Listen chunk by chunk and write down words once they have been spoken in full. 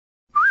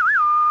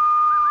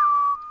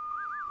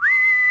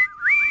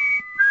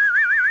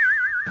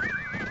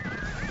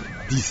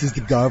This is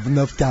the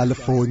governor of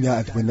California,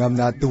 and when I'm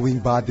not doing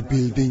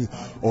bodybuilding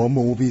or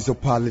movies or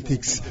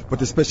politics,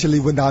 but especially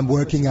when I'm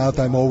working out,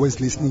 I'm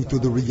always listening to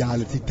the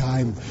reality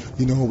time.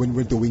 You know, when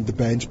we're doing the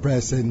bench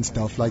press and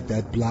stuff like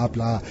that, blah,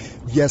 blah.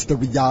 Yes, the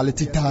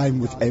reality time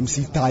with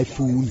MC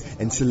Typhoon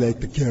and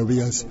Selector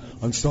Kurious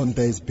on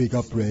Sunday's Big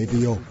Up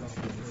Radio.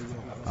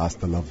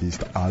 Hasta la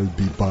vista, I'll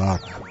be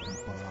back.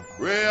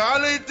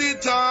 Reality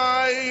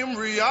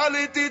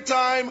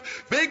time,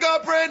 Big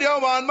Up Radio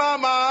on my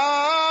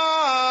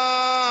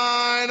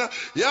mind.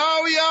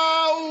 Yo,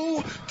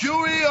 yo,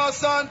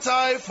 Kurious and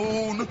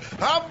Typhoon,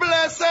 a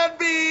blessed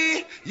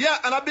be. Yeah,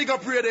 and a Big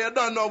Up Radio, you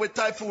don't know, with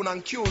Typhoon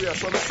and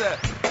Kurious on the set.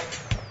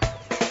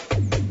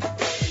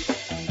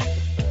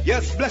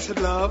 Yes, blessed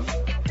love,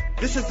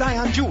 this is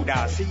Zion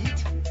Judah, see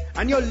it?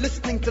 And you're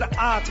listening to the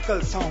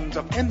article sounds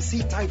of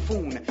MC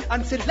Typhoon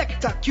and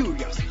Selector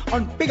Kurious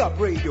on Big Up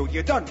Radio.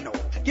 You don't know.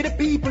 Give the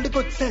people the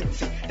good sense,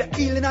 the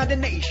healing of the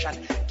nation.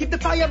 Keep the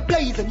fire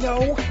blazing,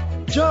 yo.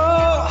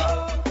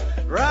 Joe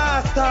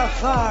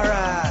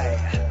Rastafari.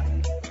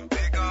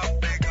 Big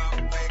up, big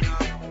up, big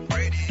up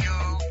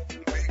radio.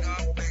 Big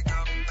up, big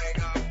up, big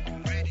up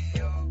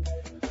radio.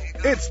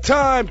 It's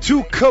time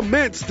to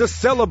commence the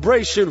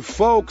celebration,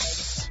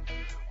 folks.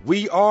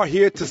 We are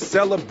here to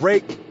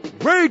celebrate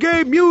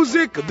reggae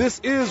music. This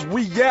is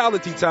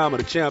reality time of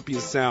the champion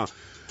sound.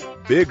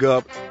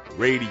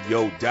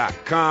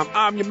 BigUpRadio.com.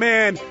 I'm your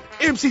man,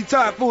 MC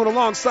Typhoon,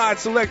 alongside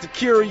Selector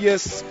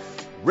Kurious.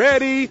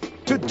 Ready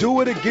to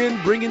do it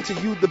again, bringing to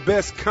you the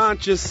best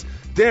conscious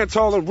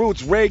dancehall and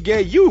roots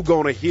reggae you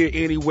gonna hear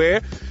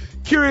anywhere.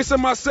 Kurious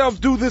and myself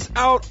do this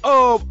out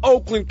of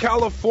Oakland,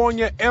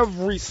 California,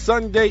 every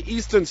Sunday,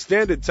 Eastern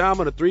Standard Time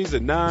on the 3s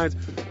and 9s,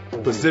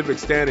 Pacific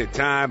Standard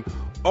Time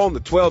on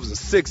the 12s and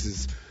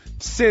 6s.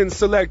 Send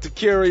Selector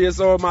Kurious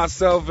or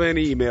myself an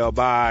email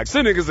by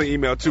sending us an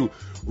email to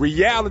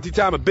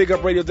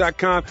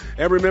realitytime@bigupradio.com.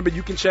 And remember,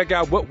 you can check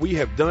out what we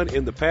have done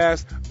in the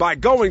past by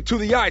going to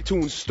the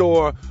iTunes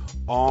store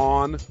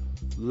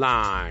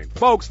online.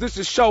 Folks, this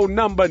is show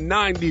number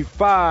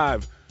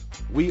 95.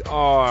 We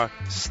are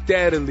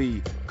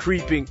steadily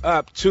creeping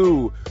up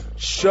to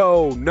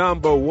show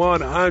number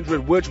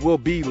 100, which will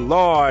be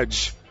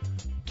large.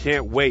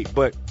 Can't wait,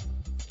 but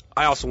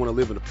I also want to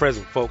live in the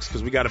present, folks,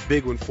 because we got a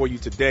big one for you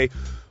today.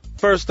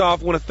 First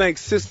off, I want to thank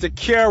Sister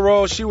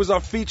Carol. She was our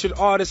featured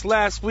artist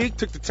last week.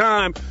 Took the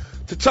time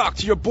to talk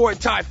to your boy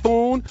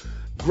Typhoon.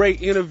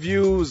 Great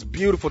interviews,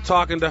 beautiful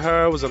talking to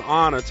her. It was an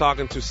honor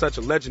talking to such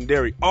a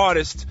legendary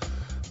artist.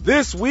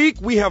 This week,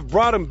 we have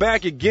brought him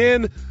back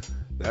again.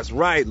 That's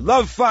right,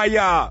 Love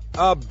Fire,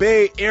 a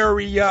Bay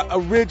Area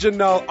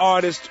original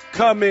artist,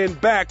 coming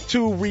back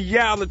to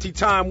reality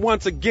time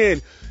once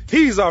again.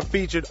 He's our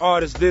featured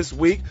artist this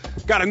week.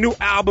 Got a new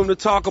album to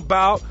talk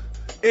about.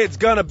 It's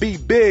gonna be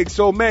big,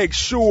 so make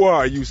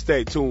sure you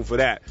stay tuned for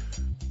that.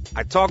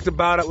 I talked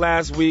about it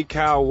last week,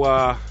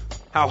 how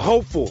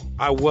hopeful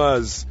I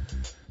was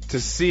to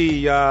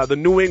see the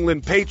New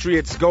England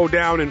Patriots go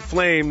down in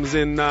flames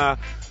in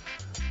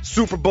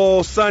Super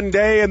Bowl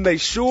Sunday, and they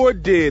sure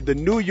did. The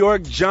New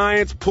York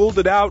Giants pulled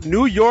it out.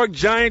 New York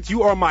Giants,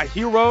 you are my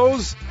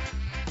heroes.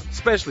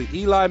 Especially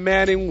Eli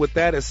Manning with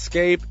that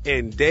escape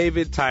and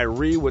David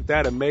Tyree with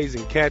that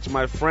amazing catch.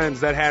 My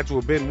friends, that had to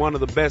have been one of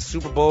the best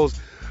Super Bowls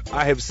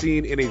I have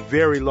seen in a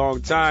very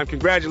long time.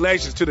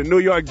 Congratulations to the New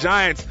York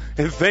Giants,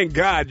 and thank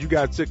God you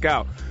guys took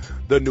out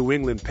the New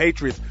England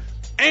Patriots.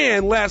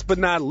 And last but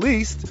not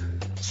least,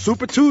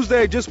 Super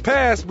Tuesday just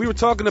passed. We were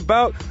talking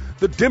about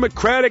the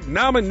Democratic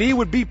nominee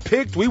would be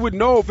picked. We would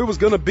know if it was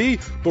going to be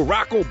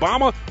Barack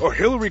Obama or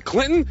Hillary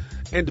Clinton.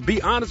 And to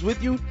be honest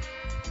with you,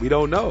 we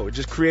don't know. It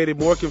just created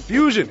more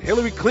confusion.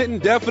 Hillary Clinton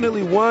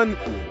definitely won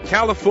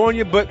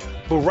California, but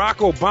Barack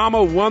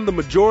Obama won the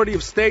majority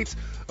of states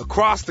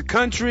across the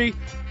country.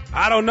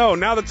 I don't know.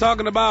 Now they're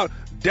talking about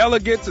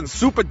delegates and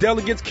super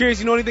delegates. Curious,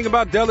 you know anything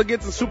about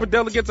delegates and super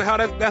delegates and how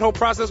that whole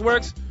process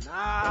works?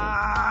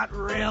 Not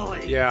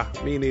really. Yeah,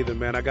 me neither,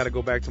 man. I got to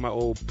go back to my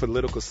old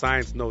political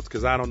science notes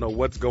because I don't know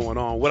what's going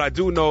on. What I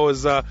do know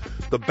is the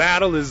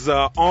battle is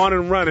on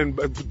and running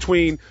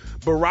between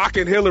Barack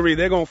and Hillary.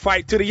 They're going to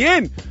fight to the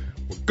end.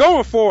 We're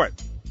going for it.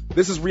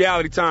 This is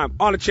reality time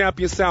on the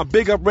champion sound.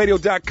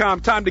 BigUpRadio.com.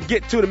 Time to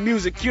get to the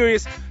music.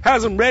 Kurious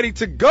has them ready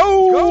to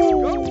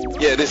go.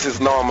 Yeah, this is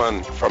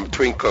Norman from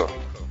Twinkle.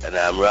 And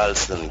I'm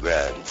Ralston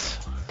Grant.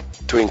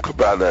 Twinkle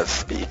Brothers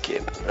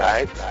speaking,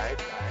 right?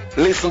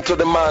 Listen to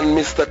the man,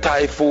 Mr.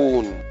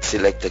 Typhoon.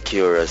 Selector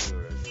Kurious.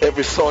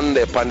 Every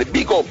Sunday on the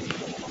Big Up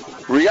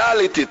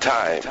Reality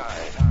Time.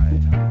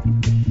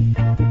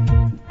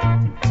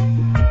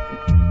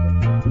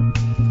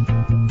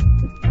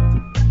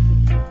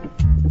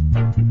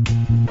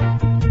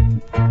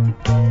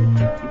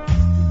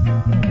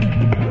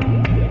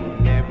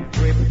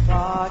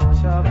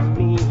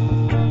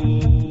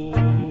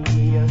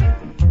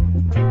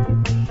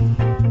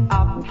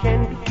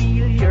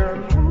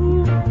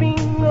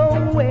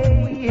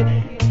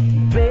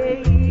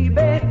 Baby,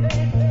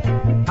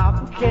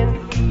 I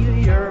can feel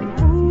you're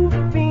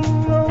moving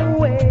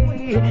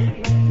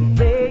away.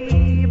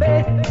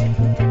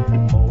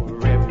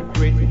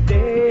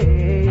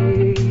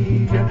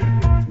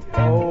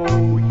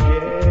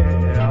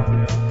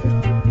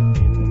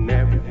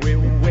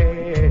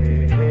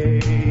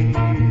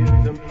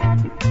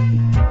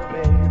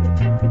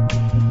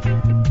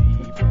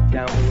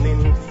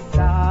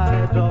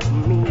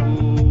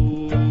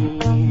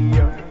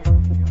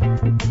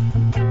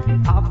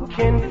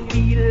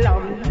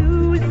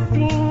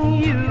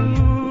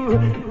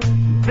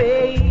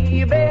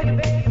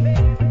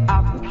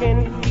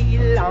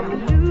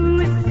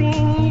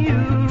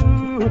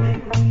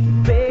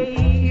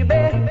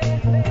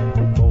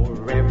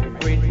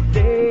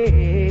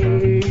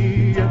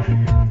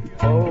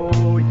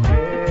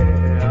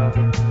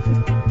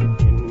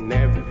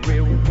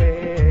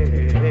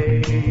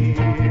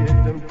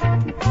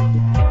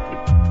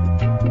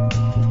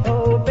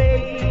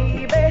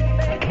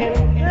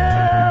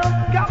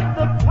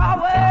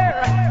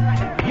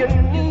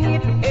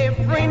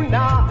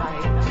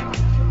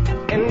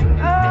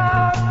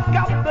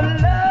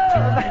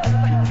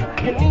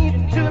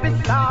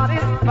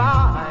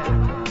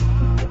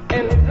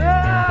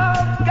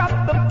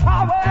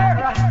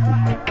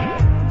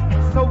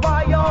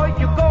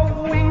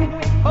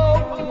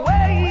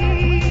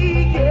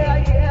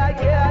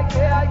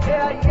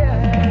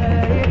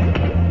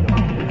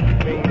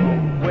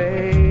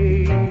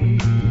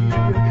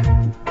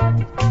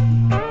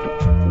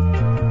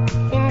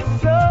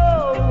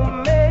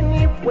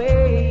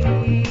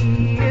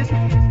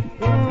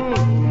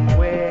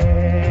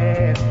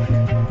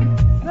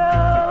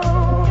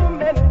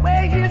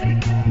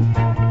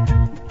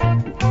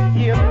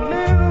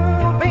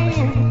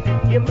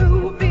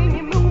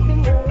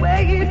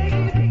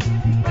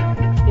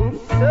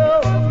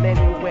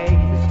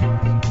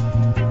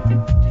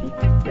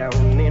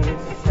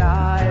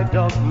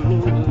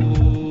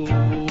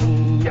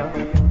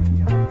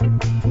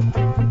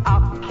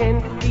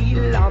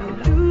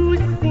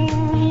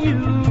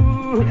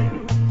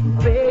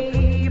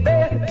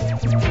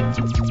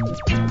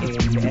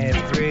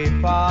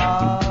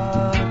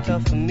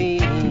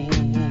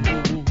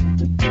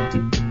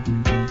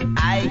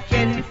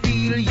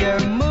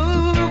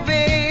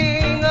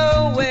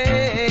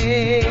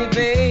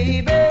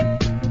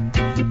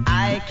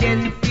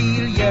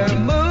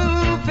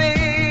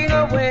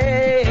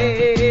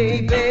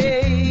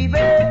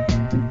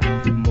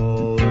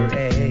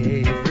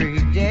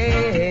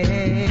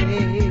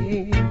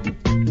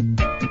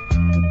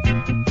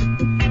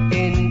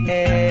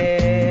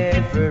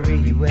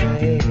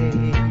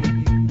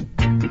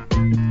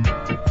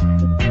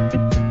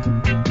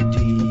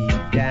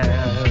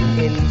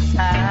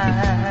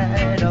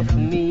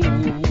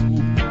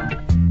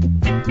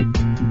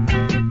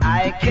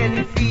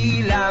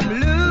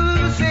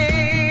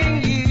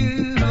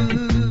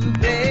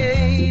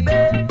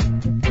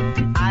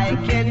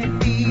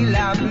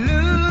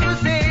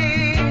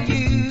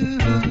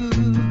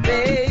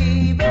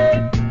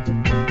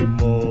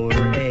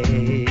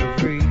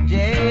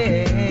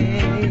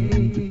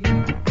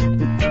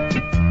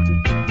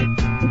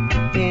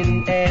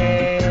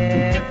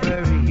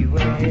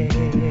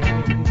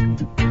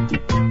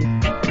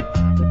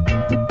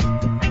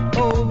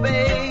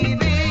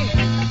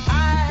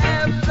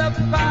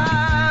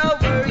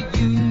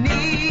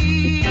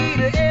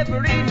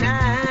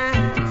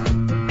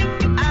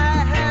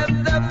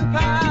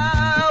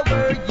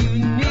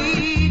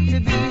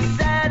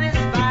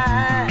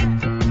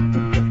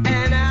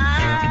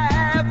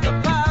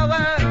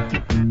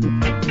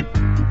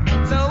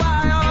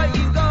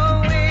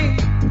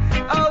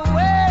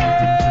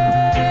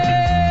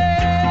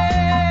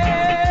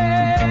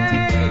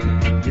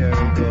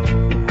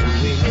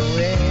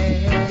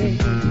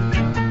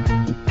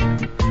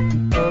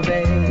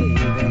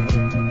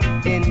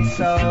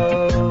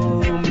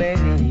 so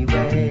many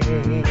ways.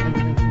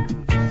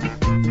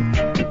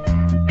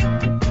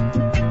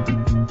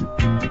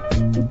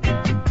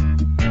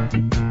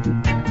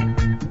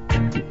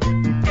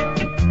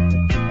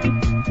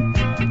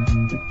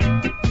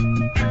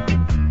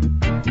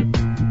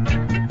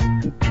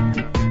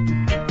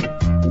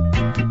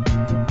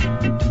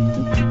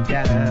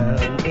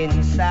 Down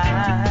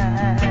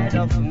inside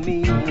of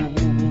me,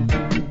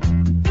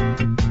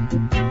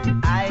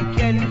 I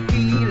can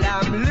feel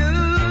I'm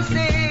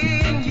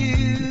losing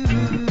you,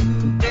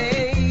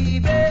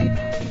 baby.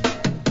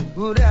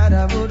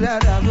 Budada,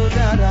 budada,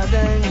 budada,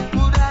 dang.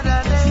 Budada,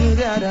 dang.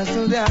 Studada,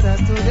 studada,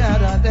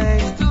 studada,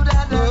 dang.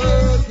 Studada,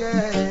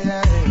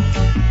 okay.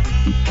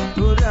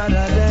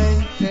 Budada, dang,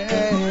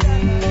 dang.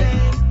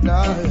 No,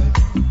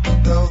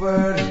 the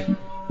word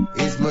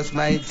is much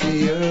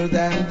mightier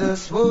than the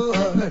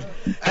sword,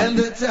 and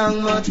the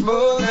tongue much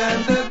more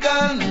than the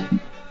gun.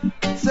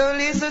 So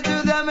listen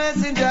to the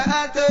messenger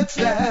and touch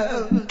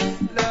down.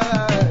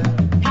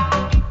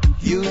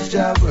 Use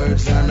your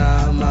words and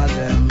hammer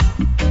them.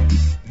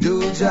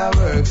 Do your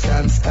works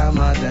and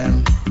stammer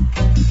them.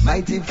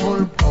 Mighty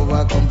full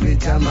power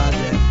complete hammer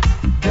them.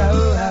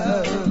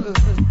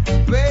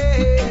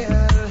 Well,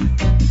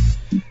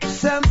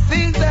 some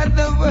think that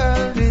the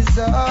world is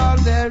all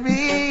there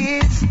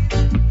is.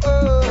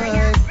 Oh,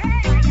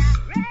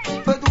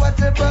 but what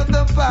about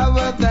the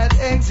power that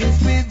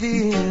exists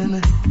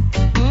within?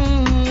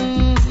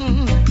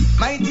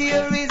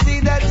 Mightier is he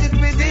that is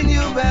within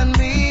you and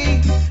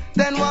me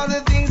than all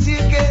the things you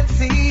can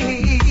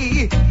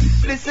see.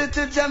 Listen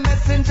to your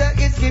messenger,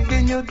 it's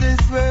giving you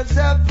these words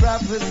of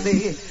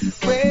prophecy.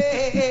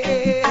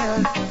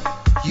 Well,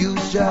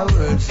 use your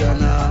words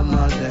and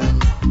hammer them.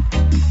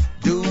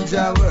 Do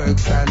your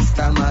works and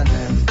stammer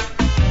them.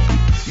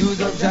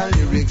 Use up your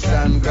lyrics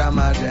and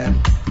grammar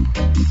them.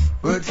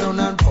 Words, sound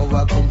and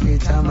power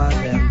complete hammer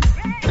them.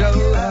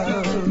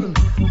 Down,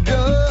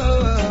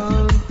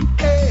 down.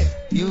 Hey,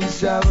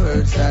 use your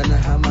words and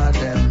hammer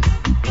them.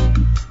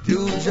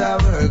 Do your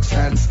works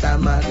and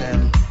stammer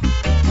them.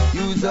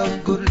 Use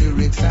up good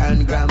lyrics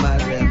and grammar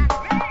them.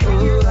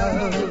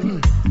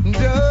 Down,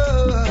 down.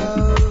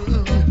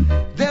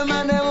 Them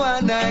and them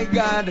one I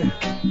God.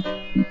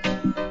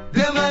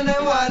 Them and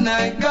them one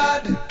I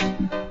God.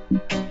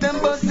 Them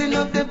busting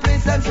up the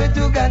place and swear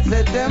to God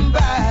said them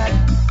bad.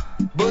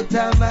 But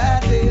I'm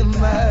mad.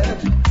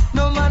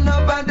 No man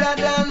no better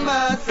than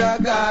Master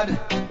God.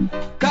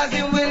 Cause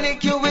he will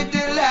lick you with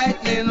the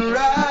lightning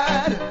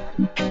rod.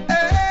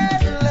 Hey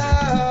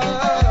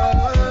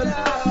Lord,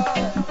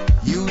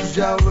 use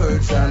your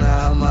words and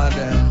hammer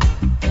them.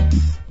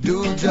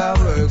 Do your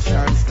works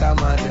and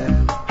stammer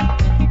them.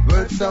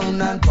 Word,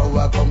 sound and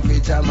power come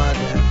fit hammer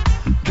them.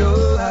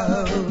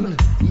 Down,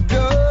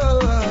 down.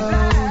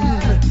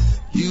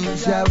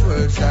 Use your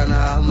words and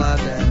hammer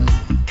them.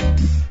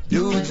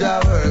 Do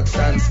your works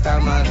and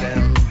stammer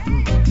them.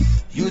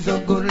 Use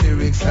up good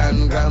lyrics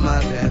and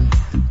grammar them.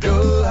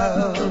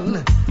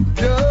 Down,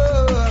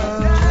 down.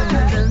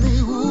 Tell me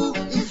who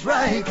is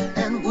right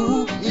and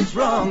who is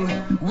wrong.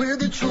 Where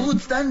the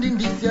truth standing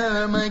this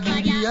year, my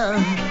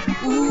Gideon.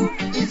 Who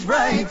is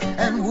right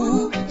and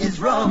who is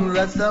wrong?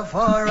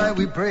 Rastafari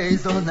we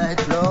praise all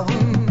night long.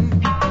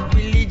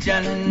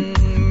 Religion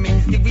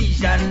means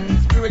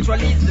division,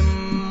 spiritualism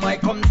my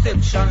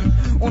conception.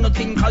 Who no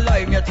think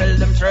alive, me tell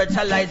them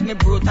churchalize me,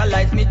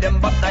 brutalize me,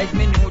 them baptize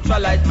me,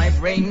 neutralize my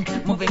brain.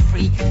 Moving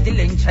free, still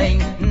in chain.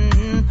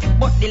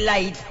 But the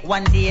light,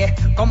 one day,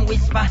 come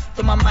whisper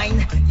to my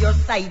mind. Your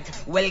sight,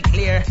 well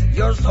clear,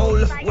 your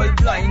soul, well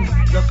blind.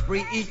 Just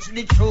preach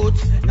the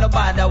truth, no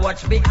bother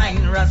watch behind.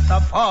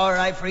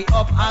 Rastafari, free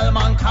up all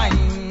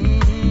mankind.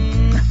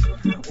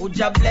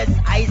 Uja bless,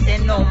 I say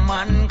no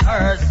man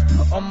curse.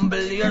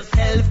 Humble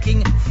yourself,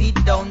 king, feet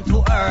down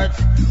to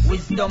earth.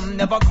 Wisdom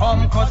never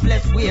come, cause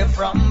less way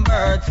from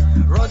birth.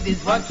 Road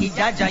is rocky,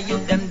 Jaja, you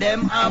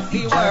them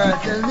happy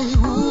words. Tell me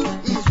who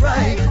is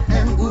right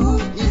and who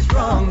is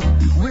wrong.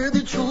 Where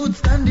the truth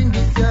standing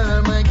this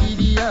year, my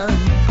Gideon.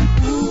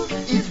 Who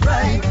is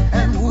right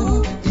and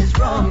who is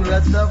wrong?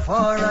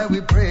 Rastafari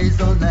we praise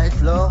all night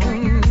long.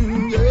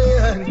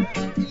 Yeah.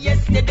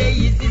 Yesterday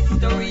is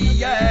history,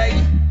 yeah.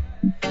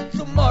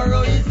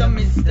 Tomorrow is a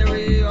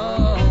mystery,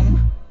 oh.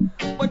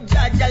 But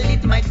Jaja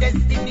lit my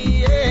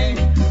destiny, yeah.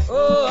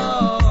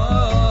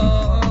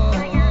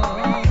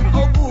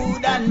 How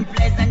good and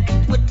pleasant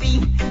it would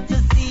be to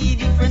see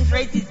different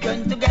races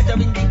join together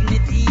in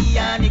dignity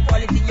and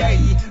equality, yeah.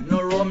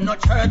 No Rome, no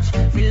church,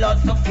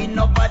 philosophy,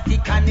 no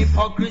Vatican,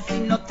 hypocrisy,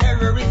 no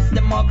terrorist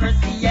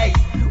democracy, yeah.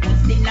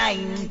 Who's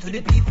denying to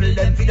the people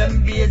them for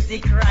them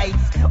basic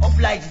rights,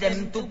 oblige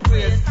them to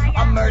praise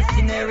a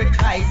mercenary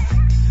Christ.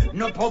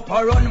 No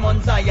Papa run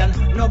Mount Zion,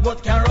 no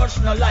goat can rush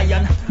no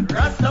lion.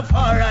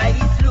 Rastafari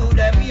slew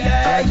them,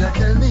 yeah. Jaja,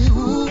 tell me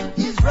who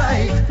is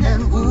right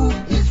and who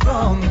is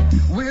wrong.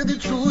 Where the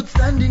truth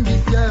standing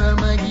this year,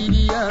 my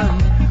Gideon.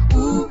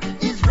 Who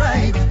is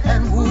right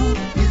and who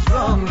is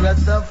wrong?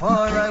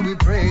 Rastafari we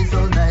praise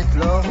all night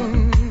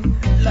long.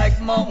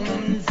 Like Mount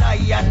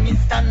Zion, me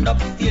stand up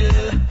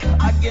still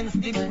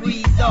against the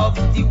breeze of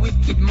the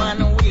wicked man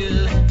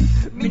will.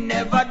 Me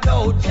never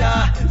doubt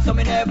Jah, so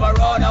me never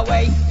run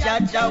away.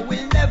 Jah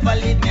will never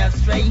lead me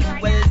astray.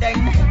 Well then,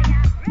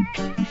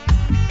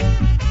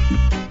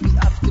 We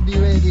have to be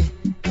ready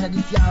in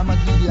this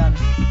Armageddon,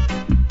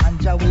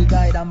 and Jah will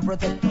guide and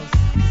protect us.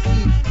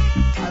 See,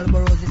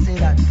 Alborosi say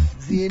that.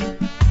 Zin.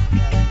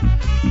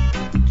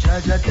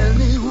 Jah tell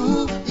me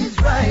who is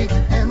right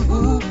and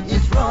who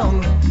is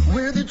wrong.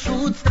 Where the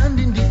truth stand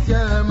in this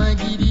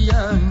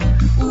Armageddon.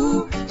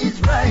 Who is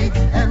right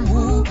and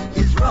who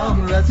is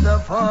wrong?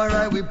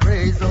 Rastafari we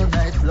praise all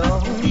night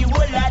long. the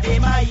whole of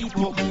them are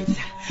hypocrites.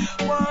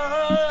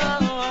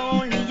 Whoa,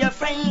 only your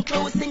friend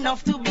close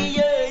enough to be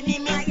your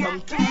enemy.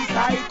 Some two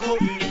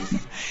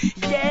psychopaths.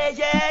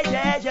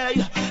 Yeah.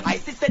 I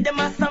see say them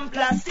are some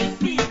plastic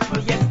people.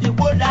 Yes, the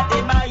whole of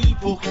them are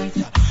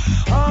hypocrites.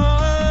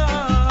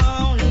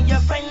 Only your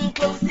friend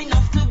close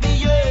enough to be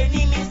your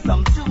enemy.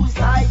 Some two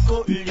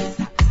psychopaths.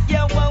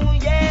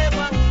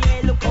 Yeah.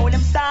 Look how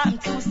them starting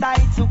two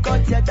sides to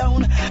cut you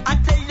down. I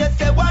tell you,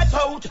 say watch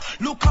out.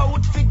 Look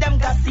out for them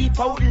gossip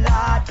out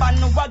loud.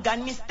 Pan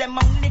wagon miss them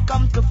only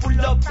come to full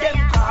up them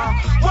car.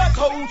 Watch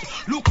out.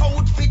 Look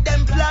out for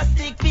them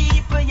plastic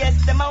people.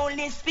 Yes, them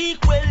only speak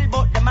well,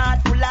 but them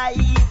heart full of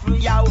evil,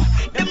 yow.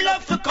 Them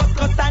love to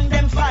cuss and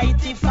them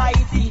fighty.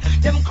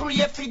 Them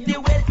crave for the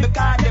wealth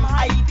because them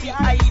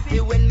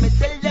hypey. When me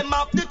tell them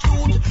of the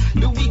truth,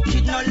 the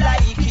wicked no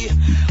like it.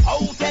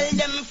 Oh, tell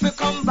them if you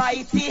come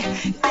bitey.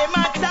 Them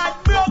a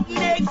chat broke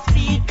next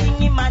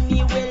speaking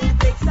money will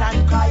vex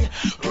and cry.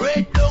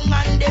 Red down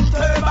and them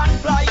turban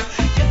fly.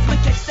 Yes, we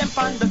catch them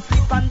on the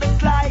slip and the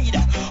slide.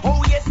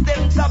 Oh yes,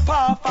 them top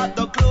off at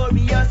the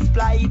glorious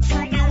flight.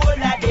 Through the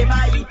whole of them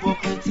are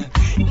hypocrite.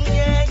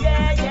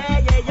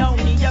 Yeah.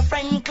 Only your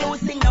friend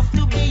close enough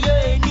to be your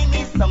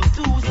enemy. Some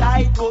two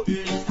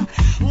psychopaths.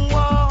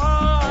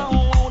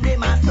 Whoa,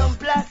 them are some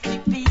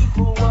plastic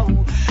people. Whoa,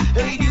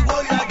 hey, the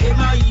whole of them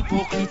are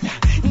hypocrite.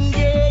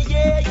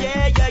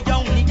 Yeah.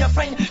 Only your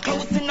friend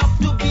close enough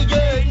to be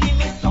your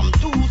enemy. Some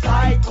two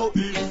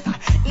psychopaths.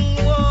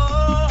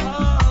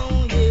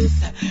 Whoa, yes.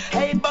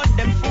 Hey, but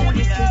them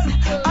foolishness.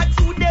 I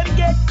to them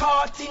get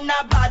caught in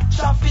a bad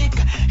traffic.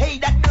 Hey,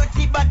 that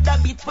dirty bad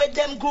habit where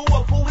them grow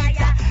up with.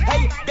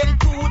 Hey, them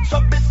too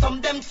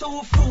troublesome, them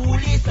too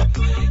foolish.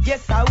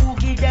 Yes, I will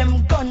give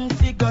them gun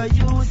figure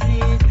use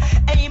it.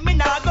 Hey, me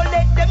not go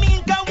let them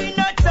in, cause we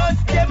not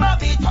trust them a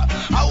bit.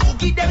 I will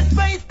give them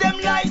space, them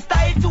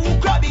lifestyle to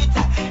grab it.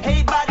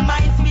 Hey, bad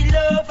minds we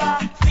love her.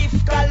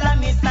 Fifth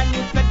columnist, and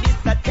if you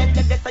this, I tell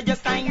them this, I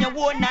just sign your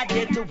own, not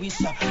there to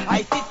wish.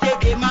 I see say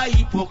them a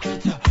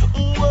hypocrite.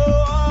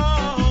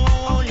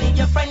 Whoa, only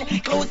your friend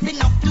close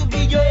enough to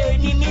be your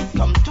enemy.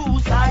 Some two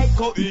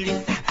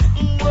psychopaths.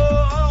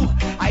 Whoa,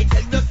 I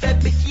tell you, say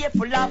be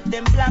careful of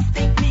them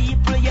plastic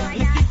people. Yes,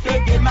 me see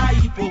say them a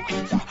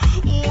hypocrite.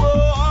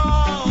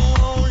 Whoa,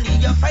 only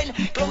your friend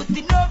close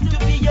enough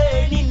to be your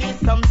enemy.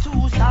 Some two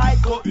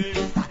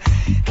psychopaths.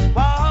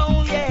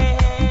 Wow,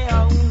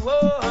 yeah,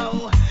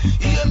 whoa,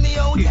 hear me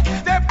out.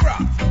 Step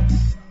rock.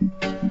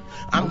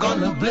 I'm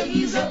gonna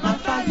blaze up my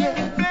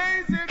fire.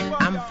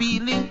 I'm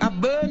feeling a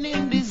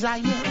burning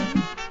desire.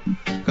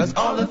 Cause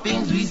all the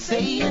things we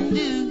say and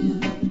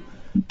do,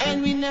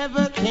 and we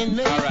never can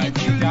make it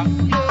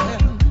true. Yeah.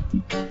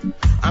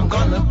 I'm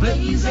gonna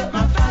blaze up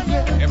my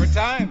fire. Every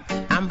time.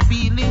 I'm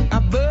feeling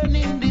a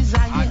burning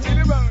desire. I tell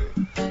you about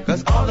it.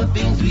 Cause all the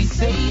things we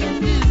say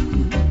and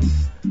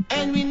do,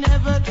 and we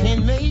never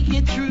can make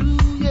it true,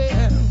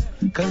 yeah.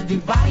 Cause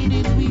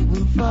divided we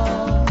will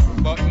fall,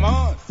 But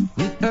more.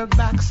 with our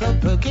backs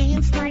up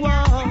against the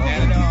wall.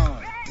 Stand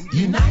on.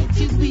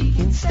 United we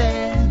can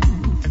stand,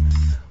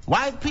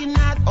 wiping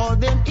out all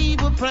them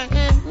evil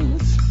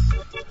plans.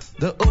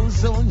 The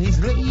ozone is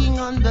laying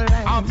on the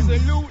land.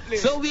 Absolutely.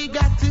 So we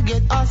got to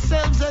get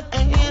ourselves at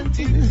hand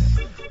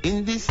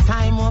in this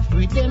time of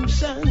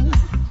redemption.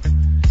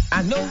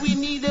 I know we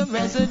need a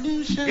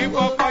resolution. If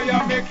a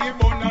fire make it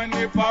burn and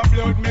if a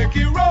blood make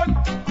it run,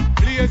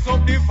 blaze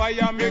up the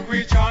fire, make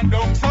we chant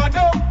down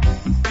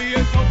Saddam.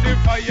 Blaze up the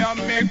fire,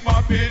 make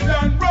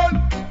Babylon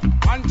run.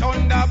 And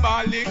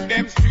thunder lick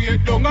them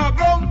straight down a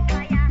ground.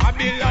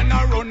 Babylon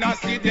a run and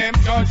see them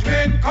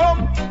judgment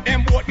come.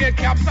 Them boat get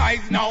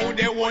capsized now,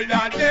 they hold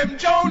on them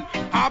down.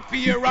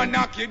 Appear and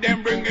knock it,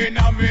 them bring in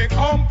a make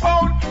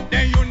compound.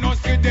 Then you know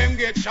see them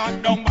get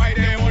shot down by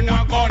them on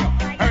a gun.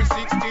 Her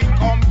 16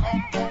 come.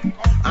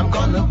 I'm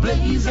gonna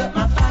blaze up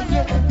my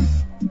fire.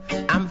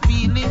 I'm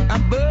feeling a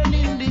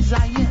burning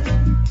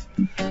desire.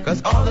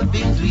 Cause all the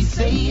things we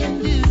say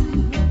and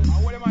do,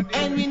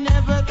 and we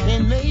never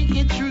can make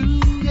it true,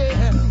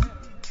 yeah.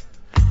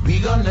 We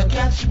gonna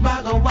catch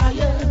bag of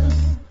wire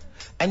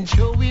and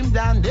throw him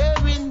down there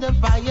in the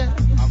fire.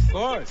 Of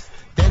course.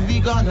 Then we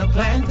gonna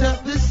plant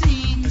up the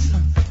seeds,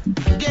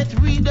 get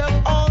rid of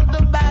all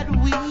the bad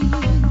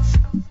weeds.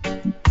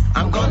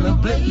 I'm gonna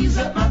blaze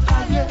up my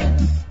fire.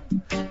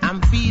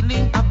 I'm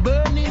feeling a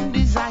burning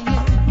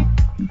desire.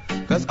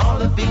 Cause all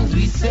the things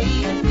we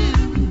say and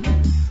do,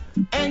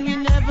 and we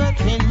never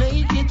can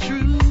make it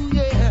true,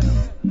 yeah.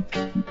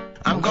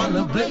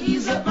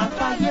 blaze up my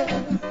fire.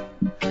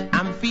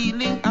 I'm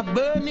feeling a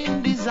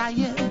burning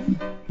desire.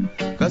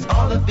 Cause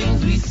all the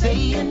things we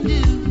say and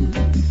do,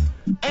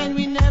 and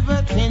we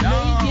never can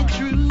make it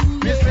true.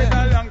 Me spend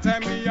a long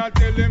time me a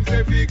tell them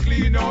say fi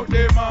clean out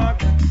them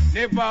heart.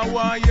 Never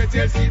want you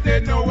tell see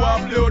they know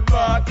a blood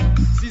bath.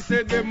 She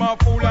said them a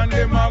fool and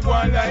them a go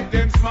on like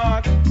them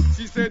smart.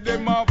 She said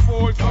them a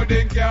fool so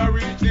they can't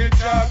reach the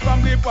chart.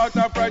 From the pot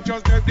of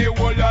righteousness the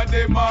whole of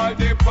them all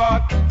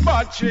depart.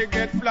 But she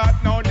get flat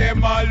now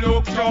them all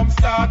look jump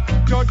start.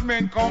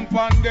 Judgment come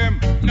from them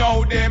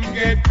now them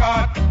get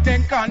caught.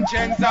 Then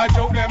conscience a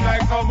choke them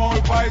like some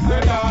old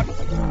poison dart.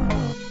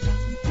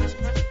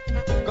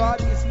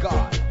 God is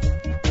God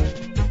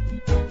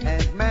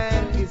and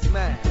man is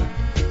man.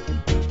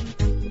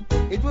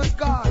 It was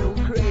God who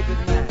created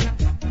man,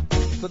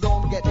 so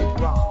don't get it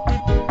wrong.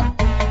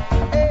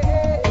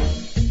 Hey,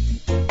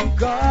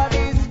 God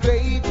is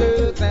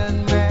greater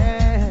than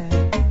man,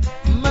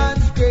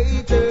 much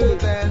greater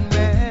than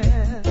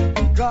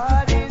man.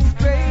 God is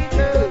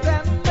greater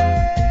than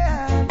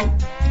man,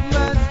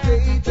 much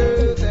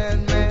greater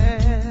than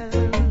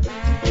man.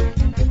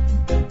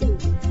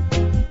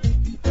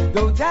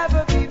 Don't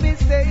ever be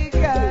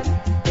mistaken,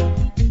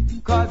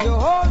 cause your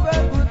whole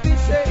world would be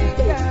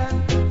shaken.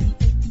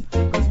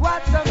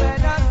 What some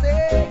men are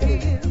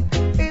saying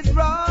is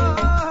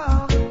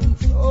wrong,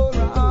 so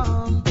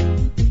wrong.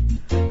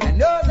 I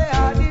know they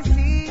are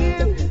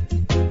deceived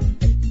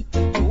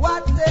to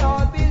what they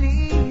all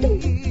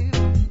believe,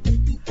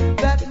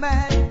 that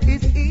man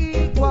is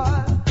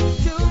equal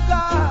to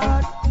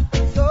God,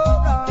 so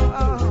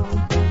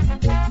wrong.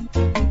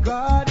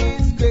 God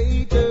is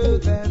greater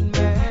than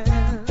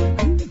man,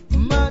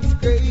 much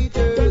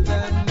greater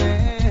than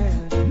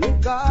man.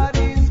 God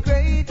is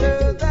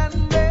greater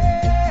than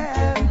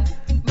man,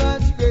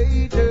 much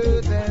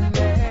greater than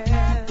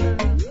man.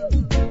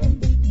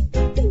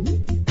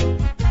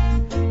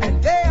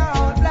 And they are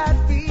all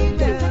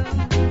blaspheming,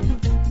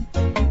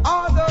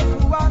 all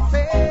those who are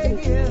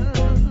saying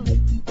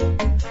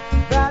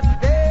that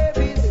there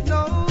is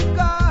no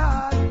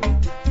God,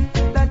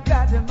 that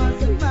God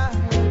must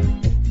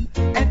mind.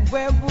 And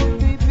where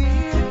would we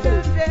be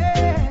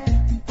today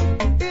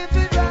if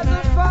it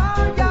wasn't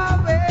for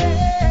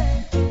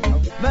Yahweh?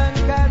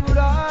 Mankind would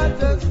all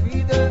just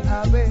be the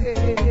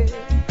away.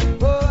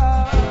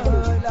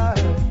 Oh,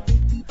 Lord,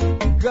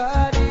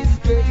 God is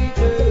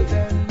greater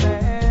than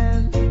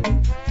man,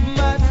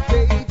 much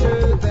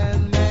greater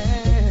than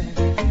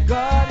man.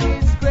 God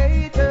is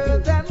greater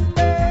than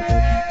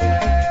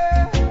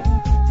man,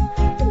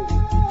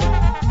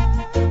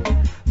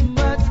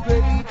 much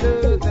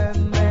greater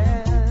than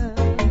man.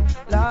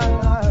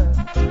 Lord,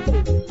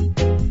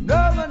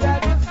 no one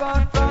that was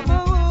born from a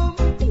womb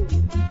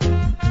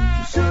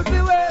should be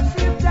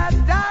worshipped as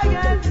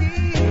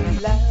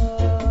deity.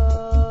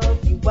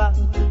 Love you want,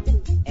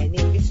 and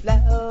if it's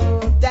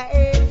love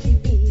that you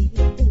need,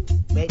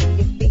 when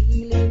you're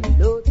feeling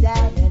low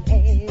down and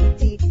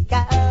empty,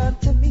 come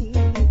to me,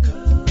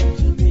 come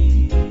to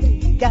me,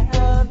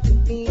 come to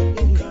me,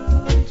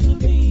 come to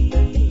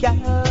me,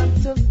 come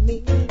to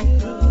me,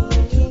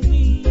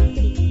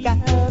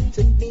 come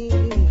to me,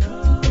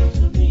 come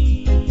to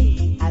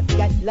me. I've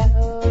got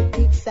love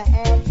with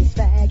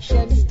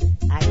satisfactions.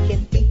 I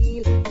can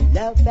feel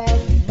love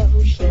and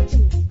emotions.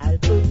 I'll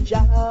put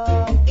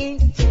joy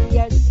into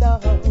your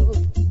soul.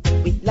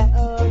 With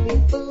love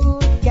in full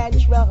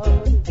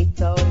control.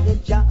 With all the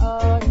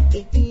joy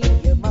in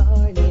your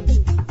mornings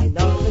and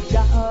all the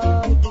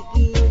joy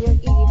in your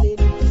evening.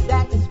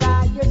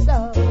 Satisfy your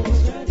soul.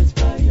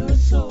 Satisfy your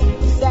soul.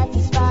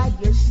 Satisfy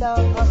your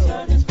soul.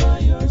 Satisfy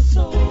your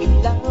soul.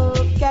 With love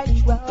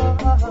control.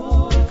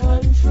 Full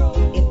control.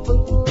 In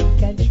full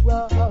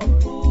control.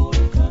 Full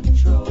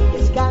control.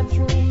 Just come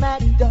through my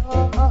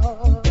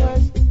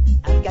doors.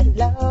 I've got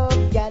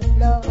love,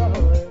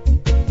 Lord.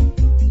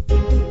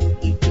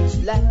 If it's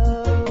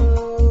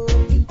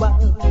love you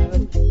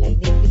want,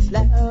 and if it's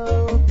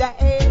love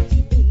that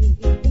you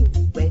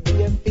need, when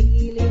you're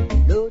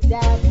feeling low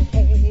down and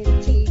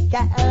empty,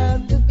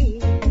 come to me,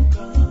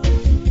 come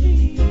to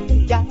me,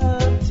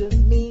 come to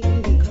me,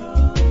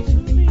 come to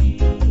me,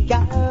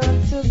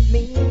 come to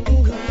me,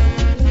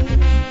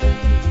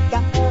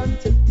 come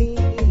to me.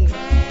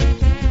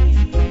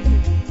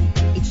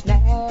 It's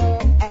not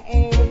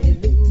an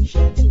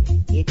illusion,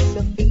 it's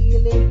a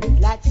feeling with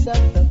lots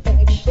of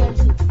affection,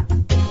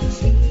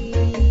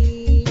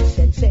 sweet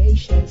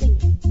sensations,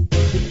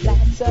 with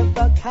lots of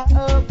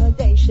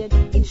accommodation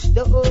in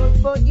store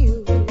for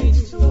you, in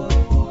store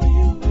for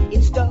you,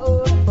 in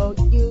store for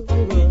you,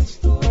 in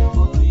store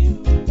for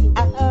you.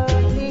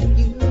 Only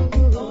you,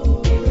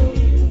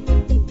 only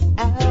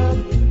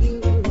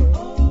you,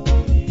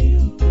 only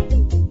you.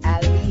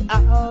 I'll be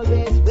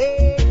always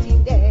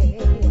waiting there.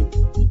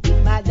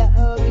 With my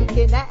love you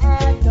can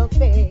have no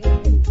fear.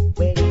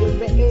 When you're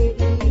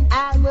ready,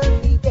 I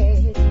will be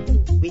there.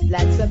 With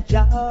lots of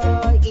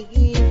joy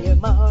in your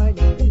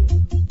morning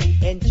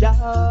and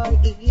joy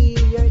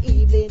in your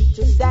evening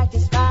to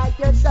satisfy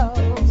your soul.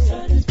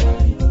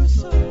 Satisfy your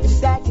soul. To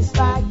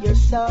satisfy your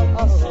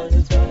soul.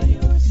 Satisfy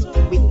your soul.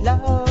 With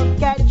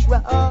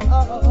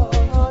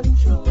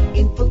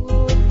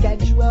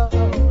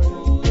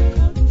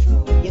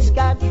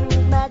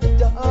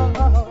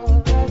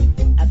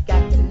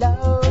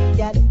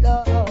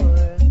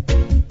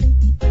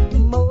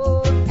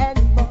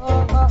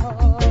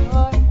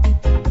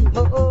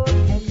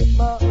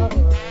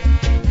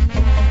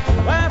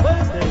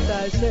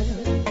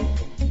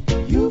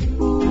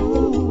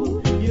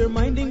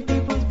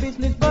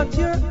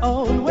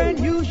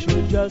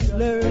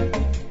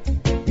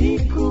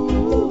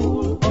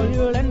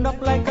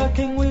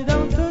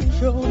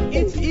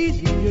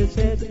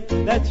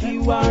that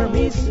you are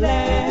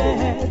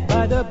misled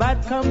by the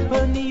bad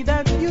company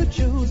that you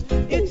choose.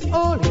 It's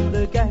all in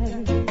the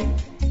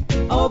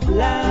game of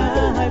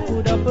life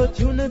with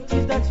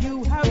opportunities that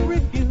you have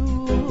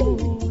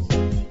refused.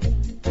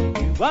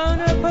 You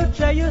wanna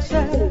portray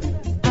yourself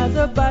as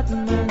a bad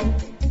man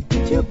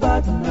with your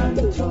bad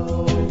man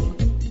talk.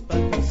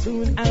 But as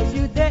soon as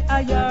you day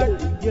a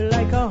yard, you're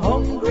like a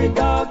hungry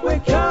dog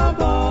with your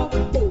bark.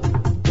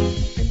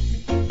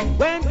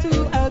 Went to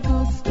a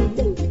good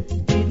school,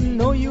 didn't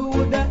know you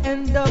would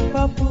end up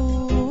a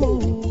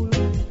fool.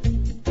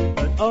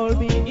 But all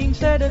being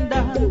said and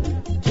done,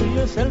 to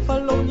yourself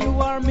alone you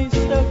are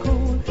Mr.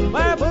 Cool.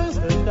 Why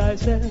boasted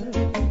thyself,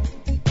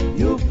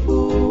 you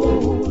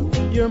fool?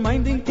 You're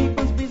minding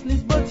people's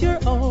business but your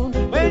own,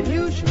 when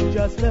you should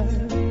just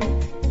learn.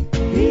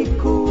 Be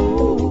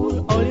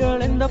cool, or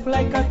you'll end up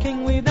like a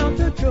king without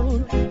a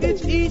throne.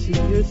 It's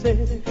easier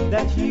said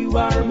that you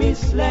are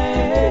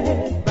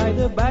misled by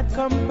the bad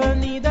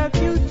company that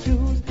you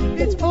choose.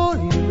 It's all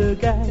in the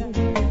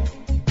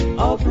game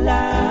of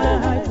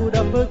life with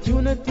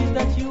opportunities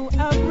that you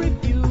have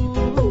refused.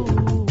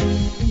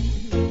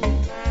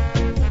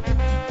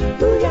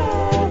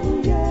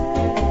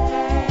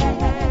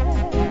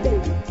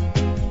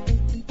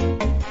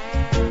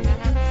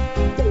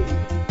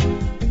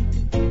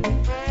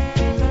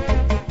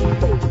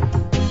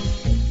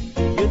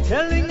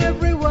 Telling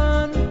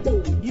everyone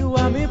you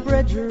are my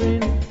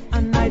brethren,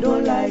 and I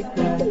don't like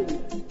that.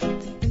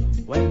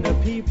 When the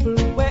people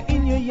who are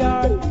in your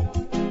yard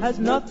has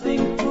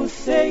nothing to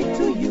say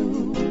to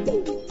you,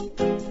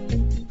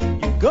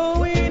 you're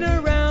going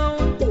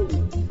around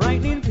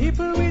frightening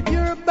people with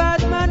your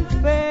bad man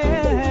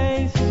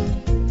face.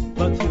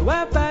 But you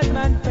have bad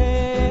man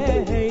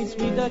face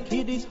with a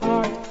kid's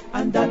heart,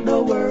 and that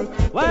no work.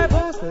 Why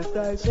boast of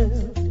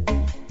thyself,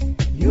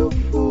 you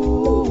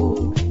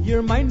fool?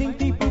 You're minding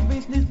people's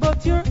business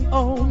but your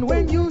own,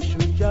 when you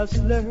should just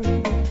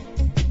learn.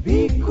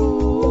 Be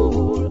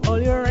cool, or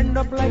you'll end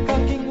up like a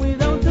king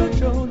without a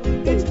throne.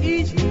 It's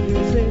easy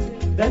to say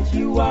that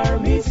you are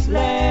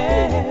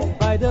misled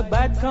by the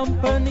bad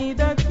company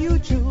that you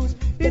choose.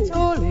 It's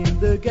all in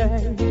the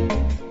game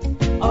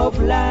of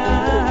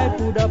life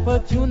with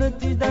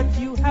opportunities that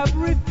you have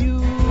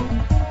refused.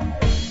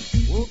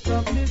 Woke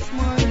up this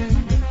morning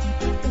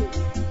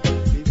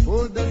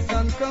before the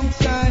sun comes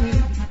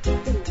shining.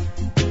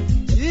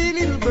 Three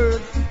little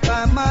birds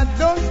by my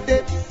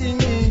doorstep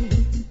singing.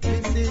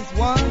 This is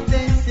what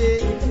they say.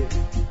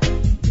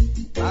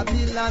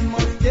 Babylon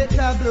must get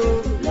a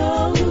blow.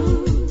 No.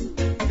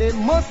 They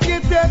must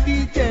get a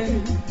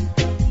beating.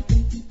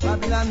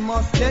 Babylon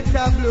must get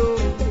a blow.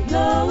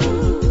 No.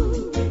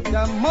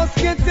 They must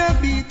get a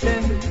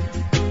beating.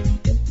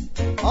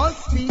 All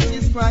speech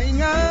is crying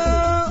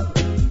out.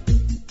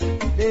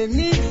 They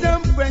need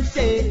some fresh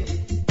air.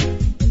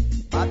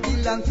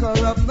 Babylon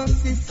corrupt the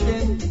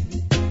system.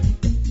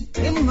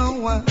 Him no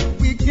one,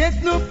 we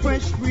get no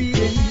fresh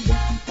breathing.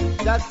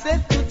 That's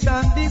said to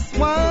chant this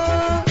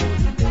one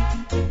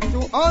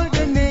to all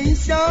the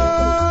nation.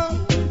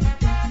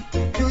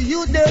 To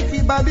you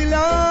dirty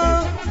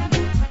Babylon,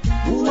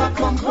 who are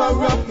come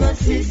corrupt the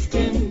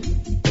system.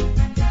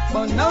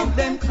 But now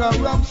them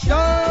corruption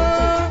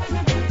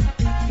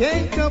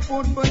can't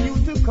afford for you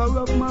to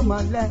corrupt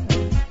mama land.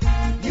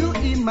 You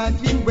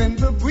imagine when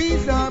the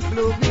breeze are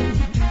blowing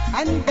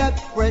and that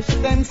fresh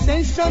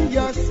sensation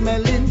you're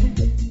smelling.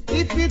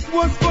 If it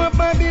was for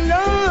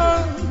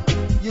Babylon,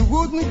 you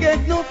wouldn't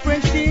get no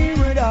fresh air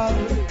at all.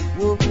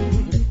 Whoa.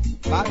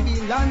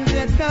 Babylon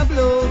get a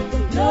blow.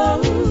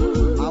 No.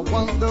 I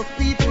want the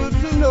people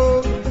to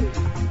know.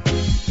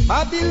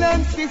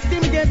 Babylon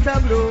system get a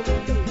blow.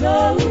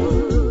 No.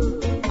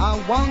 I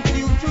want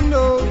you to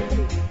know.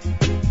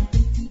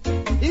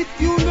 If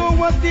you know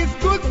what is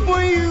good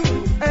for you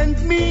and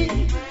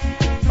me,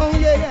 oh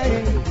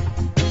yeah.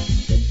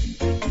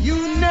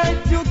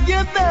 Unite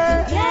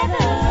together.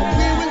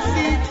 We will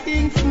see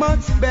things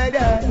much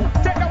better.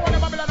 Take the one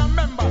of Babylon and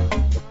remember.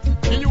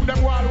 You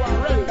them all who are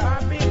render.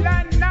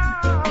 Babylon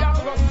now. You have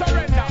to go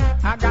surrender.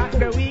 I got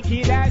the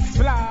wickedest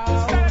flow.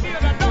 Stand in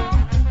the door.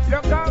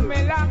 Look how me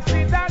lock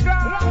it a go.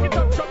 Lock it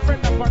up, jump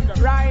in the thunder.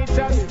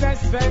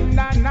 Righteousness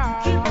fender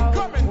now.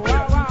 Keep it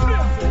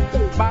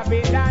coming.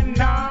 Babylon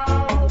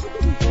now.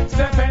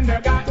 Defender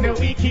got the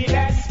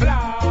wickedest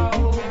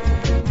flow.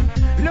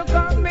 Look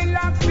how me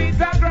lock it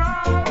a go.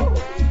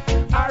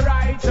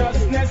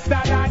 Righteousness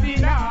that I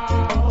did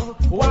now.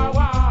 Wow,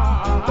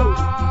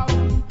 wow.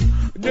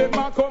 Them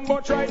a come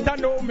but right I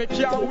know me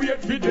can't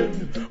wait for them.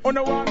 On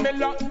the one me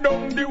lock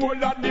down the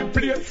whole of the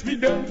place for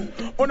them.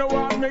 On the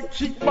one me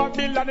kick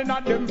Babylon in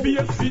a them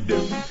face for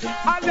them.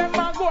 And them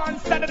a go and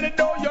stand at the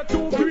door, you're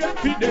too great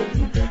for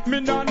them. Me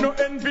nah no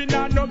envy,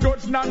 nah no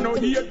grudge, nah no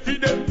hate for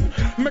them.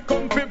 Me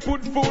come fi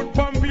put food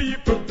from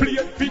people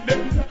plate for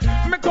them.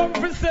 Me come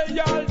fi say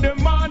all the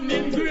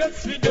morning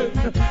grace for them.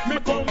 Me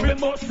come fi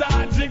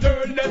massage the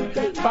girl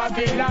them.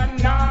 Babylon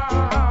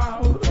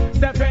now.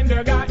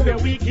 Defender got the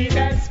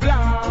wickedest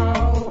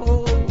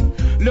flow.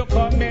 Look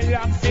how me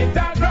locks it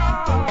a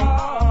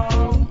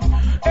ground.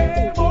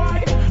 Hey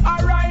boy, a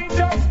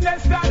righteous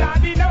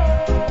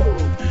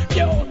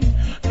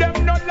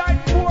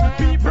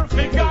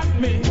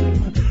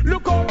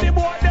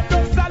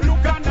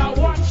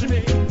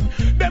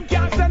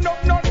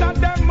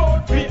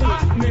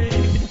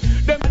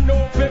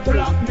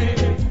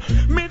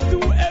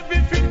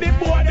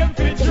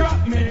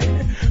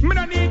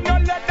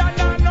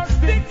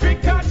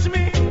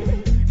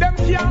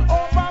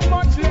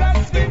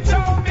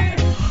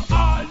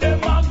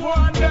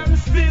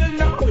still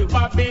no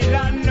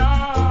Babylon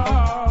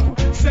no.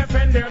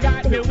 Defender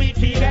got the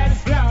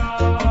wickedest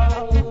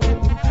flow.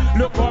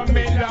 Look how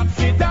me locks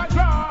it a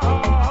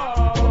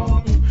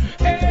grow.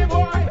 Hey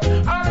boy,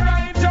 our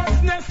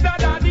righteousness that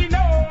daddy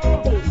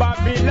know.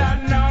 Babylon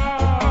no.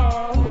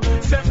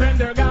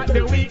 Defender got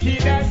the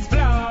wickedest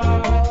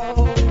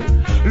flow.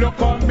 Look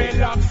how me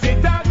locks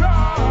it a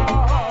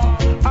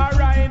grow. Our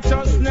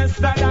righteousness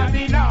that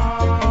daddy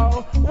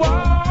know.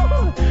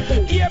 Whoa,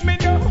 yeah me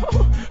know.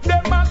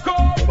 Them a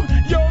come,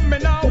 yo me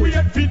now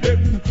wait for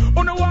them.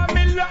 Oh no want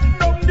me lock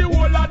down the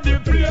whole of the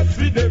place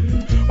for them.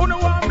 Oh no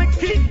want me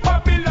keep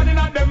Babylon in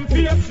a them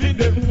face for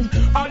them.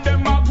 And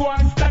them a go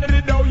and study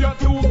it down, you're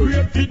too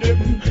great for them.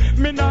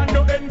 Me nah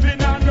no envy,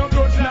 nah no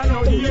grudge, nah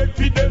no hate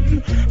for them.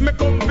 Me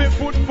come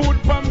for food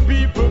from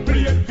people,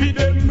 plate for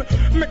them.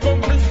 Me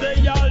come for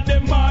say all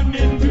them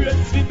morning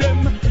grace for them.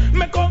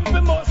 Me come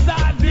for most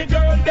of the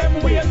girl, them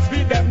waist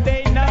for them.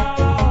 They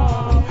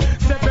know.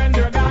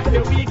 Defender got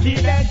the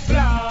wickedest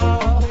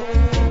flow.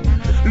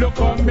 Look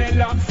how me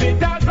locks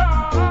it a grow.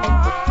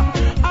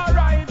 A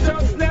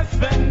righteousness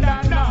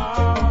vendor now.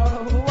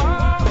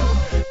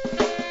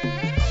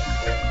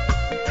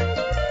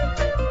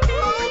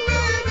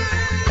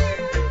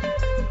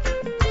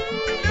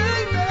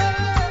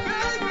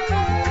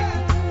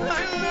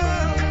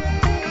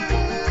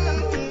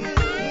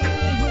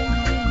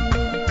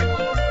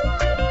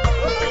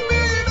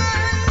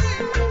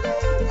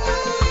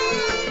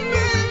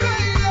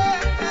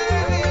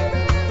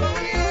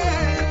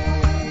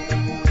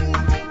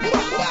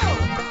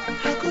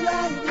 How could I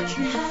ever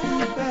treat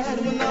you bad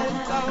when I was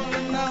down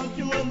and out?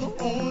 You were the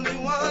only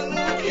one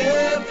who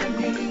cared for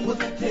me, was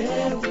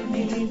there with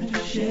me to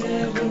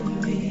share with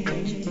me.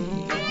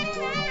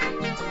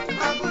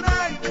 How could I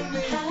ever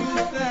make you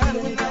sad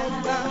when I was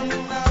down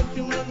and out?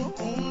 You were the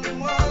only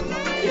one who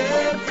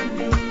cared for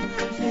me,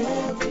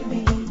 there with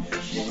me to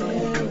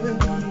share with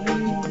me.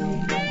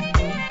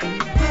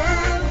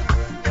 Girl,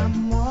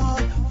 I'm all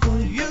for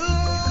you.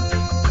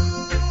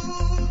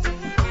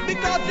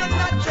 Because you're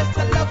not just a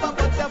lover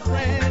but a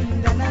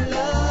friend, and I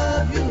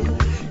love you,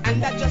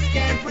 and I just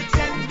can't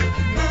pretend.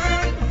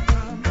 Girl,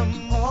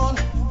 I'm all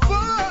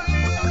for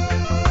you,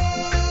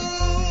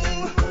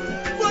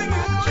 for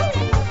you,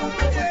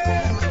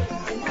 yeah.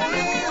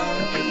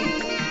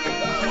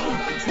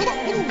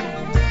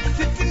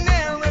 Sitting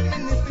there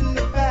reminiscing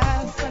the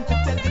past, and to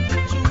tell you the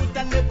truth, I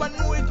never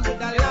knew it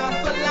would have last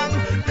so long.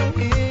 Now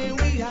here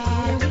we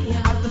are,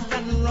 as the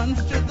sun runs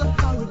through the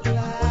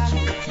hourglass.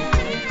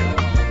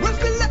 We're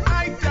still an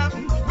item,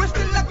 we're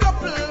still a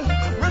couple,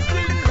 we're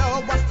still in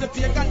love. What's the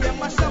fake and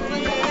them a shuffle,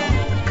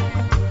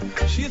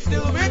 yeah. She's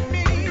still with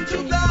me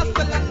through the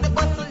hustle and the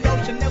bustle,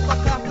 yo. She never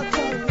talk at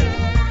all.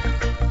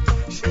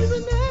 She's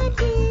an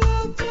apple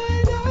of my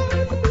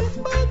eye,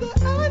 blessed by the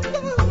eyes of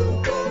the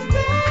Most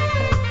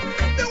High.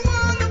 They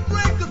wanna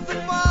break us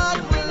apart,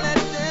 well let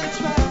them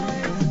try.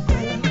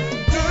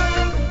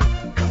 Girl,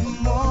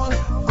 I'm all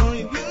for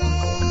you.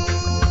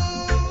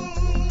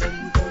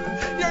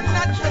 You're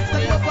not just a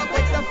lover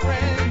but a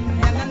friend,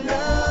 and I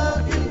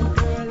love you,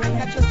 girl, and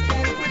I just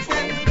can't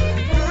pretend.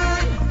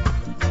 Girl,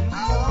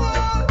 I'm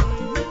all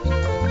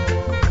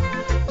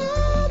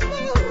for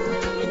you.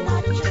 You're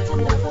not just a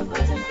lover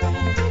but a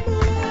friend,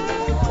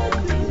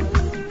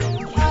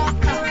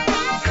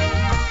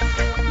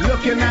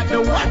 Looking at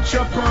the watch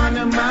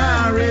upon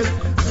my wrist,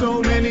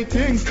 so many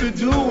things to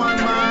do on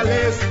my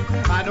list.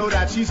 I know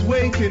that she's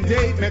waiting,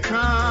 date me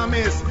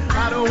promise.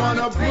 I don't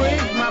wanna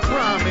break my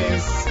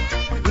promise.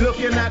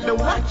 Looking at the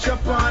watch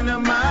upon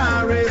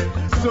my wrist,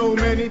 so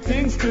many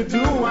things to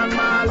do on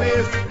my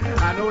list.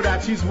 I know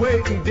that she's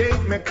waiting,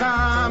 date me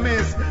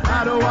promise.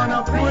 I don't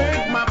wanna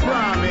break my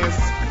promise.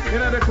 In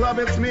the club,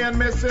 it's me and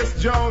Mrs.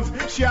 Jones.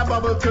 She a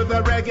bubble to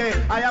the reggae,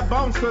 I a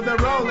bounce to the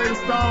Rolling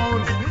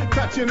Stones.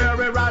 Touching her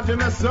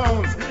erogenous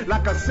zones,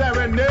 like a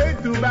serenade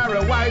through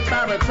white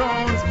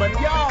baritones. But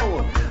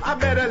yo, I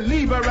better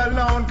leave her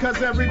alone,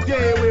 cause every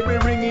day we be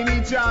ringing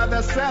each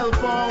other's cell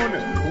phone.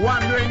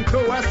 Wondering to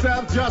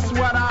herself just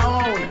what I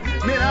own.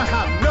 Me not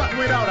have nothing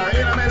without her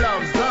in my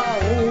love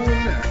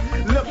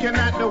zone. Looking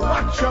at the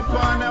watch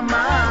upon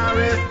my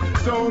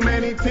wrist, so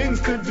many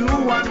things to do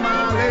on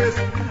my list.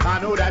 I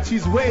know that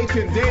she's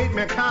waiting, date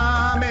me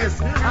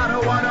promise. I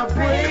don't wanna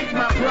break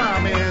my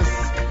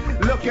promise.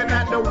 Looking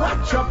at the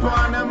watch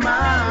upon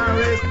my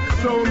wrist,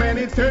 so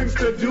many things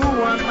to do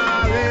on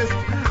my list.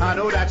 I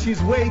know that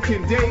she's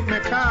waiting, date me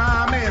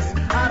promise.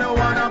 I don't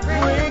wanna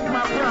break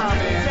my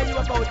promise. Tell you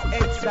about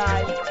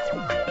exile.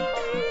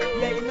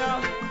 Yeah, you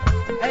know,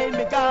 hey,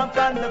 me gone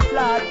from the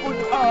flag,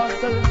 good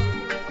hustle.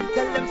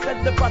 Tell them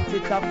set the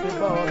pocket of the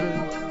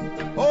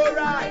bubble.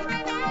 Alright.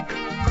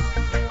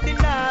 The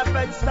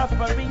average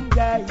suffering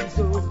guys,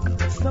 oh,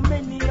 so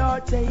many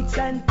heartaches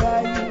and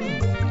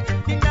pain.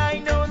 And I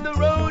know the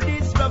road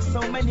is rough,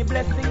 so many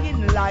blessings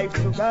in life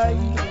to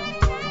ride.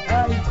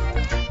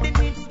 And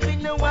it's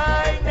been a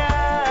while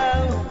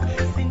now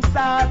since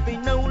I've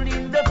been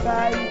holding the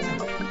fight.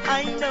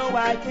 I know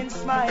I can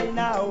smile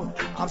now.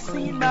 I've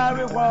seen my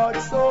reward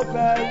so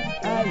bright.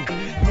 I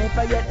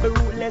never yet be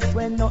rootless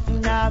when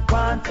nothing I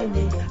want to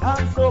me.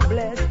 I'm so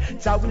blessed,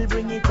 Jah will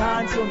bring it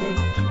on to me.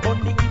 On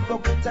the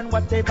hypocrites and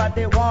whatever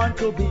they want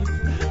to be.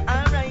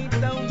 Alright,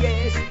 so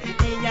yes,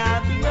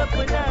 I'll be up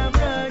when I'm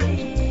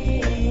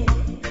running,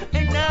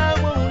 and I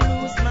won't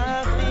lose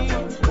my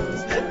feet.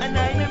 And I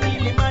don't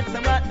really matter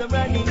about the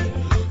running.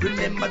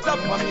 Remember, the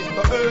promise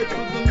the earth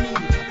to me.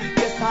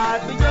 Yes, I'll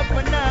be up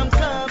when I'm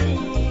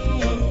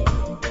coming,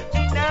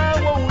 and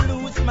I won't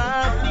lose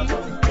my feet.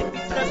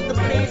 It's just the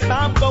place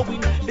I'm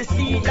going, the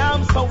seed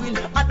I'm sowing,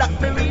 and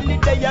that me really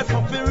there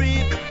so be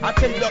real. I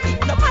tell you, it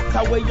no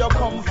matter where you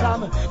come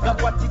from,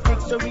 not what it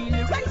takes to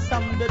really rise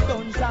from the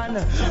dungeon.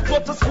 Go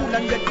to school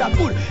and get a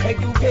good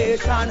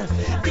education.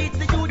 Teach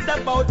the youth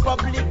about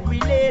public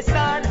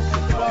relation.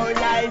 For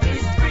life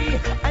is free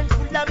and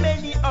full of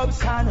many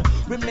options.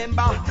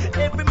 Remember,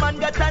 every man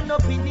got an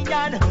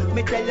opinion.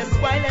 Me tell you,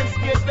 spoil and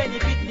scarce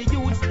benefit the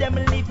youths them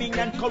living,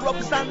 and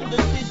corruption the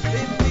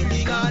system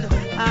building on.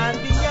 And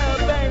be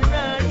up and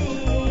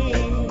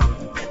running,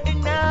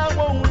 and I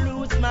won't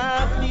lose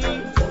my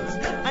feet.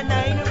 And I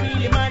don't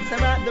really matter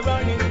about the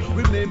running.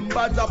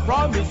 Remember the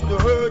promise to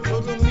hurt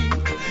to me.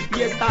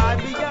 Yes, I'll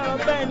be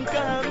up and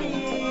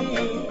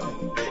coming,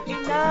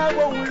 and I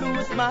won't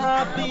lose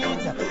my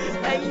feet.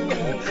 Hey,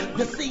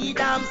 the seed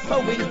I'm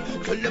sowing,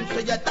 tell them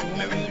say that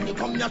me really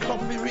come here so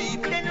we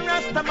reap. Then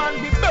Rasta man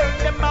we burn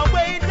them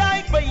away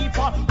like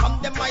vapor. From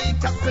them my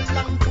castle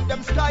and to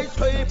them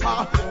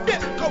skyscraper.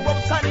 Them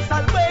corruption is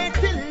all wait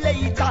till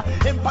later.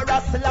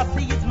 Emperor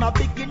Selassie is my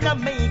beginner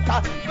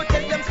maker. But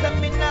tell them say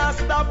me nah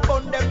stop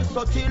on them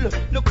so till.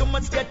 Look how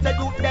much get to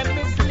do them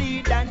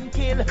mislead and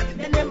kill.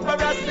 Then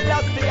Emperor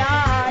Selassie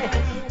I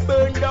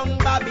burn down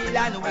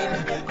Babylon will.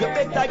 You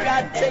better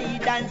get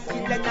trade and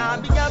still, and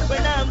I'll be up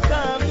when I'm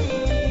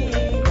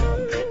coming,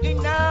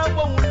 and I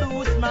won't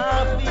lose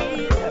my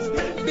feet.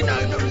 It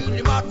don't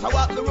really matter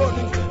what the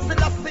running.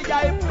 Selassie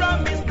I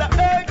promise the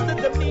earth to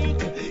the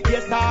meek.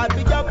 Yes, I'll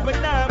be up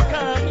when I'm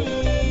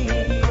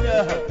coming,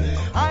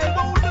 I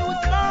won't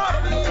lose my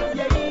feet.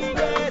 Yeah,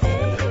 yes,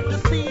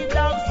 the seed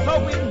I'm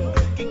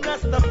sowing, King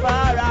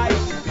Rastafari,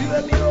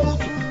 hear me out.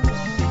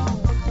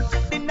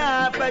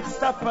 But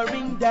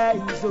suffering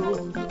days,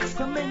 oh,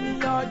 so many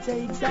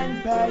heartaches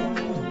and pain.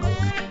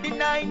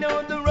 And I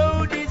know the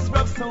road is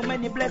rough, so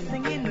many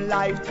blessings in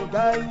life to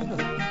gain.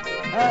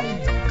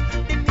 And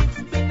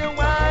it's been a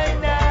while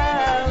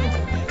now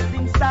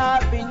since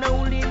I've been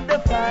holding the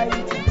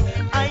fight.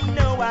 I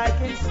know I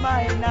can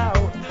smile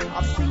now.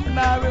 I've seen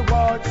my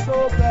reward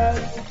so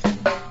bright.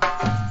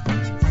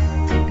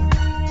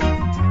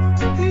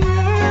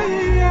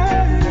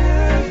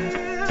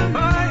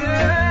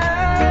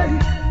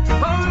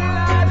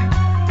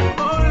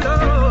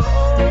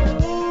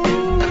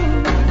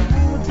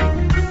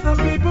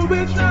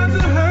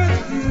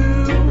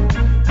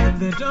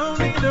 They don't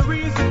need a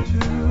reason to.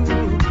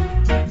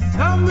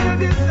 Some will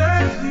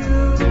desert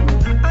you,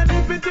 and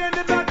if pretend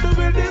that they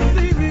will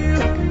deceive you.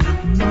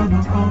 Mama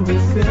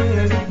always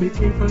said, be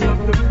careful of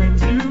the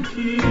friends you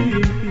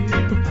keep.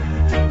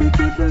 Be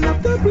careful of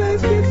the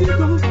places you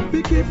go.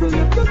 Be careful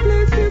of the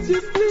places you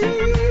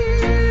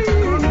sleep.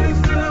 'Cause this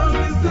love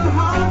is too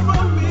hard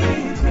for me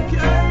to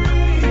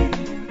carry,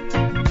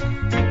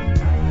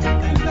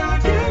 and I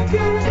can't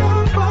carry it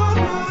all by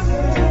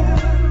myself.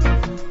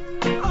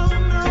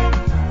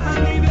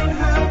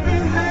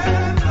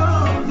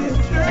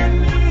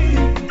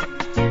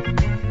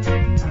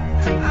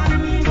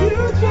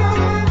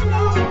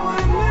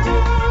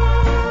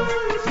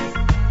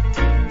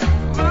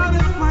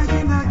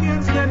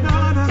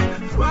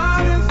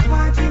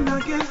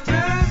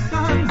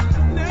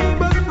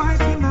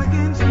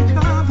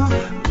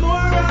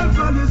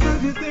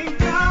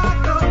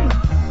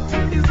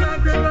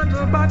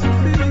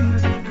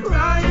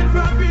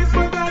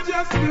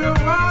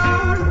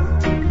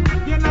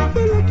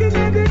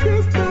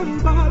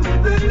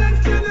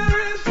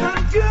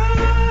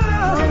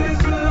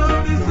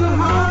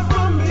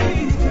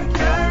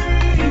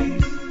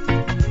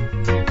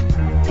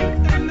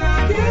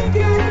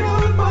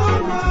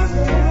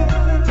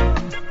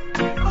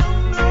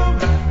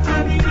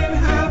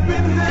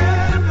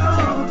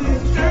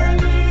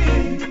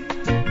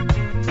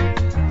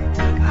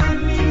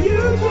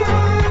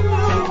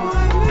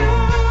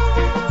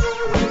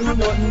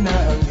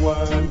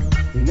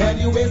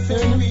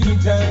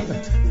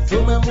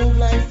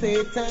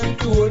 Satan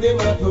told them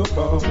not to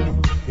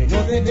come. They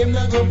know that them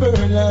not go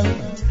burn long.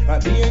 I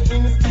be an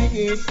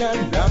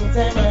instigation, long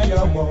time I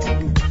have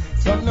won.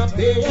 Some not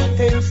pay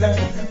attention.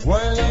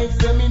 One like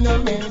some me no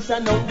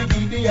mention. Now the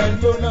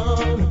Gideon turn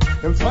on.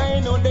 Them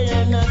find out they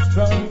are not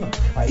strong.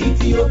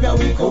 Ethiopia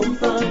we come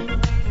from.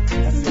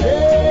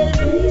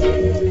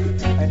 Slavery.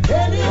 I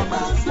tell you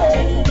about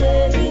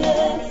slavery,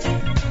 yes.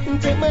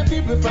 Take my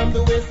people from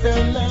the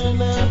western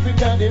land,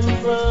 Africa them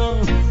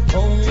from.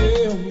 Oh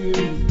yeah,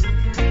 yeah.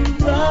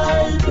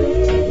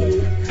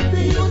 Bribery,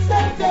 the youth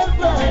that they're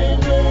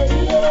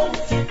bribery,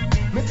 yes.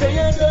 Me say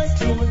I just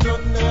do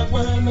nothing I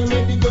want, I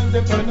make the guns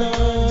they turn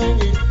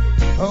on it.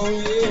 Oh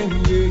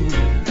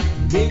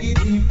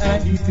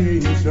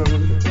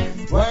agitation,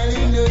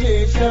 spoiling the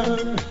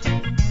nation.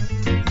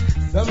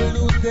 Some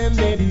lose their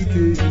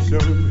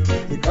meditation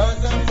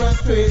because of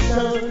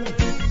frustration.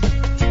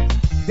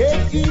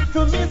 They keep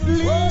to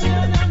mislead.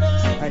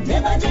 I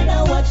never did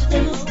I watch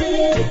them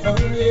speak.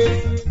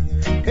 Unless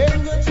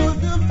them go choose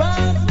the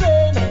fast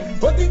lane,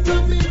 but it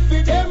could be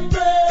for them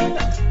brain.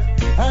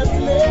 And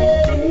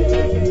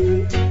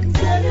slave,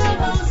 tell you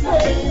about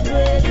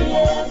slavery,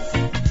 yes.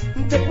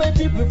 Take my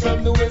people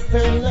from the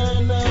western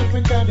land,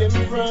 Africa them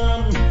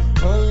from.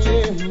 Oh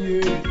yeah,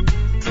 yeah.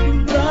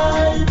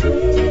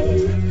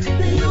 Bribery,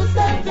 the youth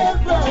that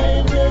get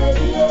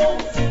bribery,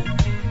 yes.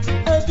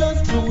 I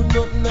just do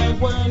nothing I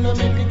wanna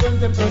make the guns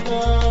them turn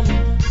on.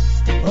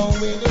 Oh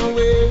wait, oh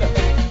wait.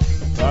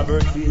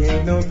 Poverty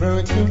ain't no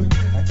virtue.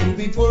 I to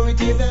be poor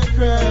it is a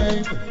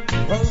crime.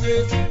 Oh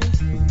yes.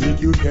 Think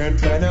you can't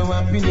find no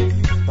happiness,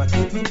 but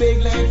if you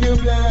beg like you're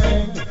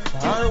blind.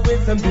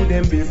 Always some do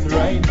them best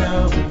right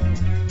now.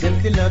 Them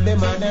still have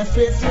them on their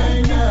stress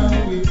right now.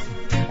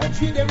 I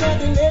treat them like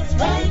the less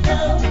right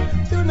now.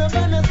 Do not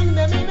wanna see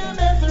them in a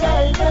mess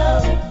right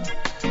now.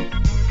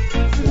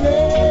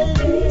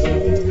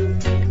 Slavery,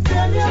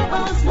 tell you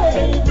about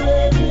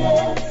slavery,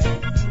 yes.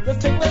 Just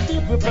take my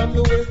people from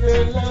the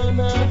western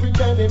land,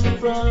 Africa them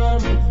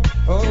from.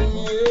 Oh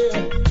yeah.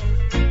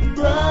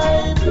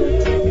 Bribery,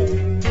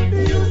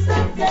 you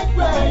said get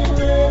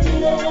bribery,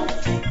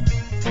 yes.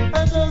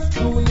 I just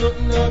do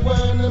nothing I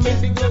wanna make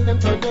the gun them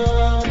turn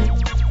on.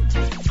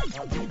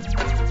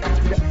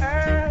 The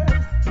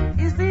earth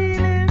is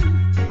healing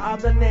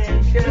of the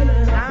nation.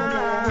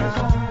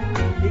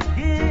 It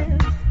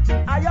gives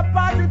a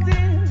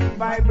positive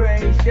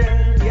vibration,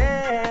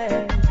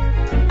 yeah.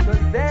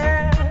 Cause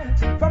there,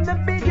 from the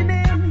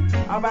beginning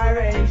of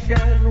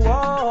vibration,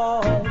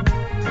 whoa.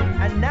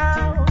 And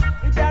now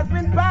it has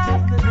been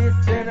passed to this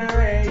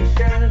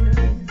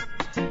generation.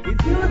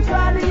 It's used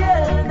by the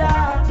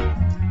elder,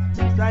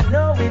 so I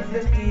know it's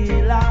an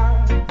healer.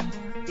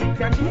 It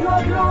can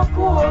cure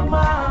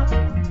glaucoma,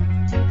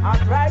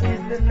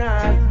 arthritis and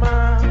asthma.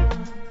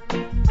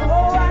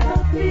 Oh, what a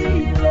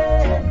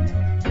feeling,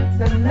 it's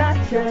a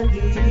natural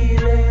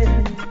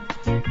healing.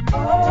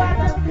 Oh, what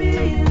a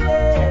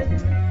feeling,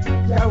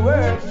 your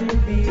works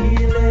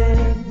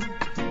revealing.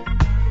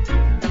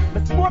 Me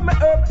smoke me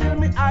herb till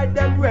me hide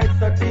them red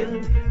so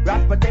till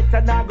Ras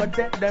protector now go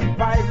take them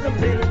poison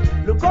pill.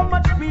 Look how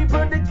much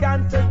people the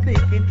cancer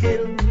stick it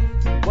kill,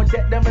 but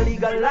take them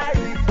legalize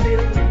it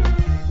still.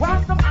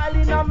 Want some oil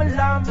in my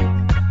lamp,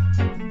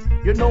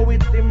 you know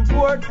it's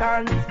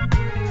important.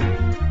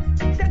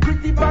 Check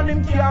it deep on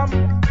him camp,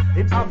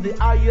 him have the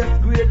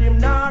highest grade, him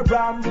nah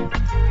ram.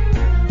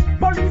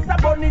 Police a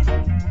bun it,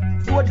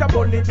 soldier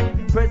bun it,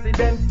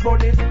 presidents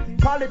bun it,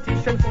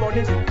 politicians bun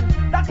it,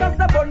 doctors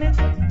a bun it,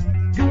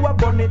 you a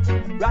bun it,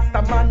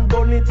 Rasta man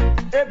bun it,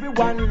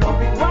 everyone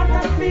love it. What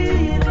a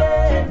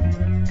feeling,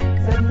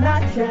 it's a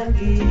natural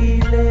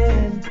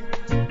healing.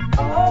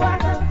 Oh,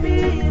 what a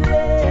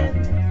feeling,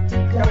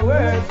 your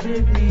words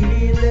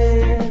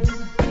revealing.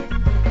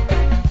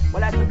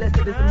 Well, I say blessed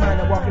is the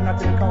man walking up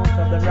to the counsel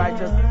of the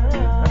righteous,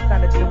 and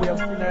stand at the way of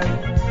sinners.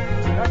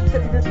 Not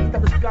setting the seat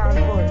of the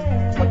scornful,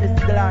 but this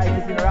glide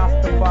is in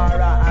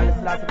Rastafari, and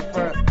it's like the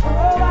first.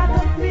 Oh, what a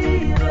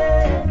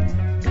feeling,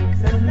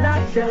 it's a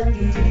natural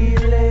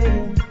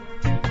healing.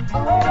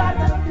 Oh, what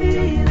a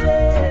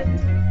feeling,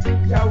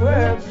 your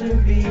words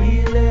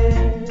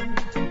revealing.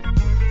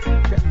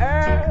 The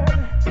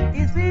earth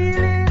is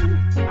healing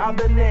of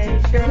the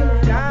nation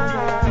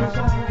now.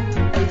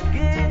 It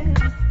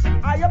gives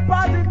a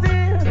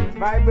positive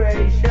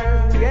vibration,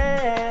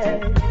 yeah.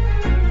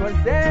 It was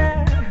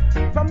there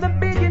from the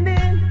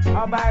beginning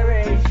of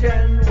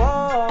vibration,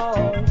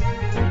 whoa.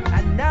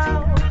 And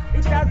now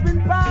it has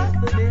been passed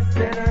to this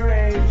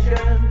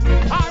generation.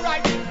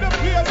 Alright, the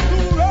place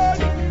too red,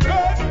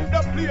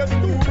 the place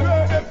too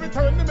red. Every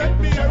turn they make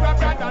me hear a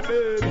brother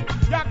dead.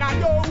 Yaga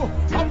yo,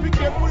 and be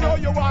careful how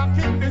you walk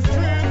in the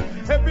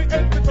street. Every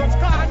head to touch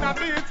corner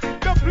beat.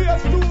 The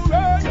place too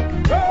red,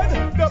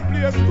 the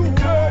place too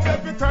red.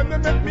 Every turn they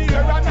make me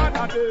hear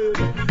another dead.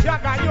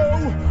 Yaga yo,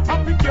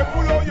 and be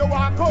careful how you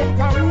walk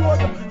out a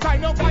road. Try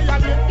not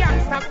violate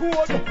gangster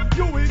code,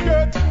 you will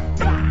get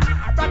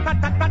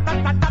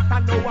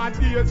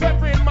nowadays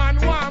every man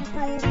want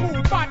proof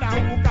who bad,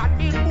 who got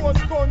the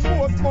most gun,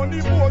 most money,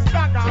 most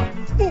dagger,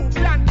 who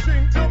can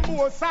drink the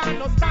most and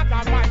no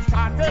stagger. Vibes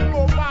start to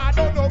go bad,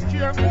 don't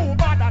care who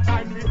bad at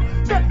time.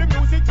 Get the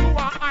music to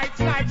a heights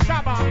like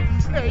Shabba.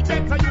 Hey,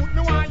 get a youth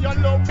know and you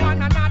love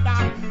one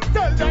another.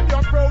 Tell them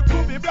you're proud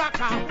to be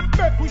blacker.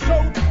 Make we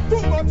show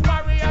too much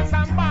barriers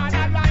and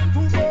borderline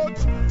too much.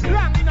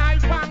 Long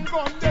knife and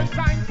gun they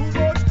shine too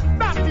much.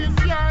 That is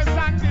yours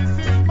and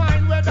this is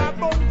mine. Whether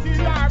bounty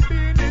or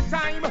be the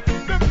time.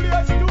 The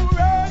place too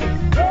red,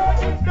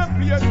 the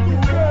place too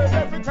red.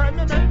 Every time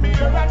they make me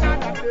hear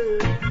another day.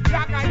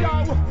 Like a yo,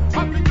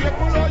 I'm be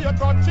careful how you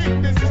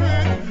touching the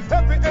street.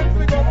 Every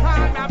go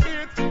corner be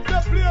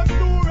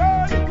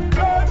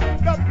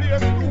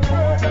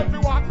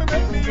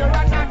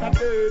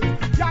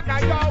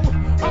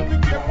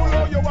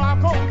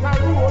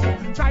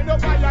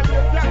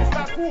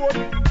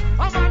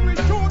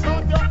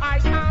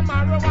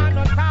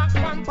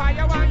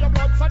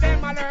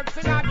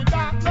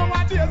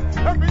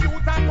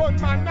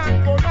Batman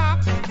and go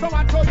knock. So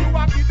I told you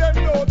I give them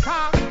no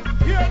talk.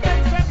 Here they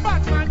say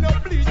Batman no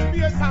bleach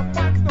face and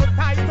pants no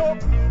tight up.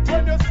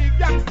 When you see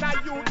gangster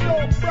you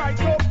don't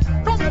bright up.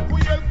 Come and we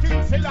El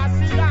King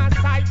Selassie and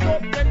sight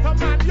up.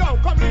 Gentleman, yo,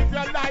 come live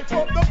your life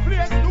up. The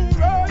place too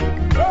red,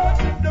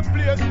 the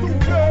place too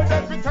red.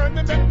 Every time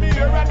they make me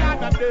hear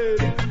another day.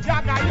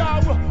 Yaga yo,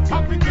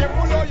 and be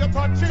careful how you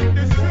touching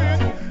the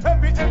street.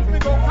 Every X me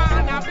go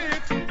can a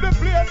bit. The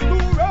place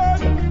too red,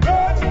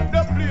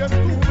 the place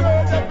too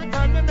red. Every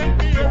time they make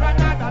me hear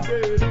another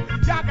day.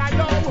 Yaga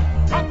yo,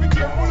 and be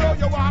careful how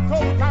you walk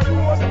out the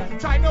road.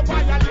 Try to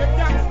violate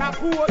gangster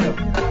code.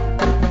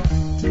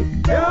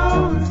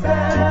 Don't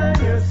sell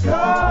your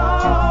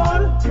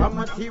soul for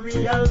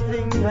material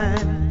things,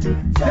 man.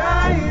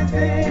 Jah is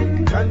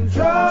in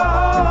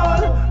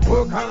control.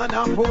 Work on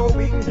our four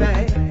wings,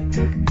 man.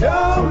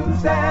 Don't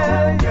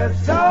sell your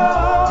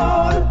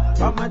soul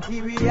for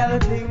material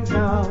things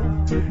now.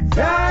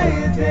 Jah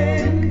is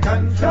in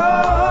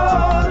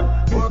control.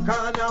 Work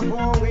on our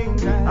four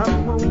wings, man.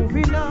 I'm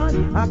moving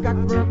on. I got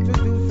work to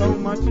do, so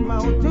much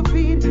mouth to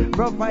feed.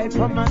 Provide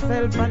for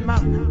myself and my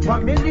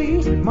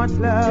family. Much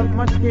love,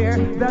 much care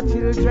the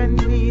children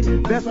need.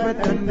 The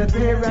sweat and the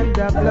tear and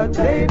the blood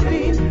they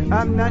bleed.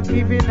 I'm not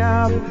giving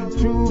up,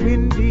 true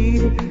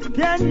indeed.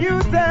 Can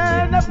you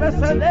tell the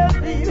person they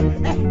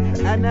feel?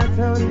 And I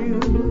told you,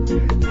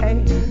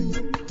 hey,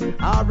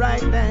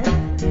 alright then.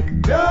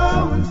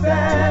 Don't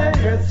sell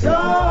your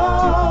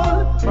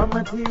soul for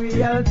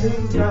material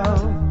things now.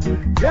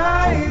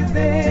 Jah is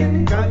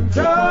in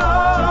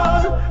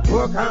control.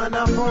 Work on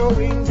a four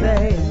wings,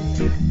 eh?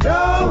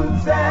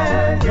 Don't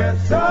sell your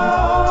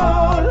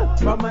soul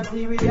for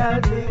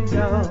material things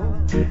now.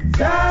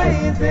 Jah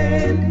is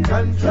in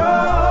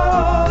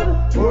control.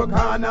 Work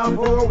on a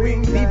four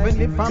wings,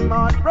 even if I'm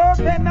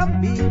heartbroken,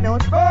 I'm being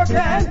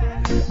outspoken.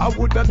 I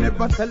would have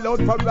never sell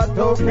out for a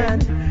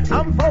token.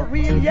 I'm for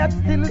real, yet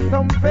still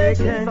some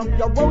faking. Some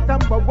go out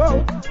and go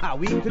out. I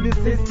weak to the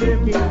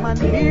system, keep man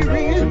be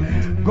real.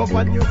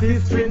 Govern your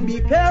system, be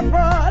careful.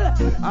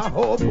 I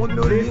hope you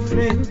know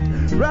listening.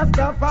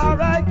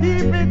 Rastafari,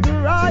 keep it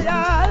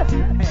royal.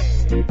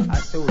 Hey, I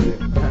told you.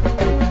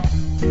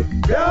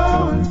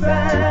 Don't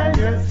sell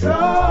your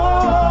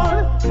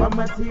soul for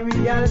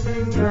material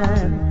things,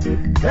 man.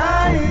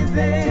 Jah is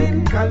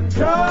in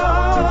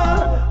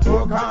control.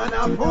 Work on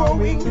a four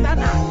wings and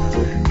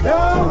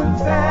don't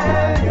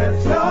sell your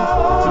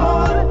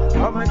soul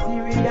for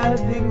material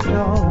things,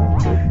 no.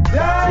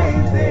 Jah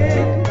is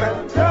in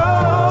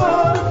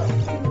control.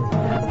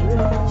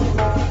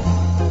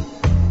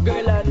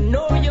 Girl, I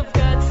know you've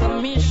got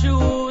some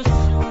issues.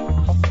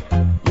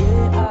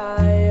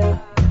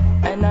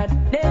 And I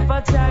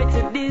never try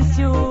to diss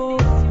you.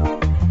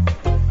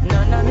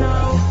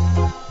 No.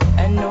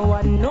 And no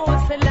one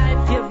knows the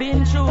life you've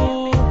been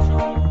through.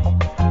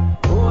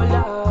 Oh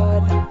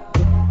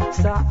Lord.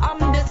 So I'm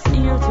just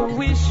here to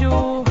wish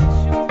you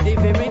the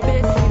very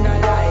best in our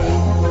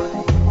life.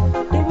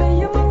 The way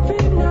you're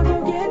moving, I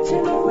will get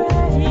you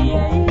nowhere.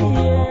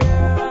 Yeah.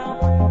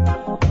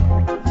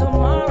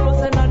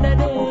 Tomorrow's another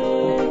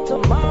day.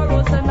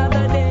 Tomorrow's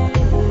another day.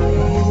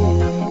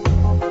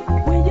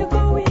 Where you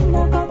going, I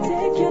will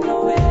take you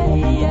nowhere.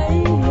 Yeah.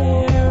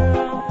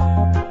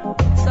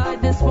 So I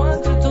just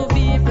want you to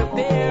be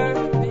prepared.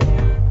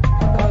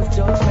 Cause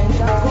judgment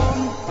shall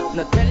come.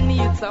 Now tell me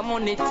it's a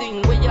money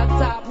thing. Where you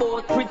talk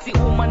about pretty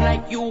woman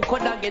like you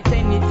coulda get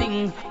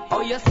anything.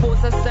 How you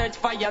supposed to search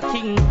for your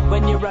king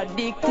when you're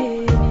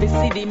addicted? To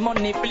see the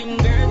money fling,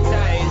 girl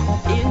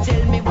child.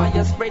 Angel me why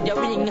you spread your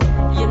wing.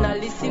 You not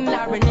listen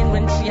Lauren in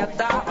when she a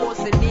talk about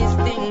say this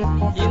thing.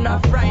 You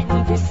not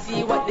frightened to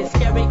see what this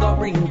scary go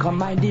bring. Come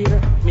my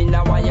dear, me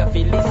now why you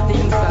feel this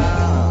thing,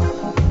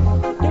 sir.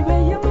 The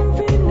way you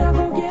moving, I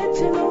will get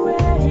you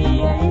nowhere.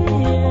 Yeah.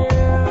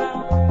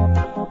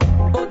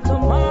 But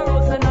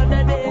tomorrow's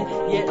another day.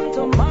 Yeah,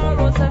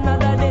 tomorrow's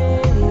another day.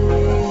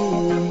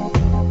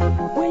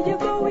 Where you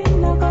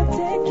going, I will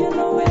take you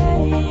nowhere.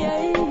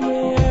 Yeah.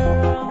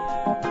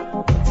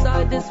 So I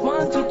just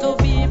want you to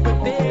be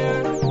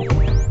prepared.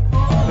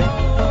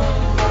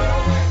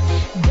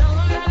 Don't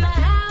remember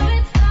how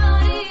it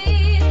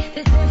started.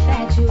 This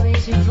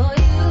infatuation for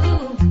you.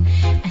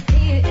 I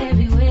see it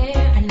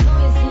everywhere. I know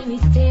you see me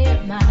stare.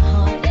 My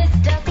heart is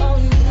stuck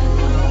on you.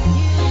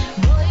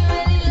 Boy, you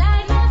really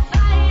light my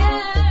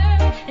fire,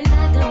 and I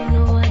don't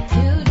know what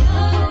to do.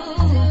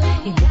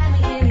 You got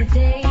me in the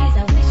daze.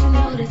 I wish you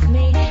noticed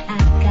me. I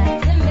got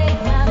to make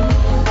my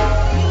move.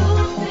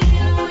 You've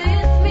been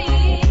with me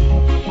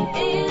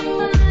in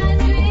my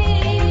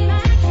dream.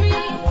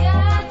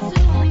 Got to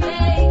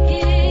make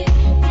it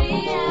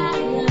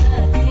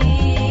reality.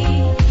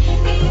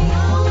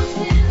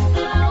 Emotions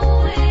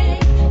flowing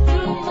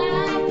through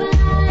my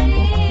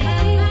body.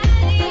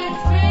 Let's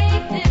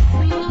break this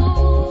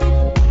move.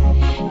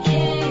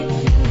 Can't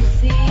you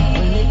see?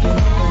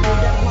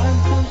 That one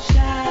so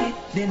shy,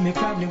 then me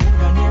probably would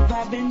have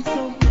never been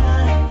so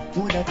blind.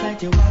 Would have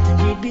thought you want to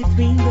read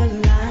between the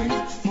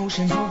lines.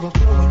 Motions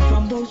overflowing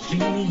from those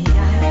dreamy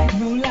eyes.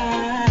 No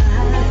lie,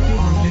 you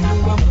only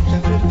knew how much I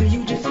feel for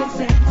you. Just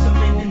accept so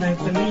many nights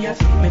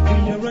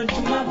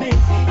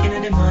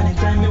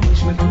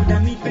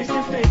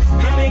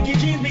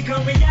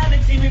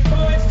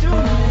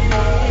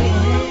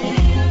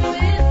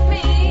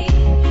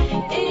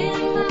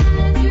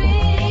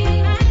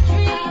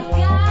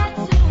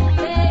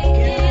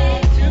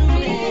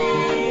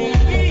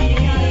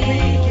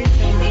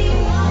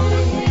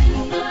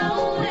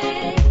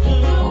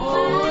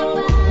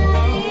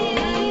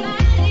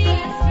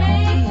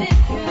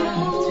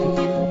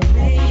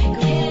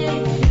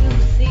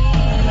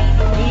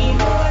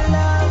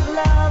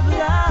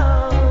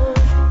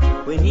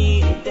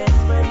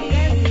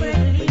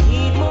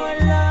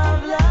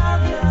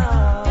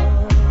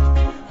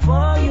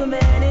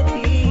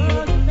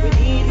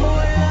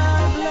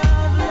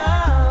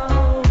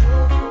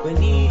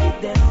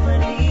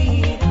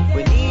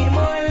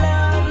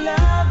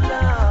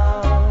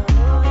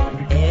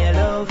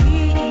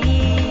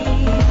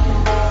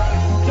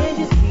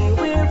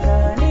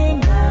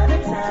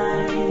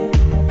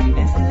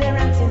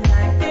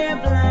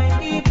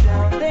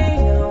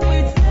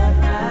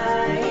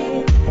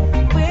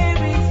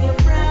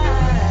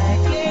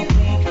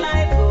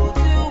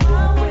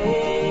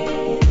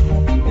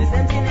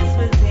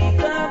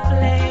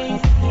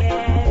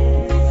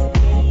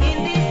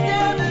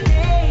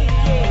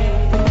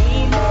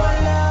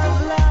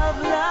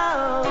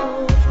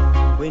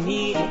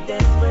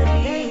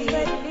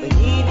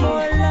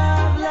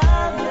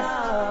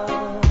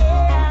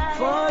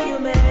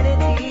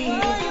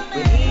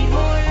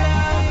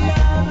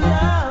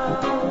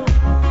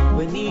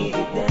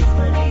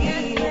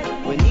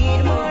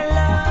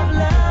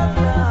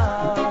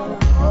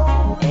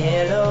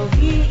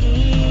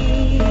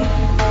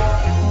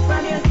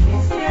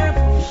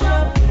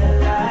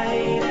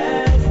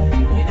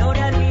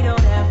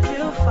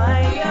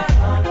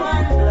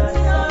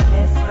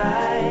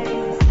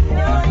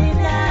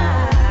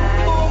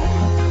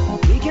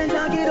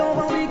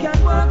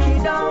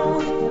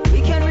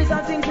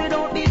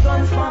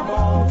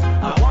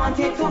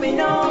going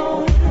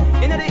on.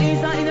 In the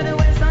east, in the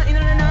west, in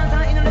the north,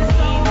 in the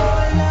south.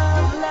 More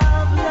love,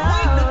 love,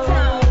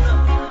 love.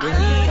 We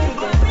need it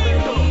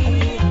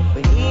desperately.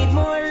 We need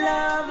more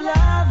love,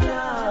 love,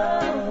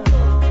 love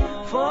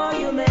for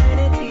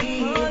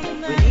humanity.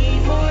 We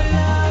need more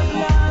love,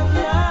 love,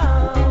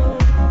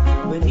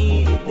 love. We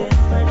need it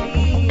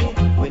desperately.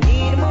 We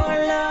need more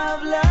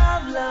love,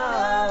 love,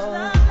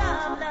 love.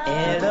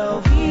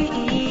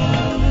 L-O-V-E.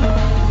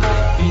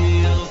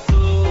 Feel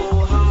so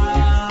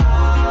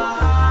high.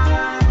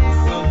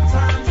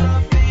 Sometimes I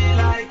feel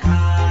like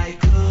I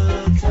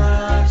could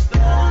touch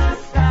the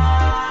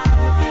sky,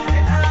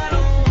 and I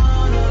don't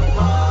wanna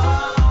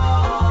fall.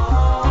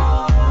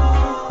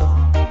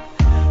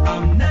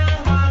 I'm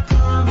never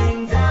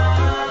coming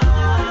down.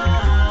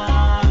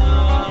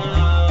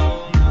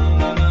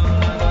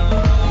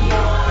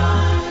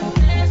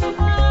 There's a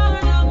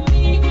part of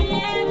me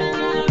and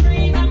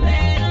every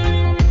better.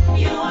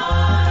 You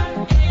are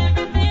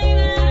everything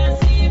that I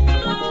see,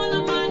 feel all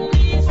of my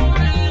needs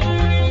forever.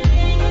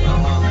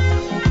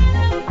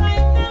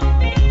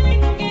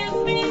 Feeling gives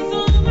me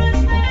so much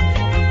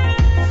pleasure.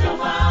 So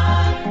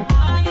far,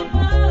 high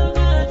above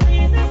the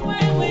trees is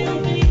where we'll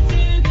be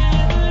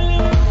together.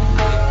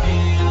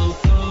 Feel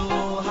so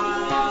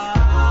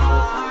high.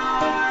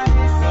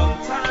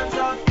 Sometimes I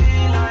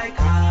feel like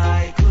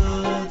I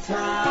could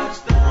touch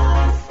the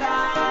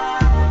sky,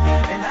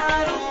 and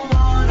I don't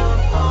wanna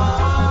fall.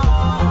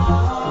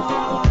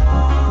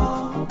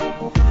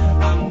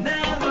 I'm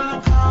never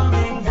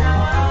coming down.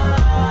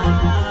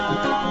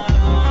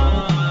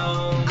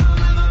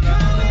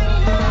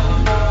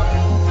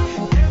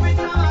 Every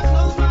time I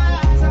close my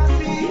eyes, I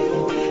see you.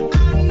 I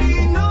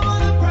need no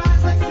other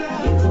prize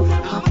except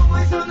I'm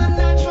always on the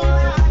natural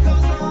high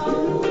goes on.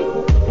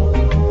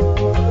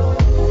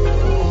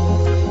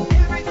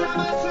 Every time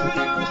I turn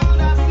around,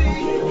 I see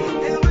you.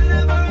 And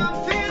whenever I'm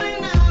feeling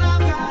down,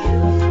 I've got you.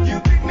 You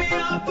pick me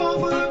up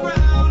off of the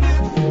ground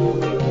and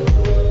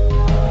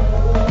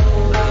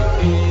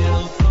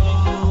feel so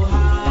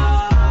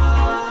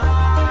high.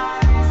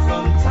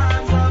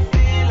 Sometimes I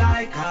feel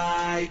like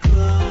I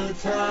could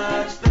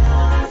touch the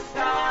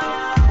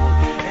sky,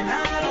 and I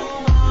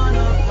don't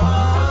wanna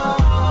fall.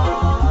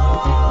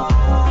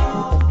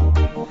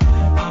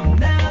 I'm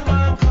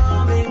never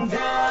coming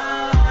down.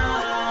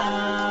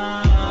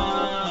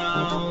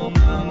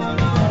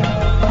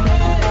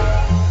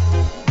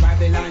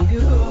 Babylon, you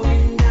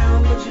going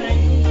down the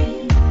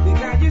train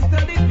because you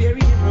studied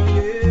very from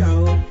you.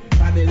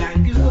 Babylon,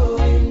 you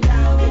going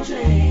down the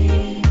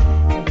train.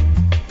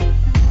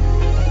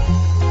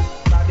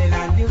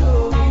 Babylon, you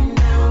going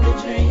down the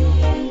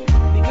train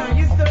because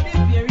you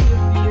studied very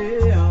from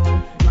you.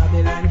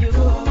 Babylon, you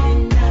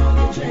going down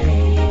the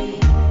train.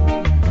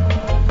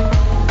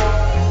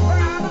 For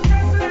all the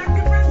pressure that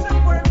can press up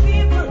for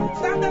people,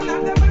 stop them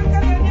at the back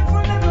and then you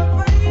pull them up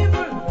for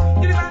evil.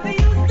 You never they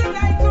used to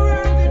like to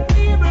hurt the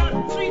people,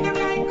 treat them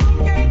like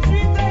cookie,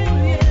 treat them,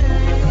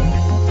 yeah.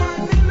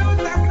 Martin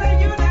Luther say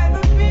unite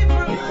the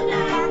people.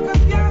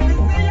 Marcus Garvey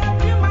say up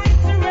your mind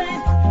to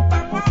race.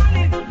 Papa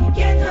Holly,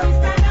 get up,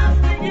 stand up,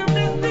 sing your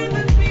message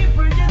to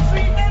people, you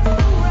treat them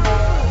so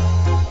wrong.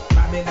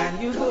 Babylon,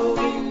 you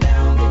going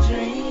down the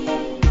drain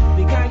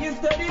because you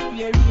studied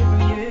very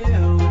for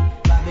you.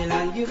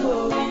 Babylon, you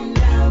going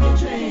down the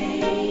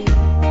drain.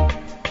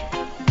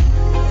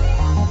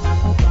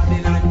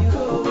 Babylon, you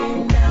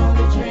going down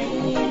the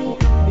drain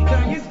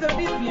because you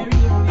studied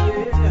very for you.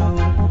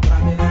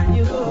 Babylon,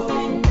 you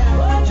going down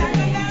the drain.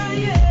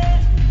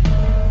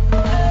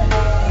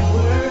 The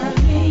world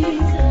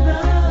needs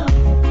love.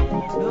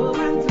 No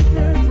one to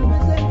turn to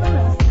protect for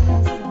us.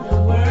 The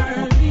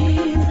world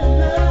needs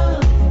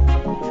love.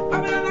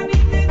 Babylon, I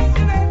need it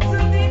to let to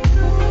need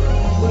to.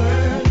 The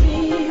world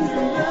needs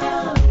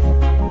love.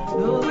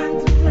 No one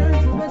to turn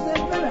to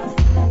protect for us.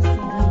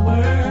 The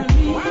world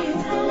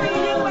needs love.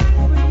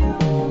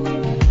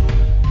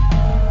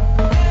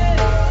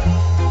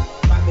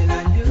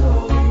 Babylon, you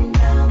going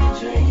down the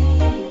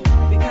drain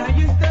because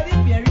you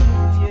studied very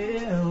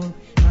well.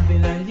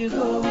 Babylon, you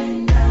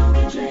going down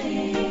the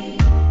drain.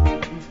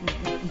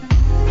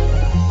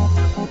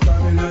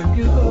 Babylon,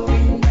 you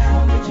going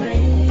down the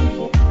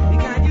drain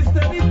because you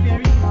studied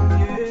very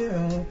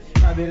well.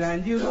 Babylon,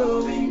 you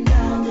going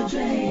down the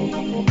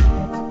drain.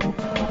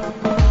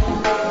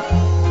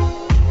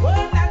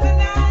 Oh, na na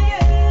na,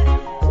 yeah.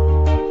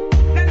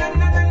 Na na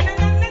na na na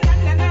na na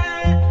na na.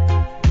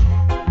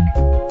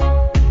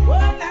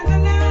 Oh, na na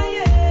na,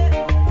 yeah.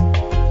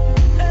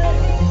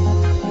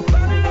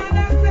 Babylon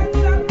has set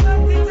up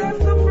nothing just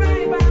to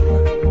fly back.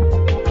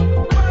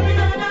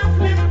 Babylon has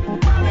flip,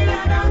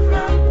 Babylon has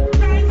flop.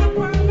 Rise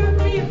upon the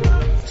people.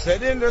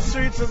 Said in the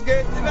streets is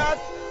getting hot,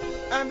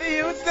 and the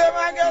youths them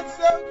I get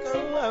so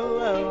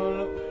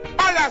cold.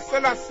 Allah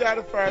Selassie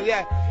the first,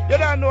 yeah. You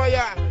don't know,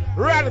 yeah.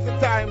 Reality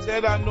times,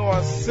 you don't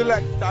know.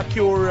 Selector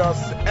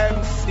Kurious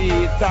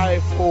MC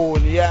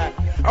Typhoon, yeah.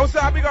 I was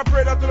saying, big up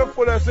prayer to the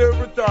fullest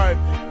every time.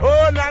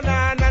 Oh, na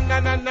na na na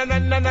na na na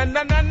na na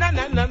na na na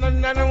na na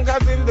na na,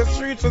 cause in the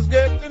streets was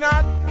getting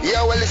hot.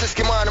 Yeah, well, this is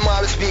Kimani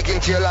Marley speaking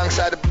to you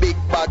alongside the big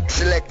bad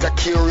selector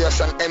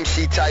Kurious and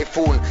MC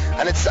Typhoon.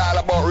 And it's all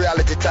about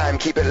reality time.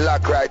 Keep it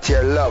locked right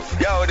here,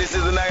 love. Yo, this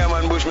is the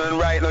Nagaman Bushman.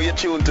 Right now you're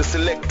tuned to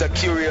Selector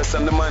Kurious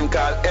and the man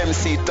called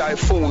MC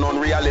Typhoon on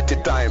Reality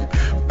Time.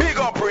 Big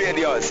up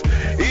radios.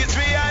 It's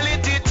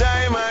reality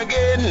time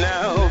again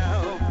now.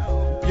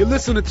 You're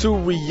listening to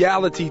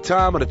Reality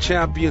Time on the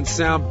Champion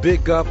Sound,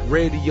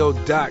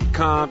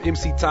 BigUpRadio.com,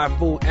 MC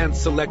Typhoon and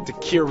Selector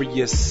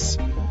Kurious,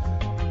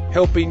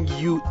 helping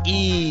you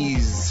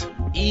ease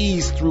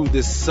through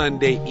this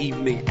Sunday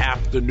evening,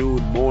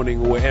 afternoon,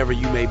 morning, wherever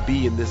you may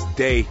be in this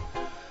day.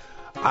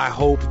 I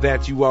hope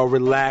that you are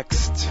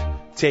relaxed,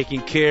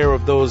 taking care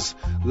of those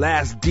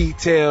last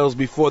details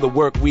before the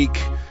work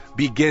week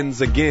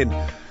begins again.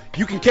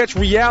 You can catch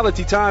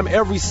Reality Time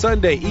every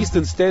Sunday,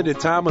 Eastern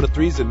Standard Time on the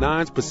 3s and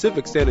 9s,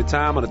 Pacific Standard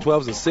Time on the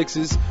 12s and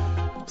 6s.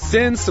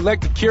 Send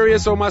Selector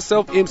Kurious or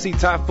myself, MC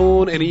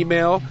Typhoon, an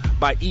email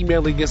by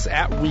emailing us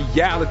at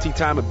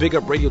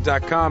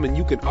realitytime@bigupradio.com, and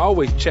you can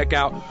always check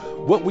out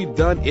what we've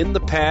done in the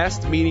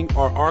past, meaning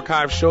our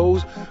archive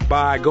shows,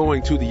 by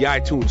going to the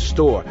iTunes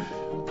store.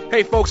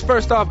 Hey folks,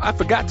 first off, I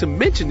forgot to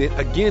mention it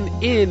again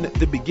in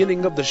the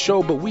beginning of the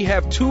show, but we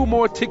have 2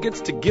 more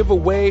tickets to give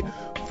away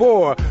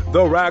for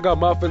the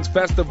Ragamuffins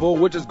Festival,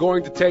 which is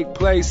going to take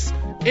place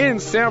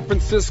in San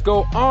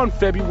Francisco on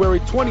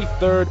February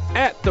 23rd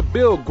at the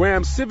Bill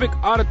Graham Civic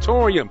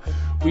Auditorium.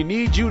 We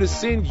need you to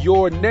send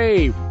your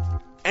name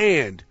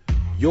and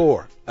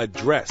your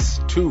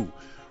address to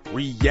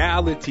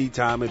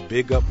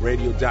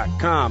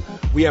realitytime@bigupradio.com.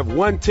 We have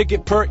 1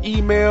 ticket per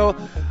email.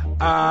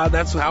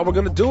 That's how we're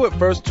going to do it.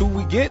 First 2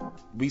 we get,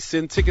 we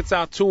send tickets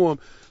out to them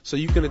so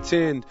you can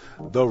attend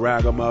the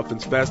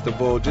Ragamuffins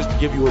Festival. Just to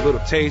give you a little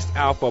taste,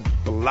 Alpha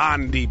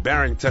Blondie,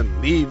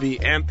 Barrington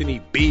Levy,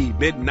 Anthony B,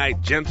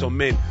 Midnight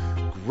Gentleman,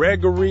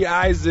 Gregory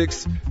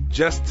Isaacs,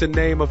 just to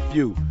name a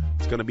few.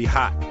 It's going to be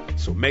hot.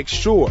 So make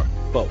sure,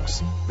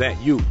 folks,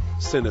 that you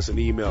send us an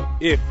email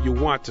if you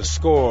want to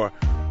score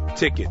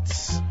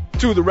tickets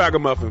to the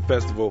Ragamuffin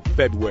Festival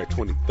February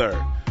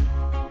 23rd.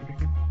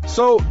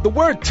 So the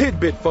word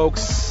tidbit,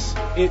 folks,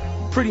 it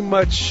pretty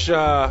much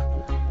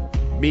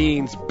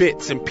means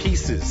bits and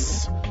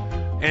pieces.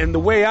 And the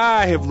way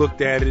I have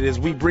looked at it is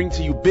we bring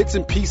to you bits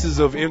and pieces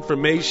of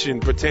information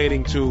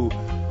pertaining to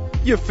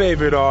your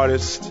favorite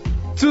artist,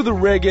 to the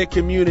reggae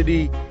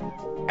community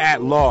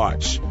at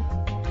large.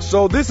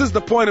 So this is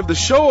the point of the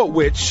show at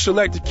which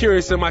Selector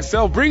Kurious and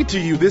myself bring to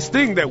you this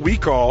thing that we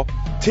call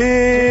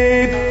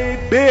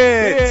tidbits.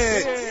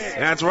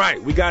 That's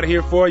right, we got it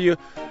here for you.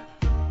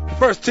 The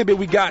first tidbit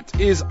we got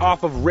is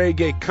off of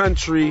Reggae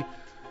Country.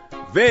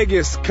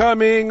 Vegas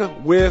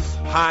coming with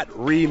Hot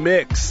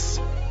Remix.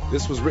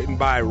 This was written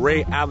by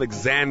Ray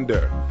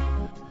Alexander.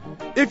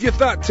 If you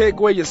thought Take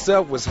Away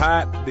Yourself was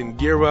hot, then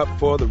gear up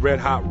for the red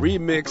hot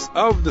remix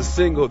of the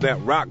single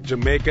that rocked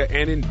Jamaica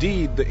and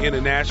indeed the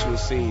international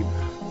scene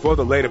for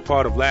the later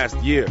part of last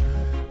year.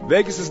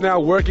 Vegas is now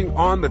working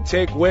on the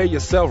Take Away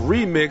Yourself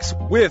remix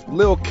with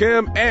Lil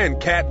Kim and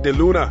Cat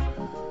DeLuna.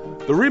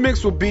 The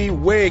remix will be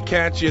way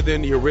catchier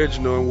than the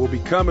original and will be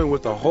coming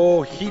with a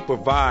whole heap of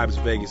vibes,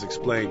 Vegas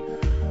explained.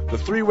 The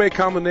 3-way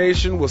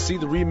combination will see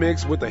the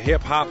remix with a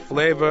hip-hop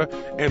flavor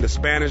and the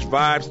Spanish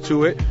vibes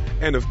to it.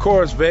 And of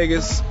course,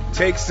 Vegas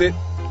takes it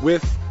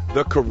with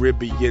the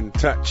Caribbean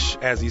touch.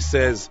 As he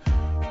says,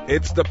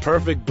 it's the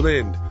perfect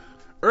blend.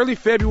 Early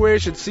February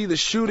should see the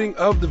shooting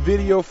of the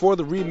video for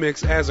the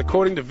remix, as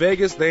according to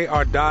Vegas, they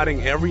are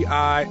dotting every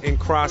I and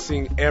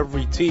crossing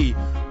every T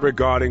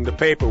regarding the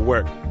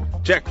paperwork.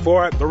 Check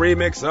for it, the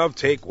remix of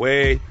Take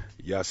Away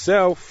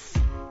Yourself.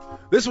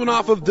 This one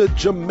off of the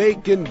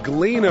Jamaican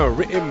Gleaner,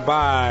 written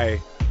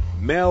by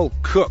Mel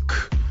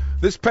Cook.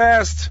 This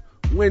past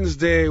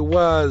Wednesday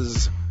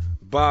was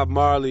Bob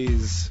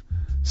Marley's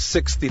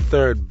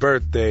 63rd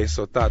birthday,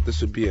 so thought this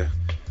would be a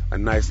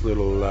nice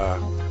little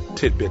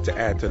tidbit to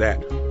add to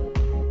that.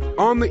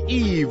 On the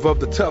eve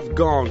of the Tough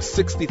Gong's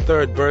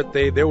 63rd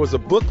birthday, there was a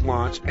book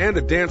launch and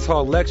a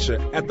dancehall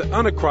lecture at the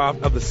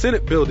Undercroft of the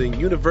Senate Building,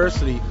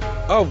 University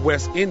of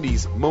West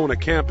Indies, Mona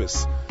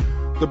campus.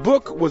 The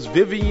book was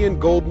Vivian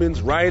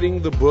Goldman's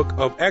Writing the Book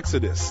of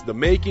Exodus, the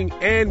making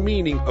and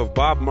meaning of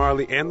Bob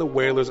Marley and the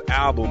Wailers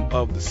album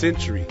of the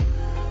century.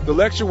 The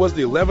lecture was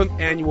the 11th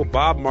annual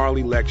Bob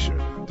Marley Lecture,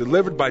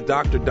 delivered by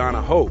Dr.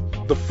 Donna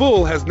Hope. The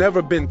full has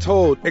never been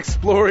told,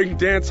 exploring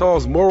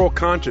dancehall's moral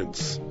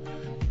conscience.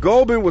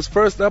 Goldman was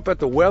first up at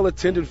the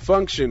well-attended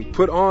function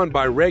put on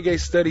by Reggae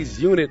Studies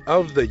Unit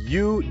of the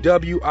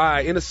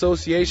UWI in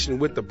association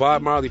with the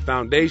Bob Marley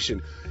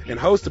Foundation and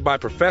hosted by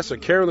Professor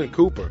Carolyn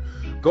Cooper.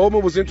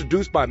 Goldman was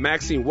introduced by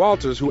Maxine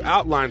Walters, who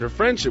outlined her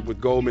friendship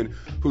with Goldman,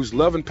 whose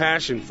love and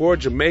passion for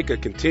Jamaica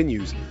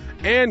continues.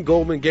 And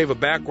Goldman gave a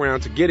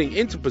background to getting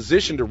into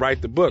position to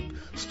write the book,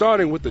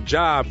 starting with the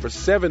job for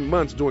 7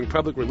 months doing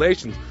public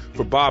relations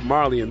for Bob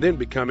Marley and then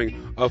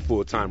becoming a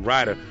full-time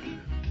writer.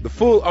 The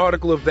full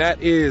article of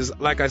that is,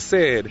 like I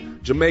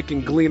said,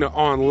 Jamaican Gleaner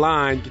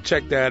Online. You can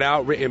check that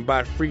out, written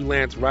by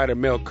freelance writer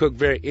Mel Cook.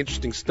 Very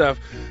interesting stuff,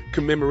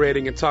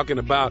 commemorating and talking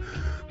about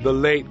the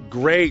late,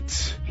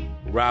 great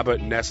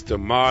Robert Nesta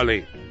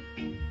Marley.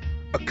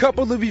 A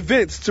couple of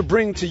events to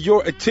bring to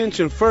your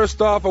attention.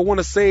 First off, I want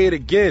to say it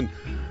again.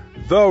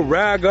 The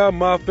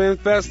Ragamuffin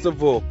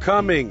Festival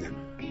coming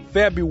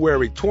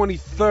February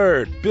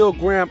 23rd, Bill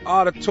Graham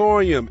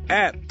Auditorium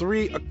at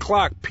 3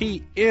 o'clock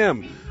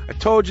p.m. I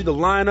told you the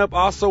lineup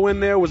also in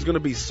there was going to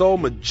be Soul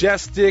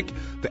Majestic,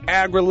 the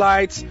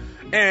Agrolites,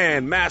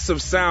 and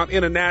Massive Sound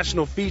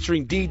International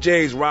featuring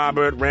DJs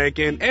Robert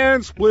Rankin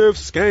and Spliff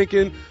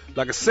Skankin.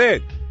 Like I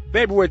said,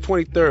 February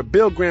 23rd,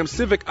 Bill Graham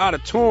Civic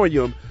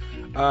Auditorium.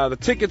 The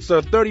tickets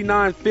are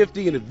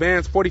 $39.50 in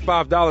advance,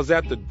 $45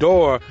 at the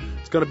door.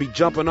 It's going to be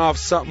jumping off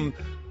something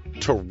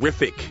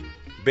terrific.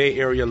 Bay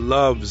Area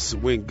loves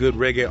when good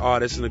reggae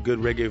artists and a good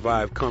reggae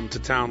vibe come to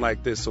town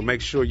like this, so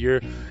make sure you're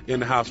in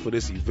the house for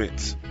this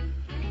event.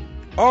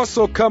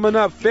 Also coming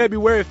up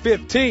February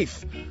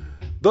 15th,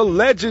 the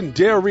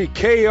legendary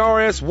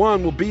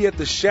KRS-One will be at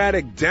the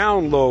Shattuck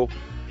Down Low.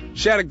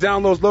 Shattuck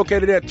Down Low is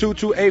located at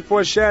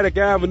 2284 Shattuck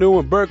Avenue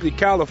in Berkeley,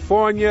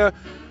 California.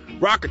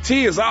 Rocker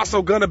T is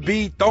also going to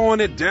be throwing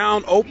it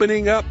down,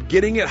 opening up,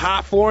 getting it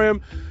hot for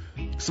him.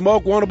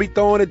 Smoke One will be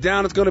throwing it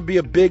down. It's going to be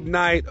a big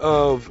night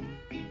of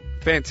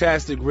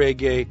fantastic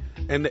reggae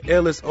and the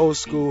illest old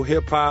school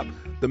hip-hop.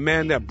 The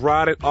man that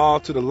brought it all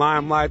to the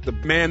limelight, the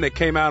man that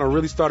came out and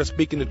really started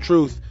speaking the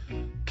truth,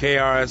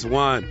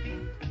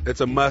 KRS-One.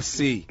 It's a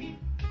must-see.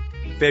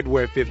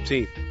 February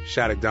 15th,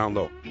 Shattuck Down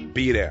Low.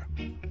 Be there.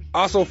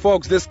 Also,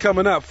 folks, this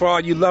coming up for all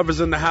you lovers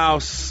in the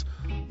house,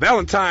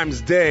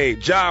 Valentine's Day,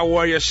 Jah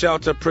Warrior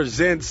Shelter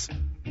presents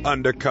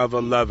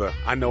Undercover Lover.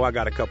 I know I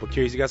got a couple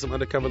curious. You got some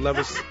undercover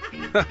lovers?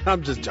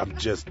 I'm just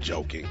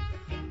joking.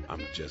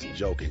 I'm just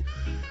joking.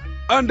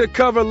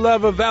 Undercover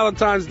Lover,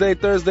 Valentine's Day,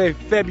 Thursday,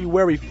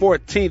 February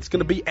 14th. It's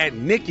going to be at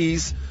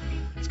Nikki's.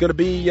 It's going to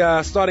be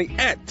starting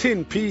at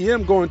 10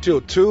 p.m. going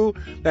till 2.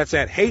 That's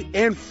at Haight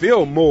and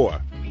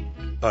Fillmore.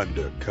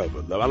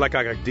 Undercover Lover. I like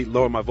how I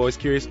lower my voice,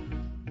 Curious.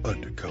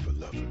 Undercover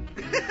Lover.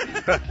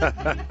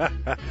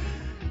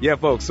 Yeah,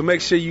 folks, so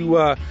make sure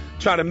you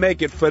try to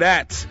make it for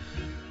that.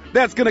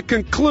 That's going to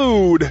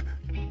conclude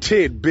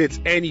Tidbits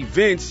and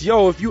Events.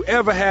 Yo, if you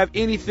ever have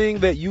anything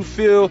that you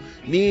feel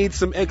needs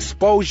some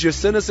exposure,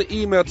 send us an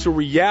email to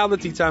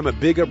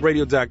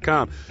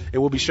realitytime@bigupradio.com,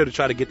 and we'll be sure to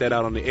try to get that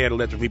out on the air to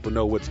let the people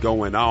know what's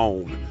going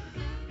on.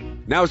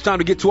 Now it's time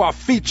to get to our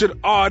featured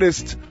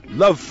artist,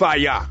 Love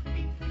Fire.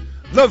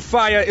 Love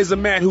Fire is a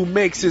man who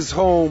makes his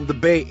home the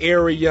Bay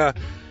Area.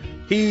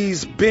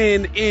 He's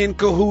been in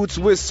cahoots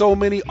with so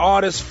many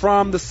artists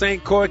from the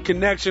St. Croix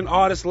Connection,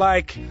 artists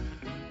like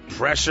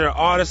Pressure,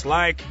 artists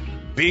like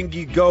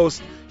Bingy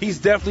Ghost. He's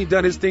definitely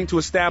done his thing to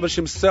establish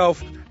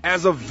himself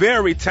as a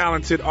very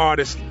talented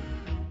artist.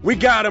 We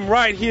got him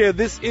right here.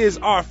 This is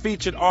our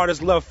featured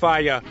artist, Love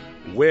Fire,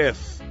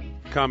 with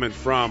Coming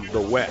From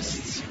the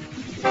West.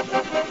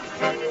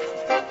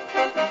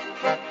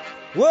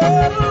 Whoa,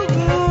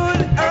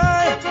 good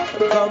eye,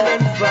 coming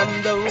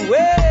from the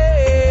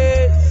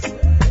West,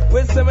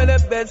 with some of the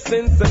best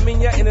since I'm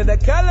in the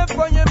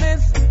California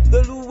Miss,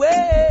 the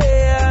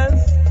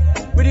West.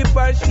 With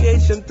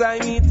appreciation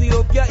time,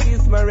 Ethiopia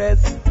is my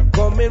rest.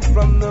 Coming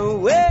from the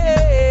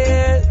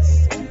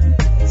West,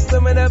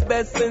 some of the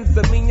best since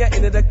I'm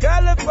in the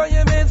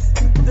California Miss,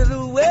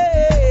 the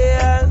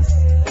West.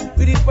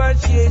 With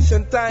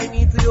appreciation time,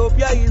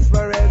 Ethiopia is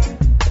my rest.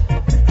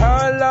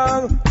 How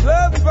long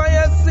Love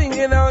Fire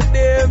singing out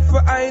there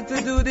for I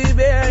to do the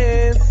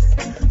best?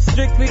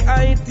 Strictly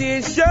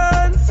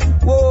iterations,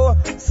 whoa,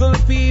 so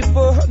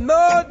people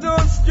no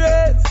don't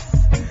stress.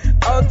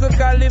 Out to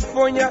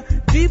California,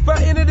 deeper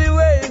into the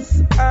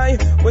west,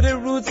 where the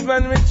roots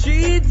man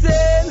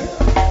retreating,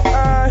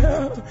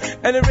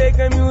 and the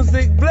reggae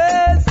music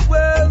bless,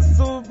 well,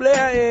 so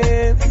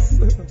bless.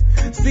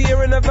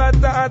 Sierra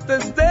Nevada at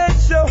the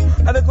stage show,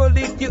 and I go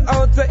lift you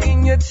out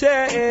in your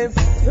chest.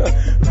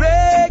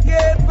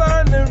 Reggae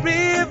on the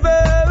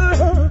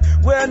river,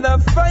 where the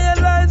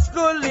firelights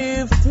go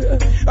lift.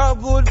 Our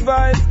good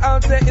vibes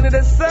out there in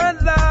the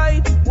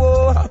sunlight,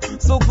 whoa,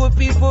 so good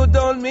people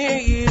don't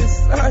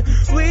miss.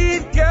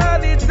 Sweet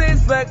girl, it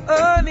tastes like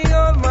honey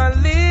on my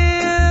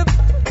lip.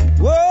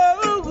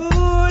 Whoa,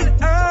 good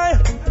eye,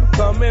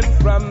 coming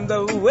from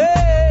the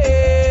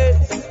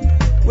west,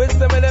 with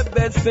some of the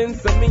best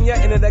since I'm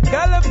in the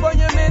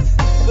California Miss,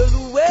 the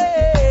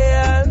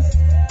West.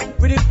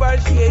 With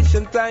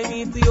appreciation time,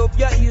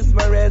 Ethiopia is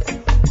my rest.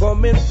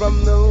 Coming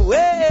from the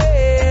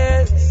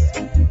West,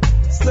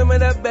 some of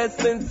the best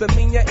since I'm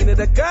in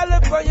the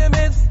California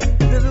Miss,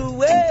 the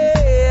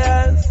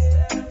West.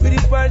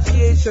 With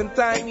appreciation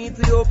time,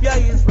 Ethiopia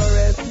is my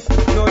rest.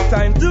 No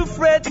time to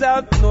fret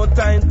out, no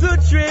time to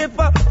trip.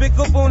 Pick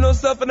up on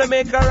yourself and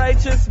make a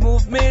righteous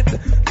movement.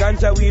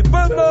 Ganja we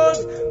promote,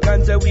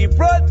 ganja we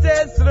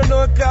protest. So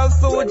no call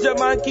soldier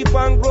man keep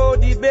on grow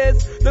the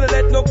best. Don't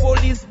let no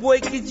police boy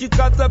get you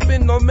caught up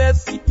in no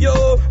mess.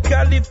 Yo,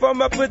 Cali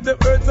farmer put the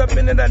earth up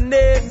in the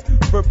nest.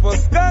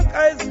 Purpose skunk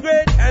ice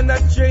great and a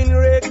train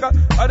wreck.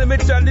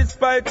 Automate chalice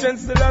pipe and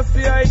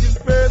Selassie I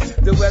disperse.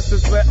 The west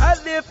is where I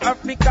live,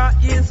 Africa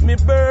is me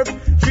birth.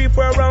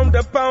 3-4 around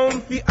the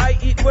pound, fee I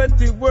eat what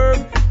they work.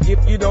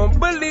 If you don't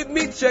believe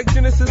me, check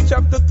Genesis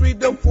chapter 3,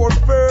 the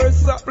 4th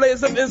verse. Play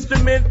some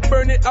instrument,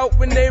 burn it out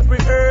with every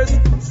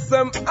earth.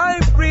 Some high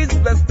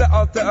priest bless the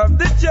altar of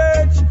the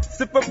church.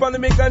 Sip upon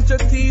me ganja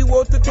tea,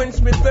 water quench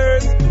me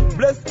thirst.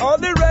 Bless all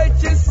the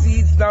righteous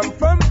seeds down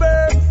from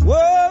birth.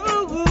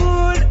 Whoa,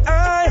 good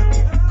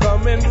I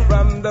coming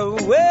from the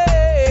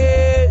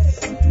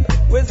west.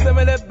 With some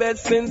of the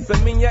best since I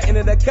mean you're in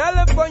the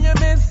California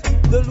mist,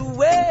 the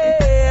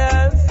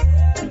West.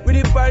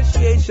 With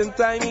appreciation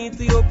time,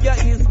 Ethiopia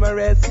is my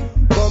rest.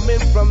 Coming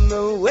from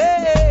the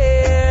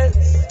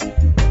West.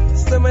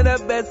 Some of the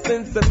best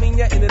since I mean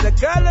you're in the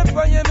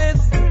California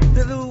mist,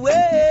 the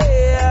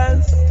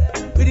West.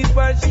 With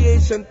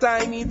appreciation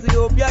time,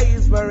 Ethiopia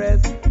is my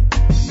rest.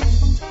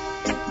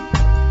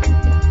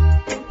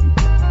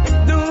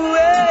 The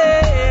West.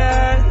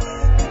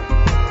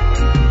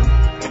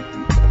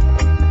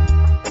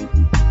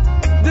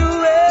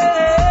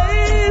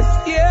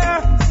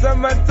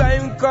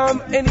 Summertime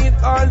come and it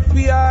all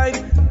behind.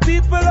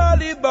 People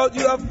all about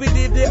you have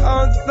been the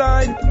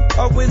outside.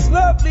 Always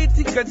lovely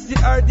to catch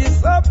the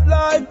artists of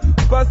life.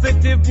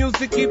 Positive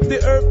music keep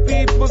the earth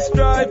people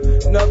strive.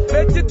 No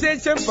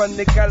vegetation from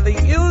the Cali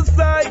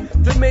hillside.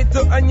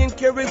 Tomato, onion,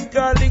 carrots,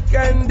 garlic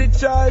and the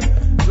chive.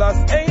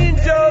 Lost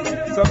angels,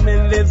 some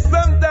men live,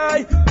 some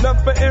die.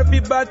 Not for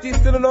everybody,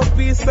 still no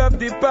piece of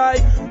the pie.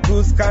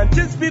 Whose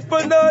conscious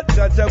people know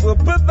Jaja will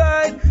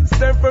provide.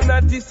 Stand from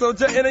naughty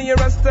soldier in your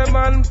Rasta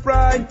man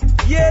pride.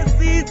 Yes,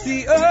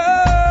 Ethiopia.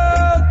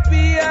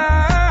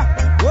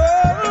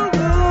 Whoa,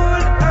 good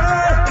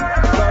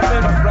I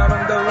coming from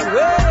the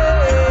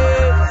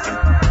west.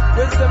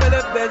 With some of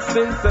the best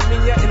since I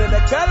mean you're in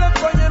the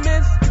California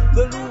mist,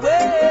 the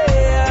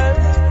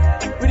West.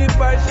 With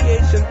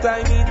appreciation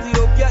time,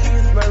 Ethiopia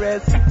is my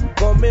rest.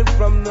 Coming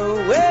from the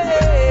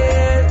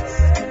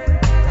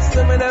west.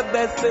 Some of the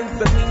best since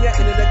I mean you're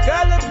in the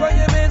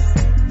California mist,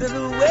 the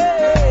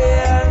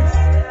West.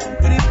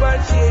 With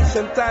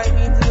appreciation time,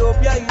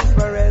 Ethiopia is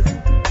my rest.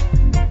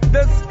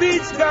 The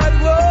speech God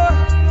war,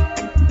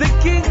 the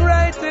king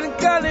right in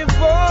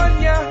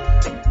California.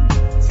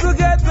 So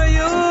get the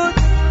youth,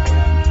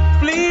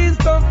 please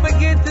don't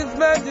forget His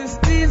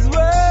Majesty's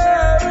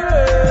words.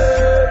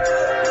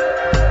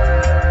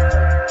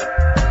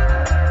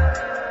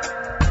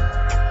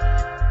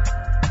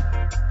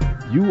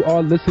 You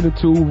are listening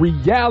to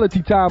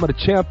Reality Time of the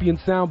Champion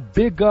Sound,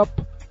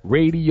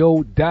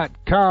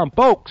 BigUpRadio.com.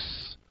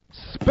 Folks,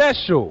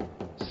 special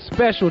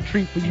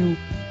treat for you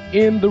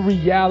in the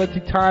Reality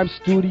Time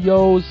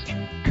studios.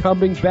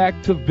 Coming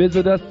back to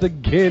visit us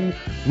again,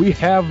 we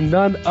have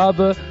none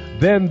other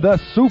than the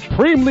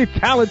supremely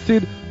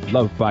talented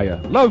Love Fire.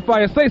 Love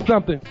Fire, say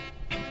something.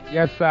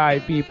 Yes, I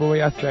people, what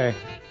you say?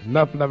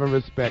 Enough love and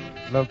respect.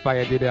 Love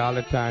Fire did it all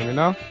the time, you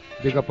know?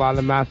 Big up all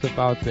the massive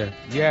out there.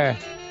 Yeah,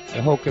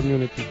 the whole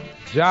community.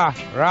 Ja,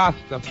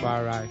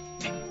 Rastafari.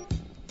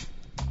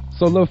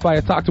 So, Love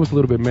Fire, talk to us a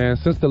little bit, man.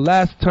 Since the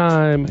last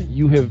time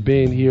you have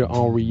been here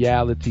on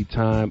Reality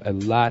Time, a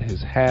lot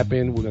has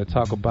happened. We're going to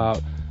talk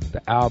about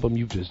the album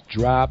you just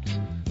dropped.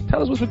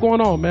 Tell us what's been going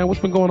on, man.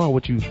 What's been going on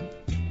with you?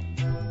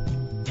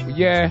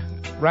 Yeah,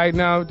 right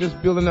now, just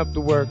building up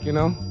the work, you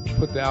know?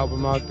 Put the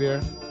album out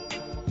there.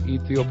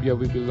 Ethiopia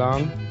We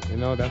Belong. You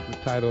know, that's the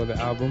title of the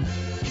album.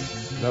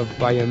 Love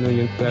Fire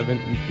 1,000,007,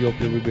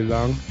 Ethiopia We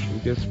Belong.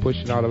 We're just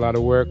pushing out a lot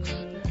of works.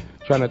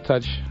 Trying to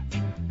touch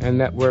and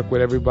network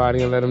with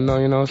everybody and let them know,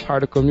 you know, it's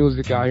hardcore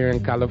music out here in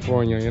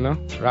California, you know?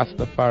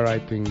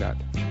 Rastafari thing that.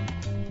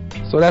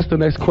 So that's the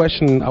next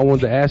question I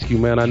wanted to ask you,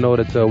 man. I know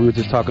that we were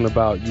just talking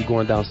about you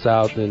going down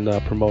south and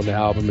promoting the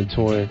album and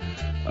touring.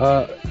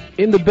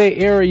 In the Bay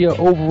Area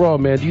overall,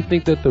 man, do you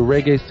think that the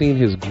reggae scene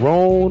has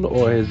grown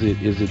or is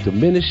it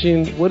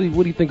diminishing? What do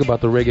you think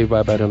about the reggae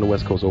vibe out on the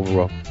West Coast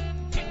overall?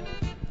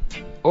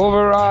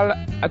 Overall,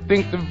 I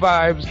think the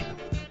vibes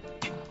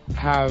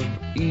have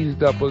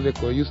eased up a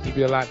little. It used to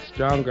be a lot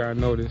stronger, I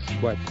noticed,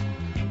 but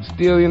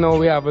still, you know,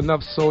 we have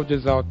enough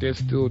soldiers out there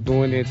still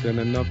doing it and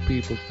enough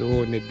people still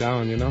holding it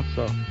down, you know,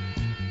 so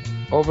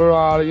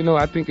overall, you know,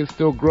 I think it's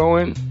still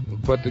growing,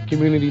 but the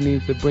community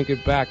needs to bring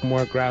it back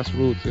more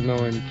grassroots, you know,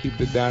 and keep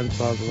the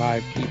dancehall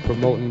alive, keep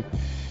promoting,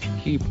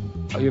 keep,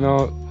 you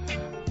know,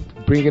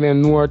 bringing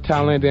in more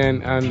talent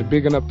and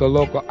bigging up the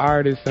local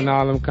artists and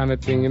all them kind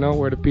of thing, you know,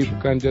 where the people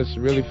can just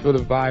really feel the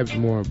vibes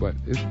more, but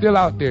it's still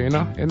out there, you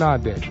know, in our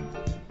day.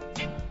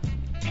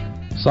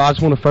 So I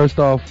just want to first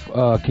off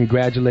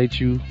congratulate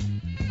you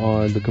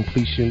on the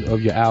completion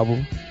of your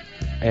album.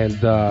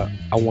 And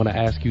I want to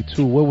ask you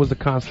too, what was the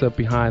concept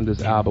behind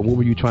this album? What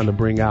were you trying to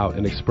bring out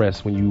and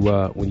express when you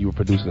were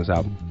producing this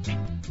album?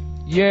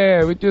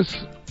 Yeah, we just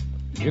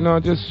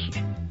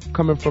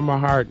coming from our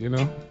heart,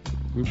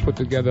 We put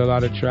together a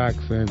lot of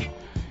tracks,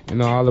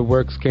 and all the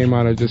works came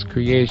out of just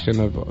creation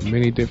of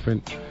many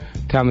different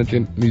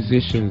talented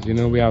musicians.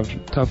 We have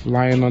Tough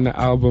Lion on the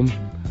album.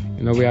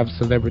 We have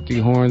Celebrity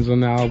Horns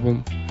on the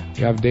album.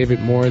 We have David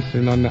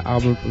Morrison on the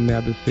album from the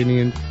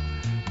Abyssinians.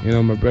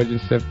 My brother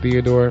Seth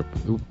Theodore,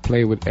 who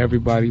played with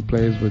everybody,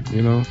 plays with,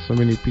 so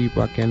many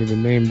people, I can't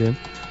even name them.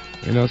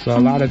 So a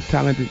lot of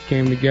talented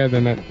came together,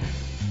 and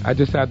I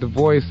just had the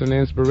voice and the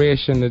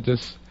inspiration to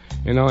just,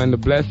 and the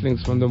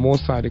blessings from the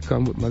Most High to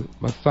come with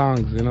my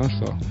songs,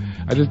 So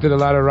I just did a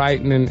lot of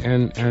writing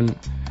and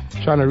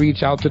trying to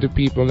reach out to the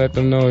people and let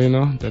them know,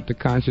 that the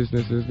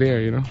consciousness is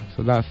there,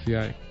 So that's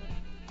the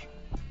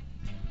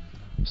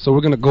So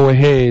we're going to go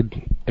ahead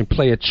and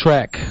play a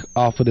track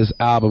off of this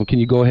album. Can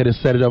you go ahead and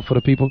set it up for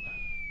the people?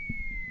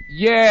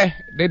 Yeah,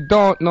 they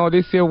don't know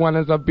this here one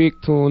is a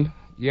big tune.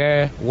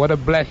 Yeah, what a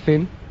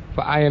blessing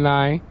for I and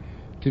I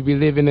to be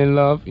living in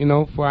love,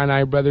 for I and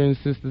I brothers and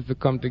sisters to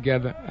come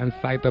together and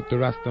sight up the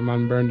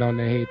Rastaman, burn down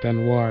the hate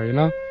and war,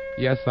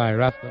 Yes, I,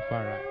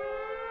 Rastafari.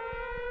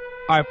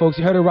 All right, folks,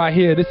 you heard it right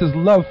here. This is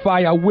Love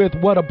Fire with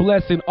What a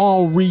Blessing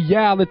on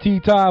Reality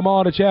Time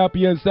on the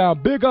Champion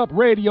Sound.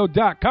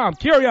 BigUpRadio.com.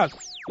 Kurious.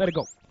 Let it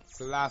go.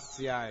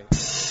 Selassie.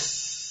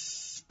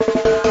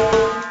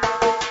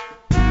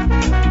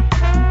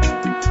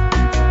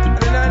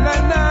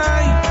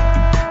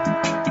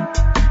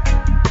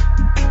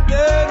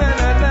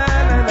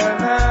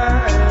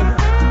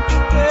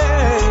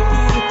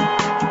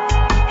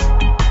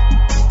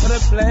 What a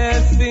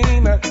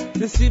blessing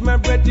to see my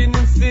brethren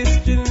and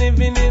sisters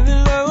living in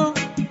love.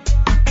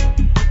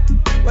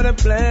 What a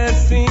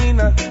blessing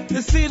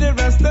to see the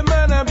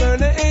Rastaman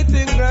burn a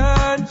 18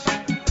 grudge.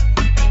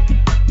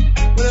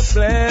 What a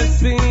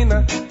blessing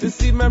to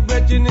see my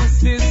brethren and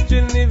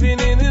sisters living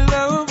in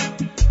love.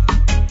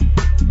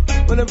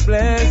 What a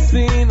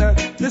blessing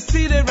to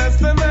see the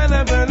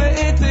Rastaman burn a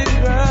 18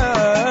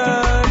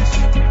 grudge.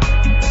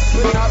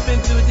 What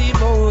happened to the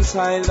Most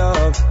High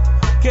love?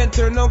 Can't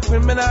turn no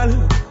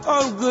criminal.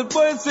 All good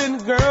boys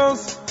and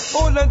girls,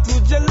 hold on to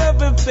your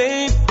love and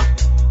faith.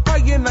 I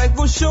and I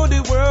go show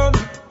the world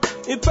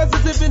in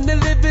positive in the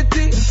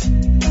liberty.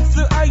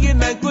 So I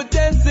and I go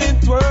dance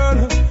and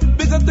twirl.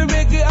 Big up the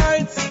reggae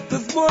heights,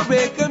 cause more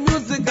reggae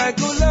music I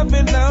go love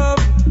and love.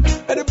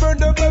 And the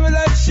burn up every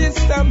like shit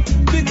stamp,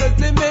 because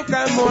they make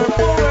I more and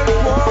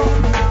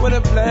more. What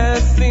a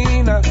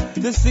blessing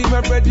to see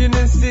my brethren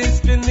and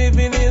sisters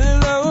living in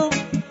love.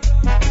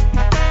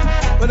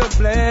 What a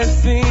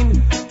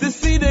blessing to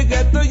see the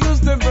ghetto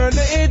used to burn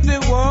the 80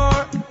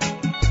 war.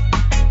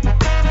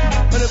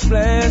 What a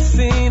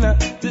blessing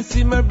to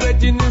see my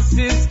brethren and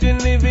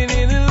sisters living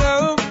in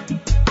love.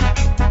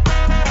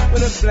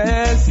 What a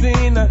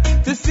blessing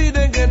to see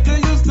the ghetto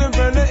used to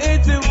burn the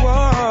 80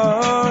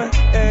 war.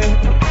 Hey.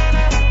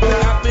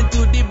 What happened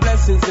to the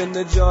blessings and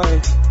the joy?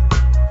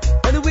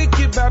 And the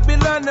wicked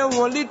Babylon are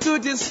only to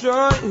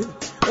destroy.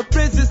 The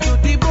praises to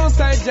the Most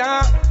High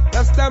Jah.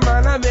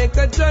 Rastaman I make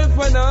a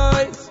joyful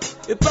noise.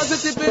 The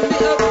positive in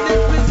the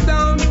uplifting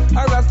sound.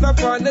 I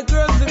Rastafari the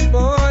girls and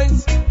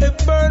boys.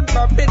 It burn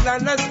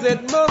Babylon I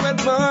said more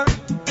and more.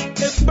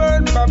 It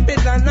burn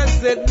Babylon I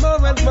said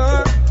more and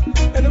more.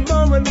 And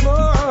more and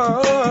more.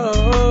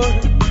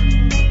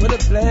 What a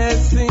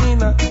blessing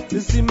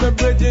to see my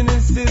brethren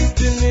and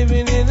sisters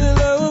living in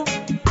love.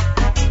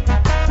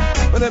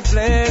 What a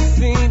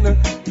blessing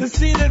to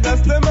see the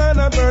Rastaman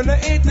I burn a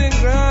 18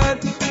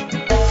 grudge.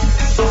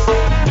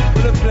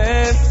 What a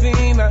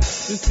blessing to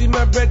see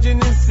my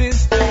brethren and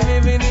sisters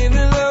living in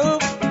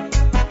love.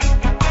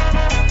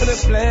 What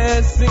a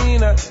blessing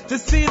to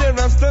see the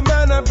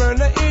Rastaman I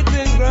burn a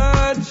 18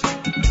 grudge.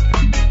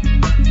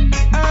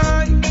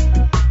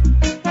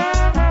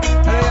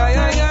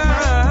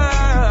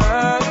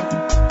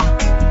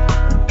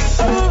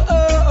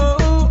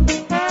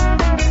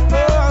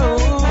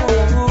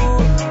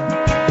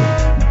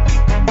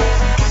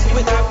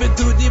 What happened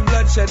to the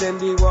bloodshed and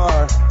the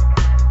war?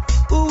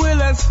 Who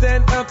will I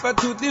stand up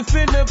to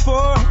defend the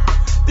poor?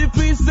 The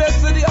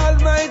precepts of the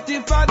Almighty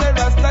Father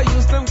Rasta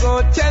used them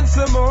go chance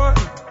some more.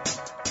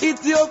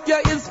 Ethiopia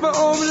is my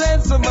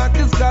homeland, so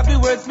Marcus Garvey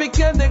words me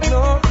can't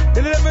ignore.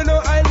 You never know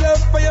I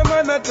love for your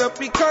man at up,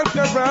 he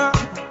conqueror.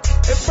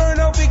 It burn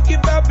out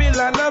wicked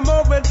Babylon, I'm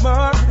more and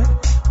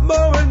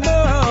more and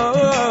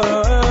more.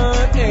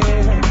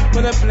 Yeah.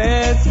 What a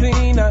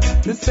blessing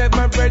to set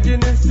my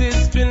brethren and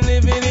sisters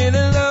living in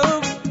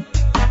love.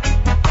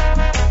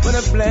 What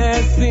a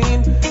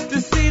blessing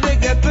to see the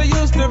ghetto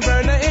used to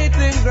burn a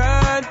 18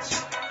 grudge.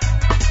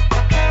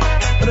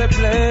 What a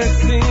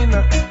blessing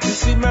to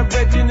see my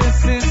brethren and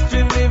sisters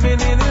living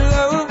in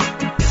love.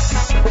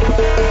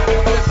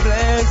 What a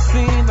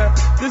blessing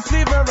to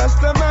see my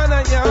Rastaman,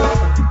 y'all.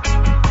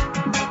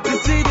 To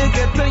see the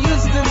ghetto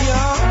used to,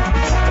 y'all.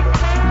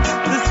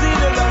 To see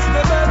the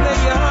Rastaman,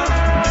 y'all.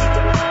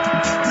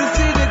 To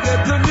see the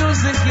ghetto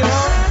music,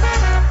 y'all.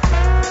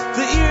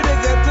 To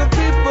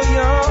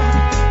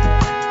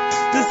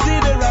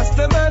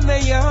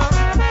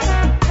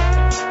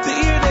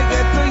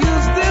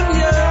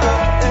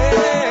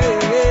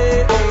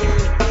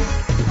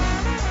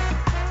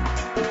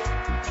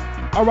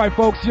All right,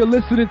 folks, you're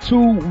listening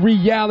to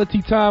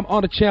Reality Time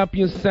on the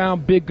Champion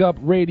Sound,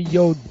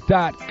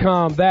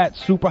 BigUpRadio.com. That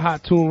super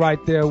hot tune right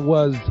there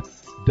was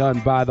done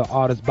by the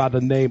artist by the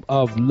name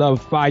of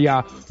Love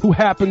Fire, who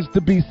happens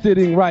to be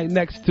sitting right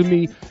next to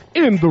me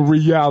in the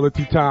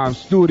Reality Time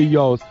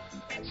studios.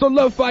 So,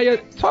 Love Fire,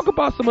 talk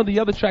about some of the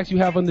other tracks you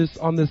have on this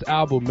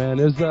album, man.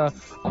 There's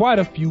quite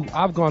a few.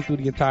 I've gone through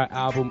the entire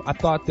album. I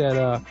thought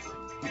that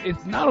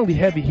it's not only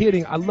heavy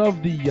hitting. I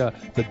love the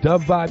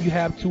dub vibe you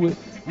have to it.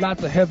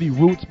 Lots of heavy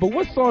roots. But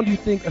what song do you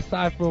think,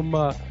 aside from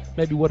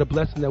maybe What a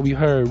Blessing that we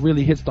heard,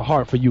 really hits the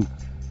heart for you?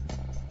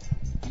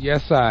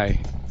 Yes,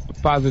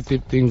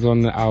 positive things on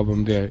the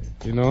album there,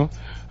 you know.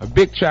 A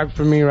big track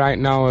for me right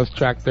now is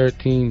track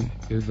 13,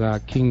 is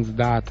King's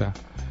Daughter,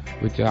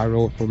 which I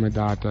wrote for my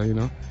daughter, you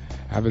know.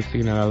 I haven't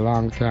seen her in a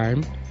long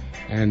time.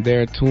 And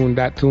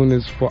that tune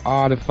is for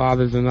all the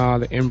fathers and all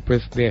the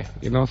empress there,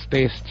 you know.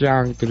 Stay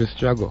strong to the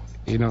struggle,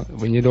 you know,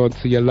 when you don't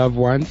see your loved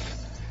ones,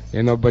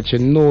 you know, but you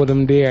know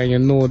them there, and you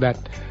know that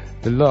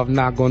the love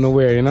not going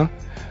nowhere, you know.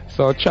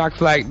 So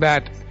tracks like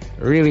that,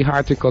 really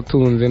heartical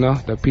tunes, you know,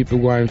 that people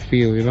go and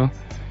feel, you know.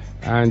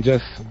 And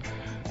just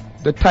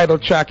the title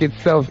track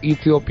itself,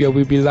 Ethiopia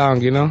We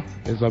Belong, you know,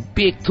 is a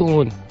big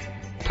tune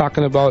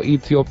talking about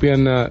Ethiopia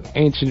and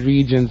ancient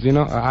regions, you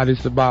know,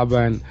 Addis Ababa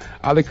and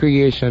all the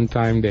creation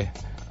time there.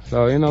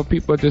 So, you know,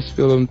 people just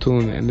feel them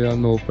tune and they'll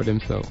know for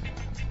themselves.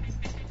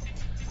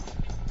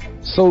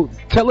 So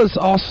tell us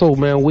also,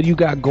 man, what you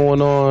got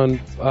going on?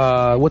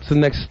 What's the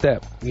next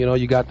step? You know,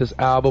 you got this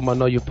album. I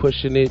know you're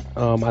pushing it.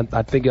 I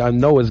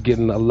know it's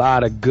getting a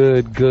lot of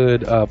good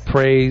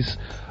praise.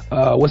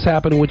 What's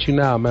happening with you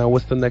now, man?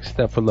 What's the next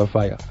step for Love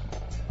Fire?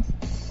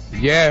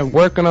 Yeah,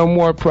 working on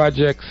more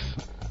projects.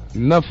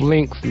 Enough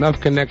links, enough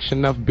connection,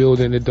 enough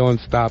building. It don't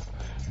stop.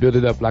 Build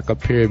it up like a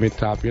pyramid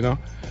top, you know.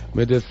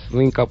 We just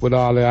link up with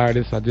all the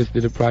artists. I just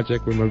did a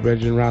project with my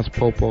brethren Ras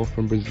Popo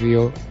from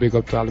Brazil. Big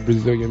up to all the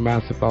Brazilian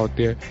massive out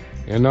there,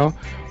 you know.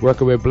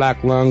 Working with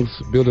Black Lungs,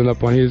 building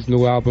up on his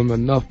new album.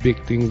 Enough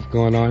big things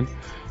going on.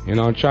 You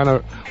know, I'm trying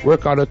to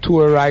work out a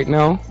tour right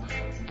now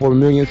for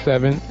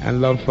 1,000,007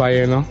 and Love Fire,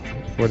 you know,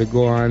 for to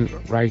go on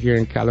right here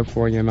in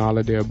California and all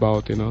of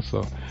thereabout, you know.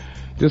 So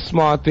just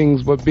small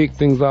things but big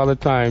things all the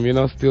time, you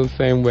know, still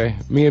same way.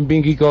 Me and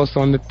Bingy Ghost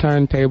on the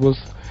turntables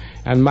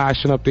and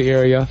mashing up the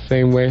area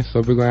same way. So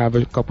we're going to have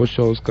a couple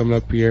shows coming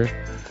up here.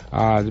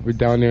 We're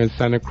down there in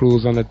Santa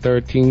Cruz on the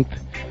 13th,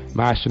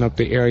 mashing up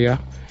the area.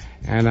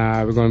 And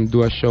we're going to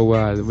do a show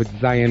with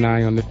Zion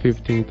I on the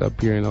 15th up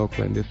here in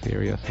Oakland, this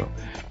area. So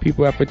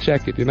people have to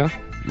check it, you know.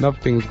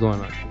 Enough things going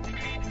on.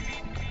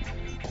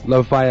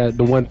 Love Fire,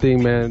 the one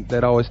thing, man,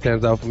 that always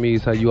stands out for me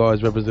is how you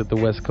always represent the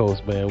West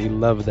Coast, man. We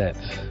love that.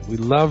 We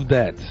love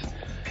that.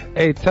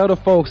 Hey, tell the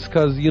folks,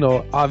 because, you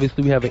know,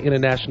 obviously we have an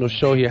international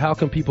show here. How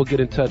can people get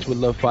in touch with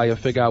Love Fire,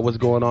 figure out what's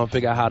going on,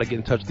 figure out how to get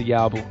in touch with the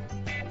album?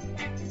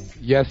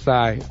 Yes,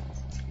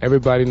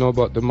 everybody know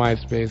about the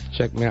MySpace.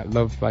 Check me at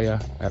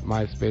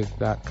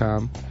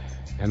lovefire@myspace.com.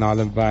 And all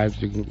them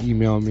vibes, you can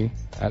email me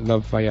at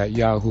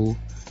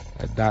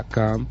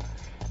lovefire@yahoo.com.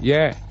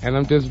 Yeah, and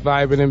I'm just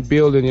vibing and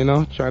building, you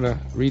know, trying to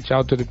reach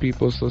out to the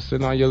people. So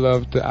send all your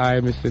love to I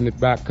and send it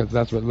back, because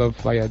that's what Love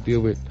Fire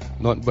deal with.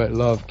 Nothing but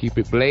love. Keep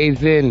it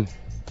blazing.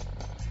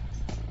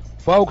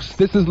 Folks,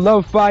 this is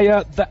Love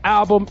Fire. The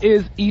album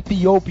is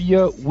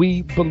Ethiopia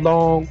We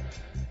Belong.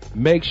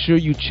 Make sure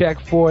you check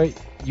for it.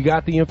 You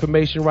got the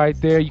information right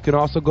there. You can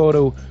also go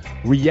to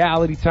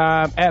Reality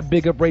Time at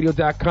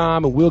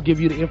BigUpRadio.com and we'll give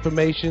you the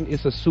information.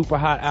 It's a super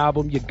hot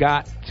album. You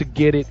got to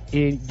get it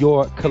in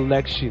your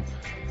collection.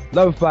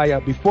 Love Fire,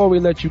 before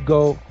we let you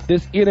go,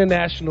 this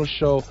international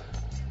show,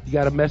 you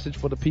got a message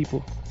for the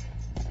people?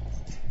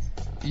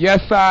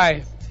 Yes,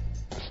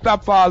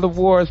 stop all the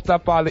wars,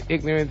 stop all the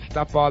ignorance,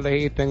 stop all the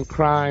hate and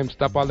crime,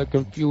 stop all the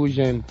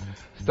confusion,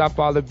 stop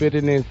all the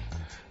bitterness,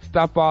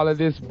 stop all of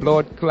this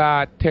blood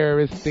clot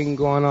terrorist thing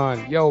going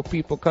on. Yo,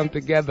 people, come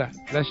together.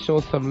 Let's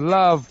show some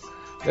love.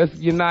 Let's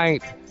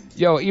unite.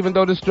 Yo, even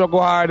though the struggle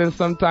hard and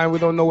sometimes we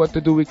don't know what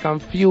to do, we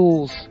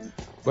confused.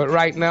 But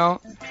right now,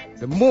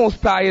 the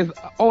Most High is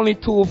only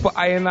tool for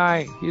I and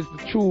I. He's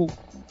the true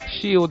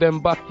shield and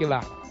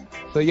buckler.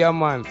 So yeah,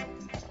 man,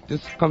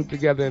 just come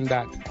together in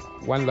that.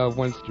 One love,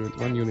 one strength,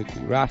 one unity.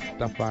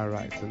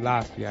 Rastafari, the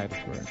last, the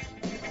first.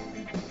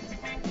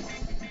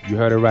 You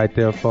heard it right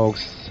there,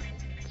 folks.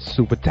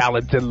 Super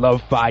talented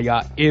Love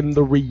Fire in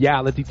the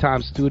Reality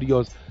Time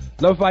studios.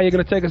 Love Fire, you're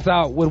going to take us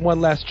out with one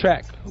last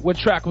track. What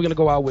track are we going to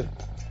go out with?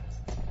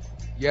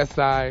 Yes,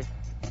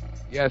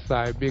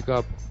 big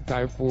up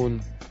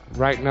Typhoon.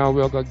 Right now,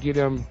 we're going to give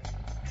them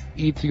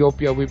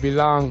Ethiopia We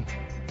Belong.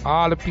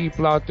 All the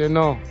people out there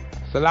know.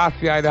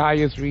 Selassie, the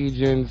highest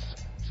regions.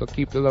 So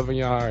keep the love in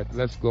your heart.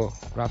 Let's go.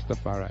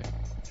 Rastafari.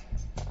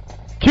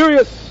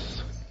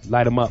 Kurious.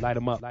 Light 'em up, light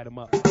 'em up, light 'em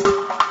up.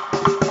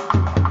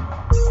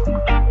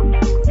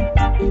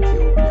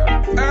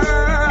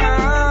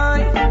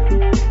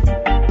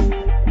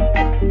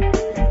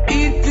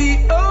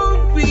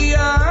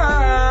 Ethiopia,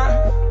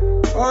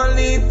 all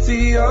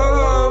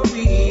Ethiopia.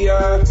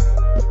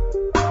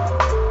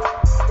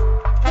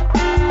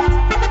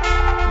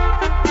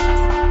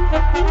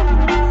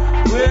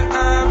 where I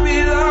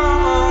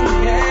belong,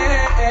 yeah.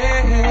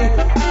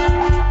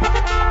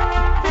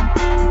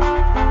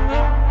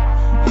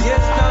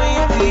 Yes, now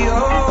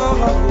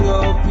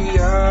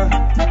Ethiopia.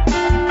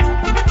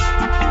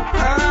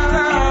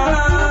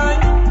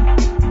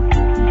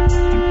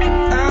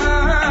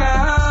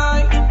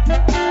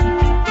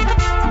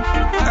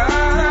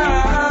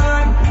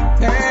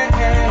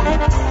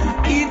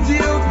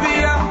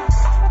 Ethiopia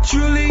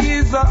truly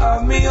is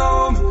me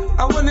home.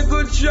 I wanna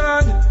go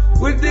John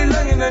with the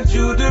lion and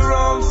Judah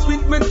roam.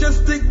 Sweet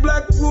majestic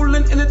black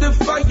ruling in the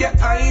fire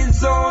eye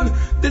zone.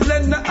 The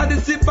land of the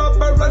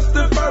Sibaba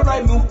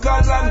Rastafari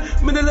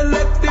Mukalan. Middle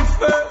elected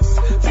first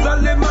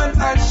Solomon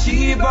and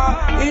Sheba.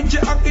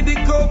 Angel Aki the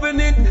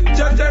covenant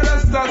Jaja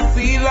Rasta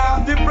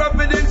Sila. The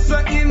providence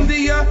of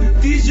India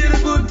Tijil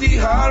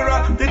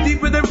Butihara. The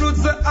deeper the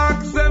roots of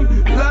Aksem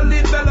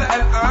Lalibela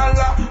and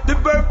Allah. The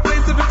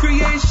birthplace of the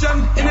creation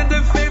in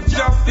the fifth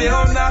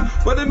Jafiona.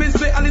 What I mean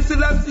say Ali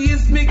Selassie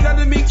is me God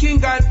and me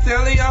king I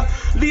tell ya.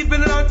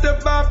 Leaving out the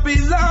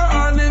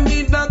Babylon and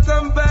me not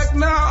come back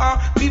now.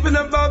 Leaving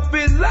the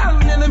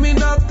Babylon and me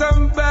not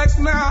come back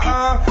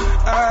now.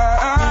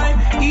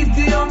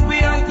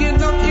 Ethiopia, you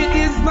know it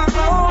is my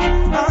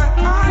own.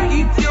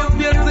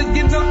 Ethiopia, so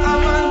you know I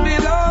man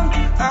belong.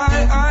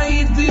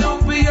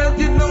 Ethiopia,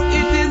 you know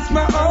it is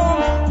my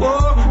own.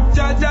 Oh,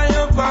 Jaja,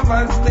 your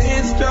man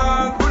stay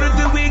strong. Brother,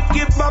 the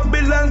wicked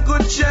Babylon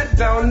could shut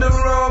down the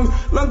Rome.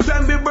 Long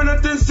time we burn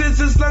up the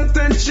sisters, long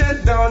time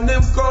shut down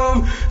them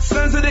come.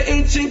 Sons of the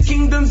ancient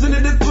kingdoms into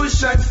the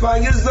Kushite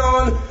fire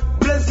zone.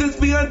 Blessings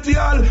be unto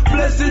all,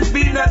 blessings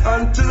be not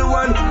unto the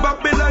one.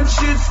 Babylon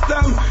shit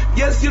stung,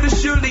 yes, you'll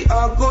surely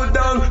all go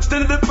down.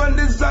 Standing upon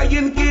the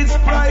Zion gates,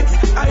 bright,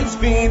 eyes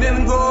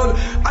feeding gold.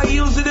 I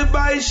use the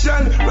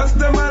Bison,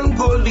 Rastaman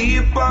go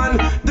leap on.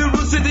 The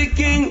roots of the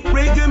king,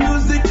 reggae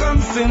music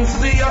comes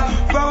sincere.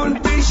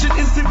 Foundation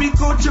is to be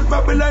culture,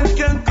 Babylon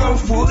can come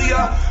fool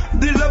ya.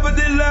 The love of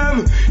the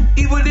lamb,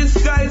 evil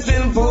disguise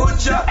and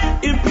vulture.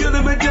 Impure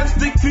the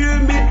majestic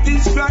pyramid,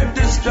 describe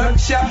the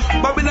structure.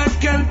 Babylon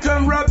can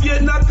come rob you,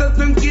 not that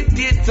them get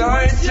the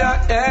torture.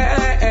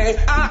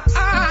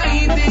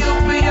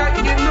 Ethiopia,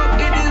 you know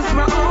it is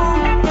my own.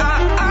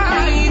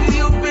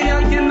 Ethiopia,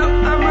 you know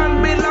a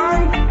man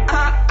belong.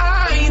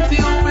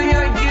 Ethiopia,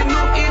 you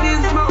know it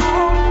is my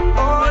own.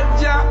 Oh,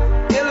 Jah,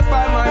 help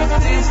by my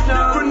sister.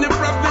 From the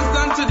prophets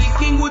down to the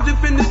king who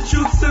defend the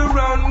truth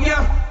around ya.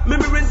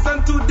 Memories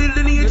unto the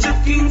lineage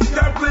of kings,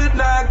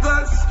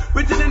 Carpenagos.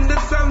 Written in the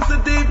Psalms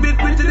of David,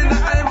 written in the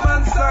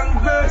Ivan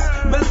song verse.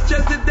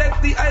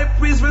 Melchizedek, the high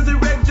priest,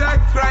 resurrect Jah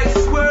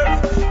Christ's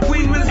worth.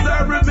 Queen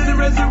Mizara, been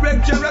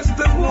resurrect Jah,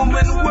 Rasta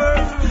woman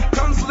worth.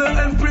 Counselor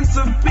and Prince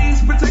of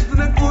Peace, protecting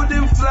the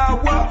golden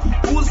flower.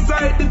 Whose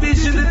side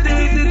division the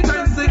day, the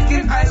time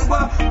second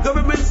Iowa.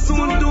 Government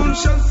soon doomed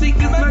shall seek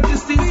his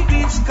majesty's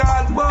speech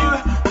called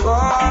war.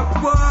 War,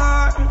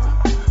 war,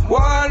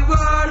 war,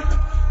 war,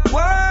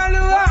 war,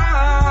 war.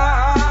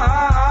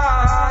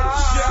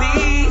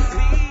 See?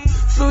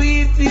 So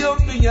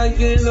Ethiopia,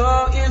 you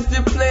know, is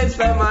the place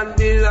where man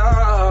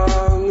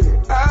belong.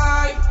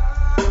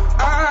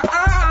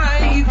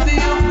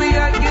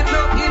 Ethiopia, you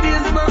know, it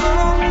is my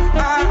home.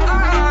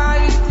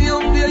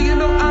 Ethiopia, you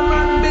know, a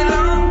man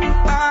belong.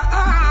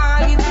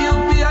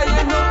 Ethiopia,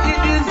 you know,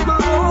 it is my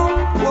home.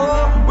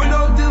 Oh,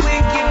 without the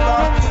wicked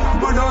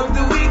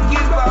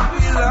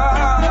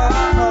Babylon.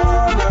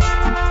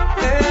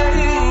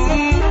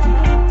 Hey,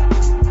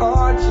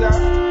 oh, Jah,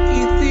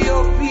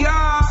 Ethiopia.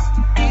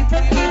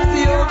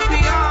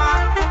 Ethiopia,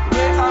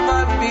 where a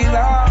man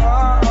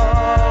belong,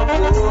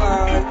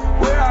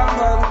 where a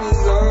man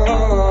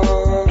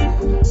belong,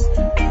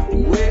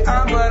 where a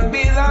man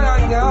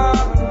belong,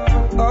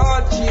 oh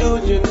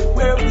children,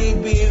 where we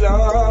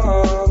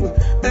belong,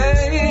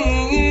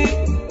 hey,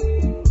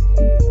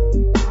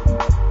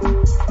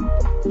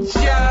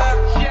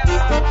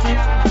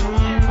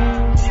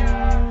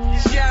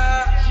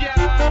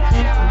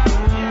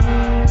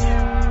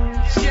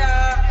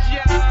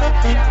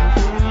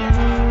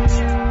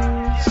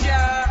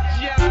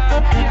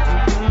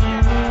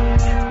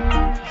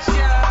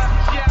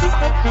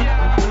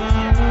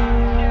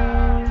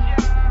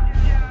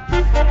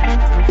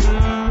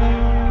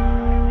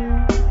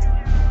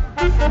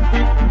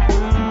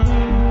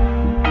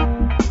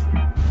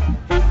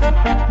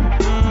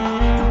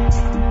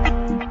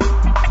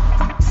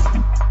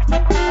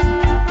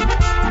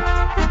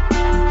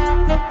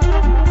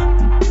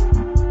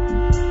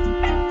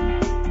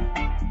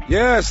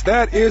 Yes,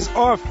 that is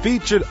our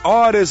featured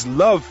artist,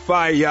 Love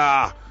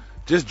Fire.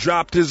 Just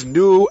dropped his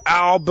new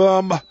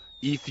album,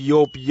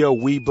 Ethiopia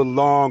We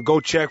Belong. Go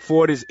check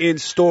for it. It's in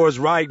stores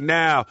right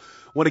now.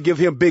 Want to give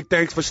him big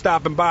thanks for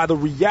stopping by the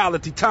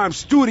Reality Time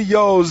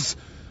Studios.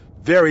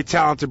 Very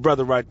talented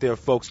brother right there,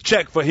 folks.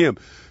 Check for him.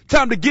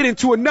 Time to get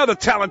into another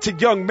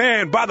talented young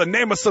man by the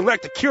name of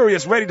Selector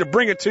Kurious, ready to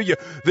bring it to you.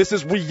 This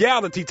is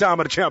Reality Time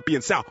of the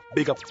Champion Sound.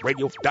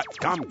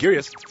 BigUpRadio.com.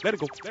 Kurious, let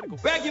it go, let it go.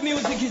 Reggae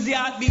music is the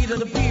heartbeat of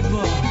the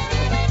people.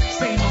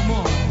 Say no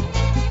more.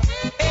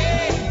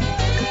 Hey,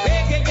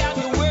 reggae got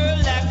the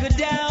world locked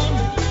down.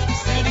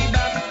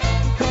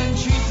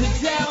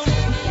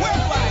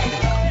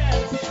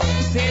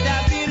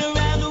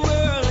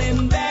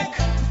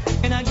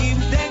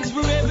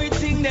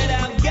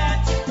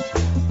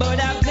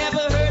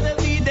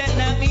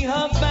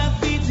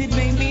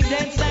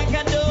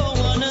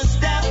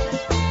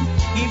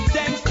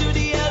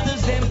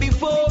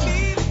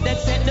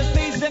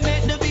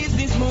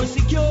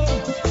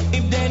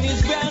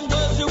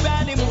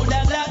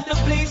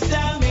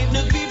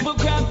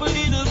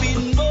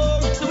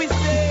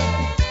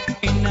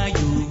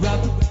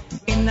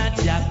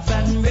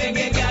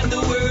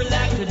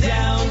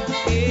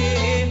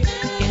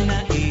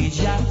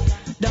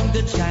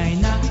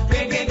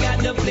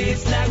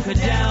 place lock her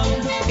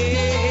down.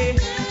 Hey,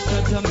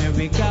 South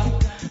America,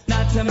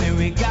 North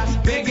America,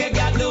 reggae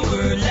got the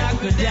world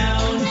locked her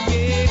down.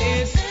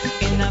 Yes,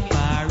 in a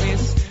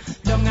Paris,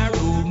 down a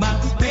Roma,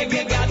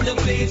 reggae got the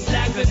place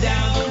locked her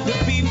down. The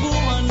people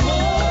want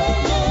more,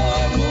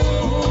 more,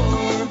 more,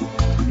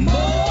 more,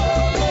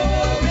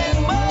 more and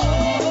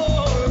more,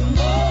 more,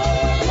 more,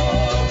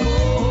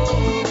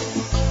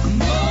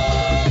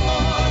 more,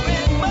 more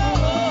and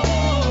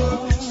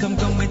more. Some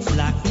come with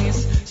slackness,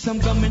 some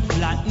come with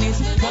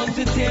flatness, want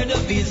to tear the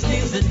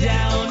business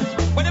down.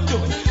 What I'm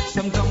doing?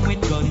 Some come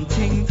with gun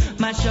ting,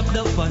 mash up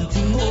the fun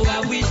thing. Oh,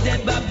 I wish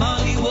that Bob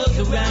Marley was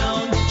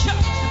around.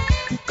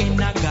 In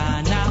a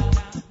Ghana,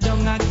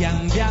 down a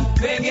Gambia,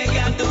 reggae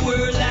got the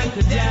world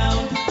locked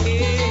down.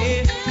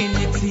 Hey, in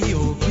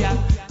Ethiopia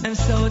and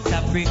South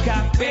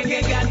Africa,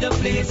 reggae got the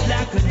place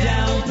locked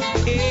down.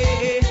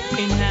 Hey,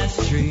 in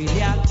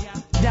Australia,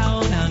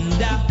 down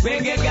under,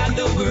 reggae got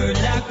the world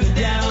locked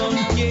down.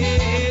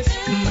 Yes,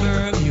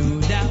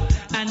 Bermuda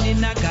and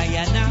in a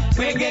Guyana,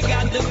 reggae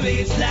got the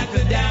place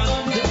locked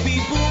down. The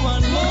people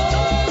want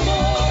more,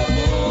 more,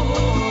 more,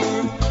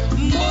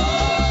 more,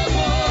 more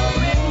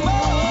and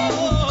more,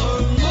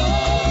 more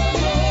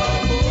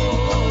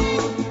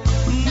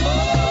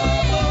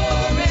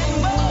and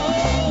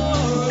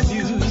more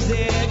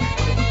music.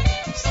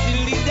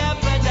 Still the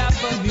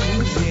dapper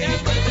music.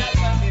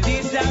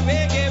 This is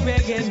reggae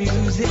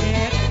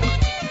music.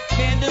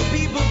 And the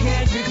people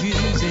can't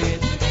refuse it.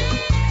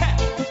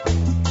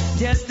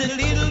 Just a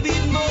little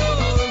bit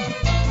more.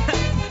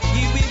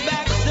 Give me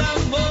back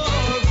some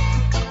more.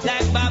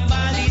 Like Bob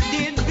Marley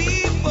did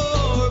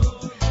before.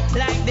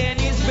 Like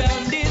Dennis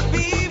Brown did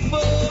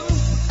before.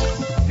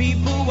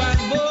 People want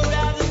more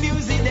of the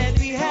music that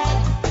we had.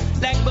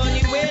 Like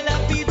Bunny Wailer,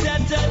 Peter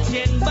Touch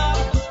and Bob.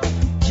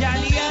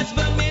 Johnny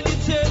Osborne made the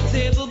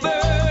turntable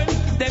burn.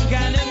 Them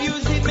kind of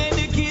music made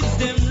the kids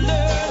them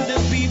learn. The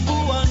people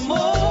want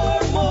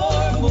more,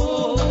 more,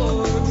 more.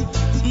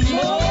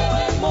 More,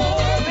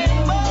 more and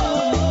more.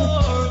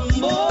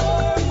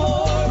 More,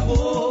 more,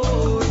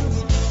 more.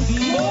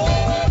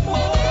 More,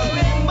 more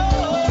and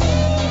more.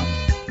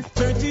 I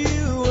turn to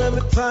you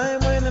every time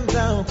when I'm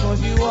down,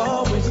 cause you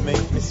always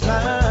make me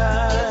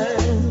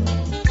smile.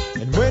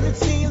 And when it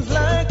seems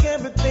like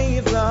everything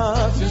is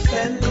lost, you're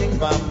standing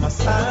by my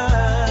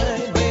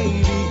side,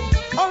 baby.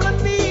 All I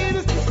need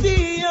is to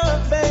see your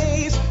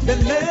face,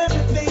 then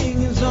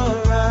everything is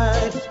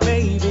alright,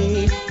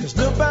 baby. There's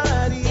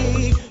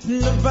nobody,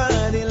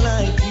 nobody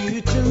like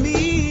you to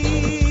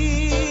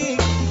me.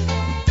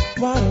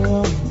 What a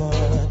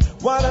woman,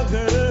 what a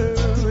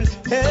girl,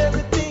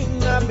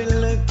 everything I've been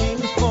looking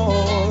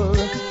for.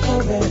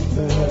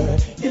 Forever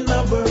in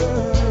my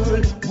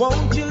world,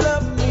 won't you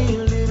love me a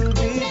little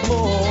bit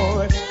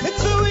more?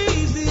 It's so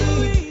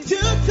easy to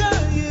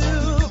tell you,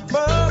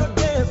 but I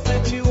guess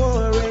that you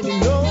already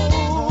know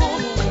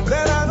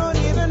that I don't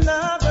need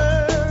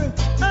another.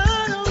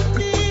 I don't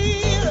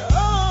need,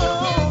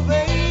 oh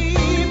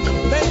babe,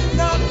 thank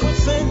God for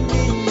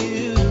sending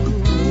you.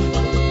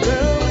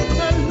 Girl, it's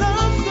a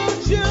love so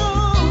true.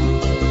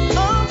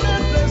 All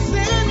that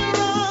blessing in your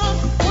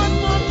arms, what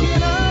more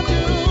can I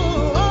do?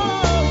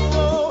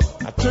 Oh,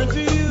 I turn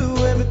to you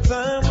every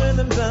time when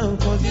I'm down,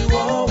 cause you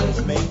always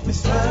make me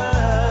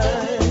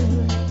smile.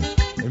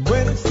 And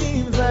when it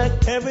seems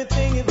like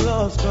everything is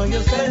lost, girl,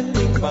 you're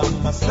standing by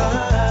my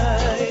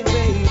side,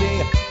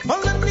 baby.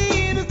 All I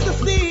need is to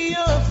see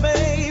your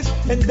face,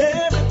 and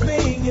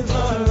everything is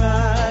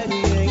alright,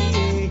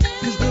 yeah.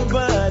 Cause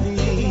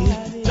nobody,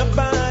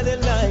 nobody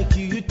like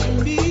you to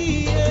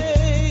me,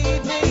 yeah,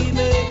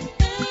 baby.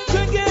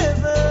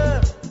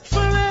 Together,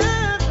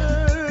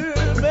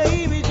 forever,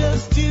 baby,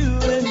 just you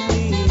and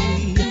me.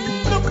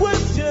 No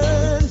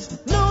questions,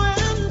 no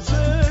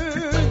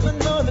answers, I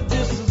know that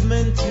this is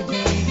meant to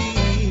be.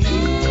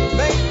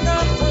 Thank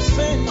God for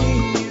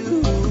sending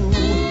you.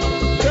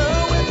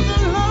 Girl, with the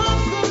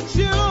love so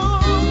true,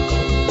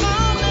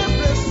 I'm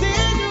blessed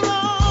in your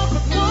arms,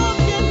 but what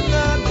can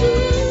I do?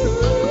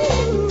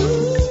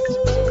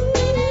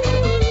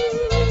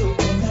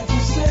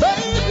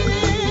 Baby,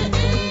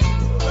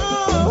 oh,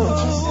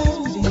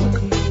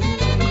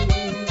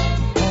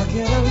 how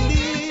can I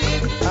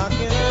live, how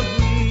can I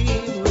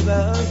breathe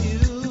without you?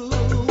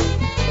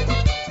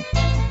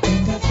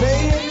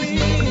 Baby,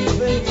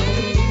 baby,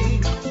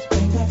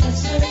 thank God for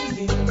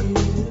sending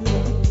you.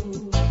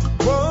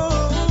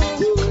 Whoa.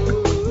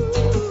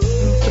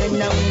 Can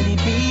now really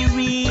be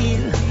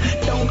real?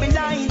 Don't be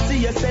lying to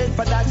yourself,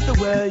 for that's the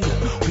world.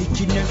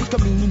 Wickedness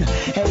come in,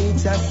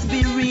 haters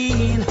be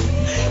real.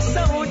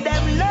 So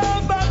them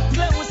love up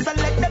close and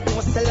let them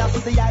know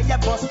Selassie I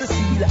bust the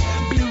seal.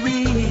 Be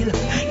real.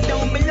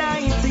 Don't be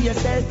lying to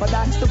yourself, for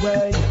that's the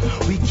world.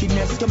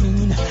 Wickedness come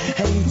in,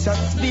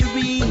 haters be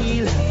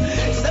real.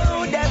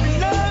 So them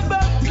love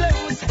up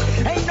close,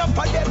 ain't none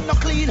of them no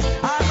clean.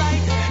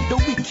 Alright, the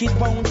wicked wicked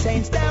won't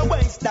change their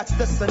ways, that's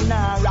the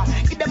scenario.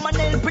 Give them an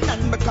helping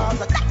hand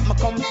because of that me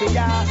come for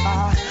ya.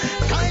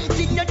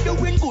 Continue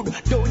doing good,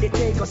 though they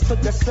take us to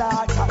the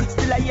slaughter.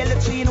 Still a yellow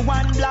tree in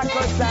one black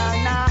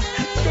Hosanna.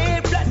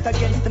 Stay flat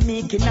against the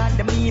making and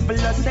the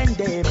evilest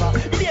endeavor.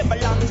 They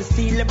belong to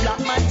steal the black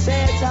man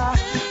treasure.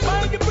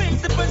 By the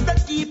principles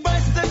that keep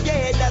us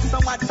together. So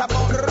what's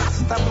about the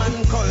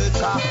Rastaman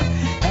culture?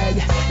 Hey,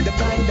 the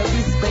kind of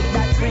respect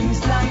that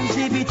brings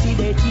longevity.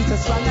 They teach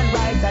us strong and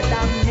right, a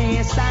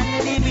damnation,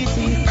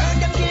 liberty. Burn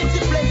them kids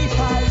to play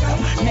fight.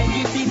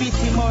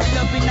 Negativity, more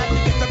loving at the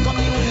ghetto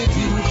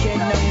community. You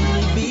can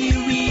only be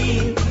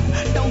real.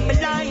 Don't be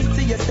lying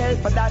to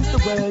yourself, but that's the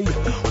way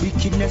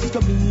wickedness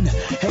come in.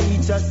 Hey,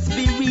 just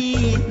be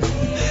real.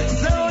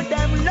 So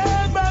them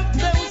love up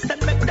close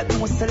and make the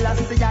most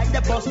Selassie I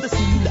the bust the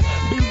seal.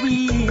 Be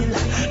real.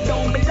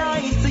 Don't be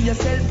lying to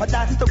yourself, but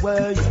that's the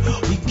way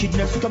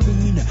wickedness come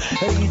in.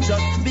 Hey,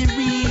 just be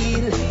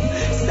real.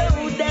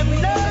 So them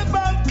love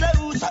up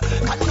close.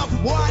 Cannot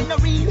want a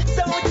real.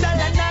 So tell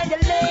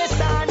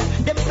annihilation.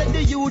 Them say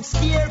the youth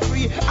scare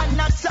free and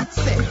not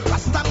success.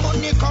 Rasta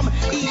money come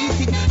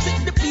easy.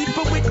 Sit the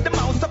people with the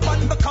mouse up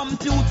on the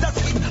computer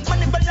screen.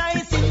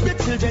 Monopolizing the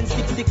children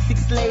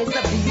 666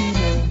 laser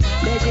beam.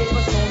 They gave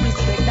us no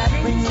respect that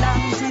bring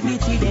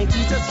longevity. They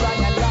teach us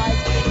wrong and right,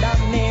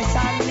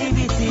 damnation,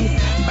 liberty.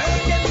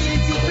 Burn them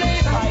guilty, play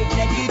fight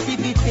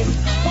negativity.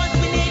 What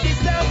we need is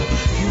love.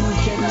 You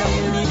can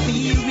only be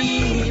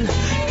real.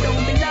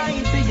 Don't be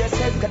lying to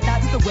yourself, cause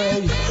that's the way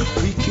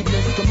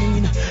wickedness come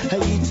in.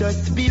 Hey,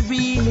 just be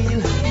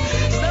real.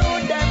 So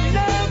them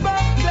love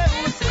up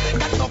close.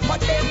 Got up for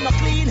them not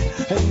clean.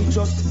 Hey,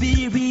 just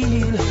be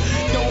real.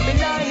 Don't be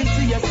lying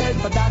to yourself,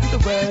 but that's the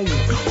way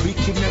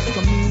wickedness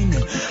come in.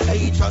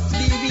 Hey, just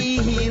be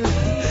real.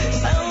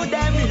 So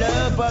them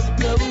love up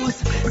close.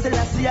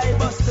 Selassie I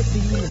bust the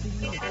seal.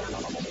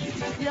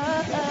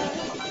 Yeah.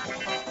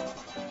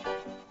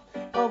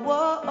 Oh,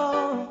 whoa,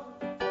 oh.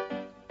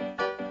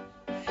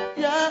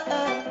 Yeah.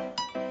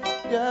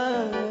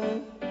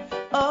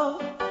 Oh,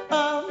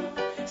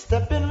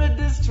 stepping with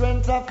the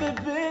strength of a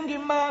big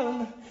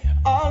man.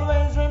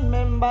 Always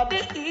remember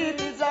the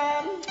heat is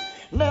on.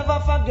 Never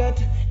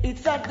forget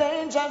it's a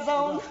danger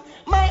zone.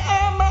 My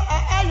armor,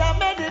 I am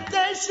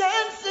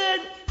meditation sin.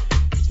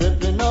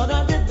 Stepping out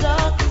of the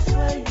darkest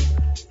way.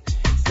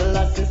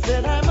 Selassie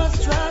said I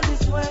must try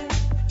this way.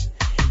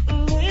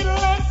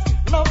 Needless,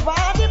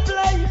 nobody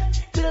play.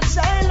 Till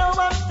Shiloh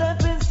I'm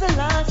stepping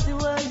Selassie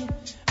way.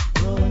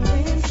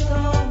 Rolling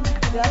stone,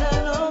 got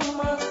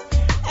enormous.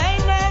 I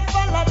never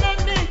follow them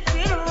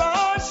till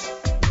rush.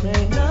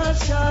 May not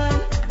shine,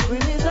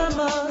 when is a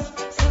must.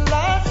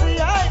 Selassie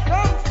I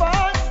come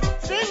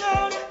fast. Sing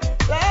on,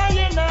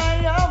 lying I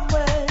am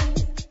way.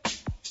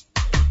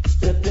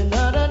 Stepping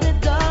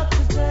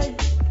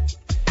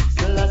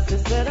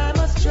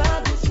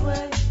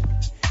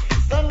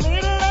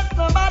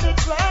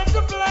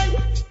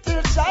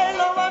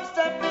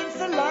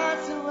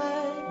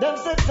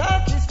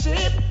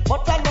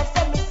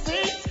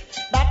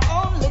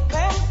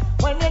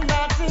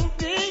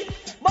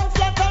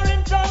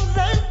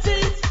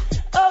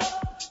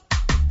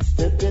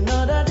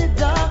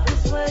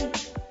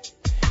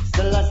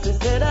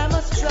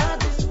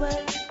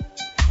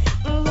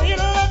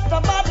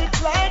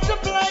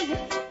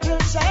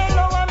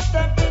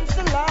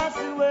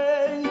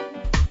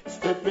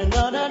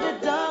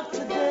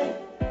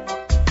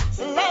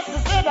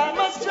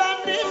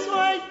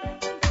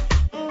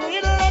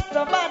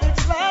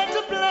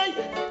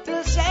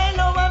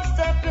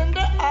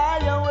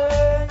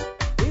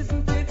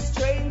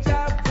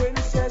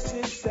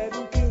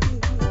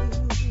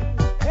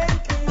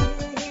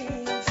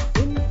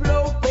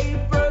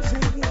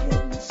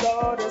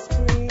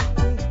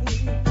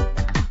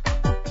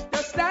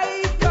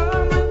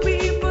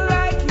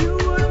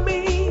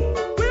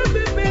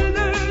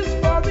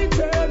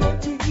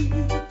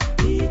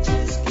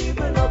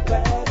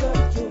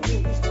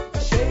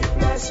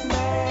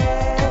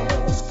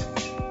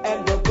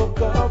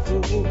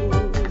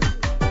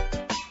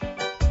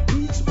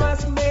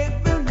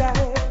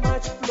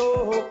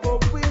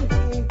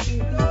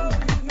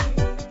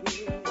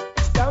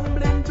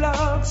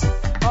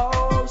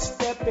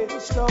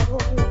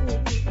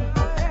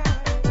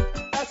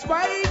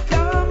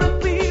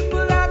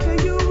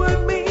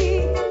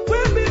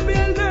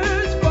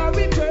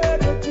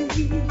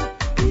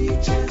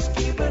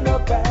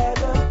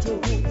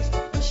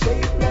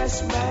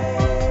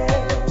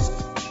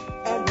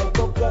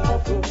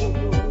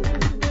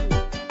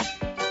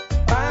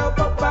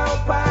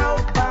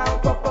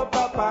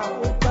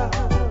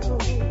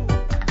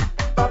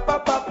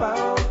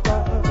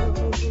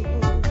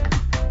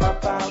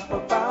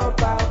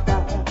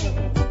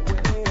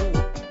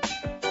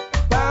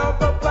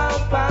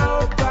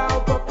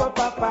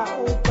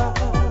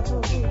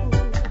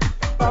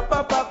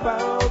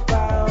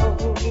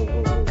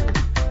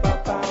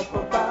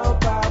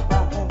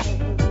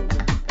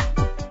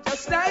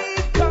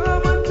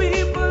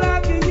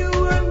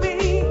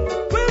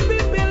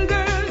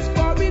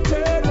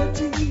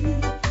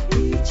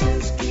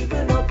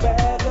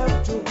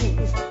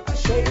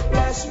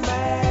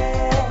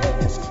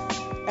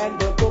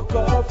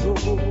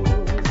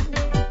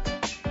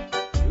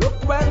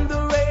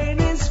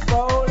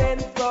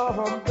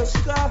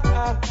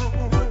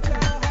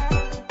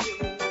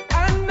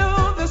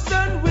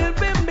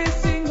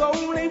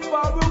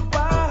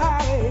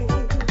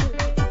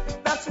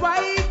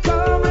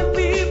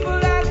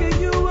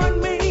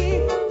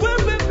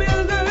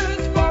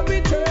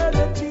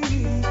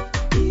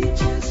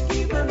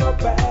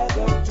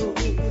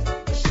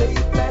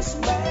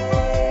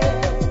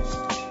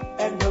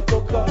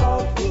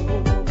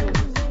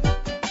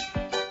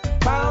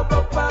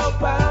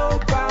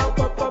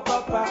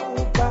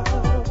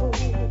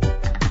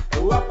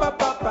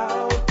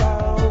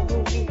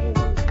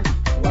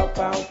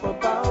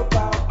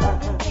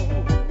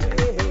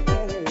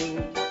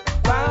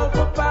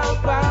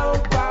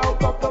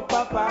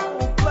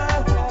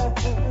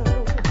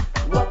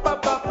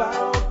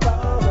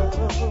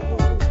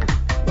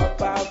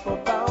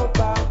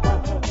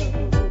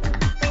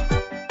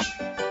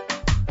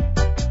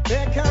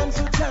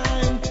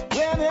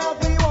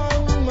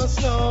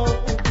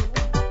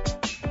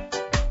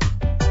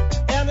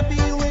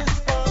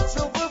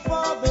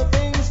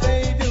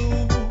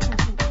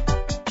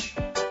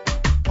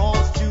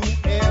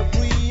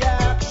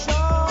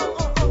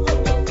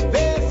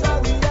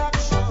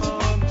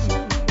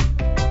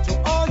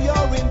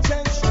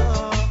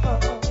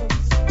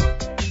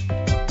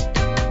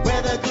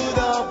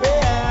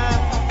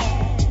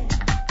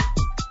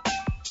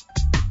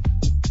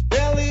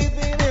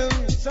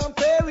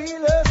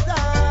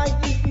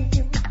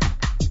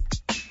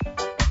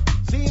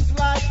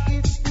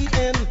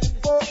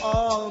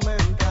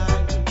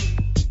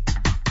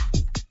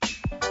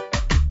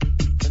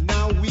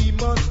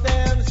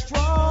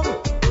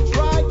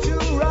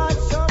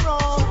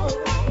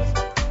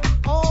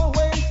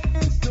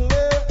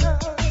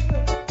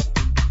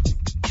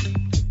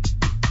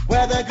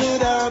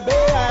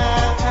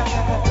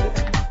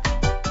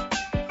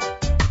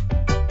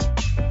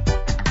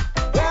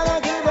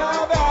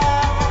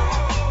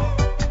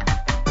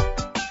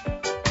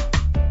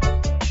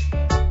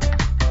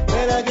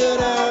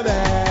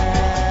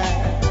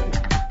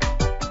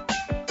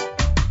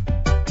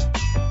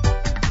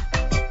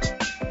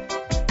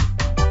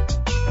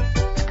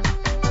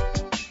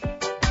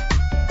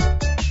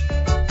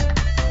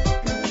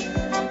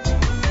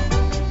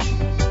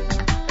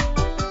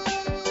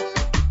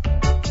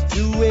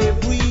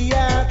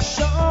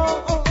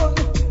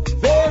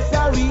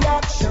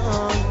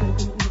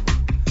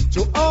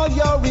to all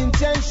your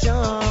intentions,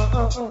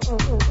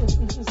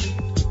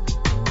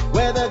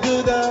 whether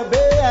good or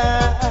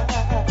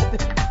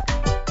bad.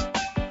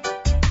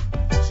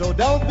 So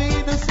don't be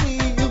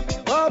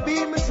deceived or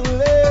be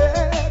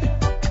misled.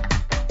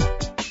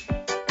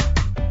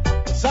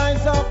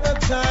 Signs of the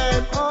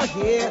time are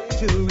here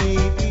to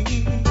read.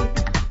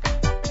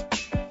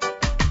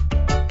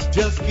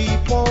 Just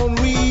keep on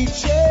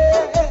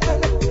reaching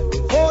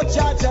for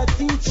Jaja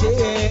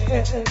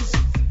teachings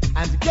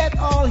and get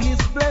all his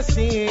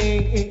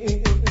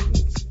blessings,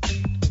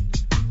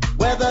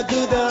 whether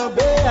good or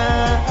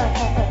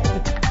bad.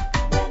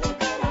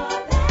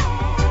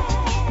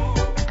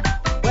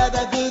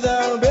 Whether good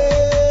or bad.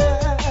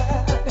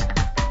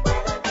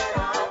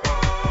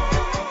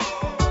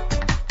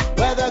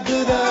 Whether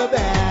good or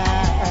bad.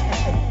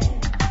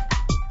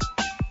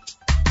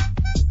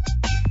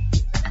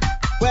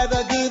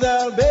 Whether good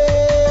or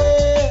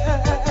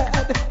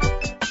bad.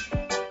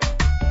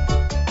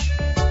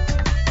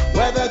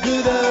 Whether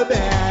good or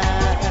bad.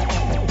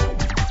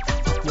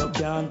 You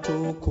can't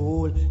too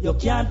cool, you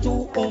can't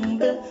too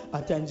humble.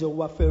 At times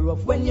you are fear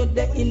of when you're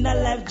there in a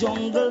life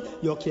jungle.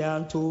 You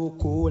can't too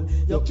cool,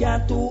 you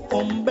can't too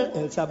humble.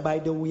 Else I by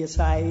the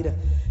wayside,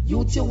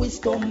 you too will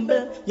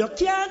stumble. You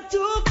can't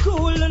too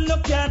cool and you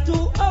can't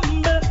too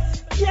humble.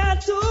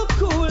 Can't too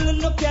cool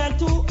and you can't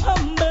too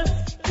humble.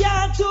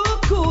 Can't too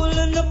cool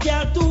and you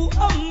can't too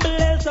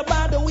humble. Else I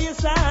by the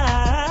wayside,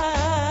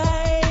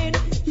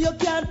 you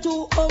can't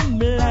too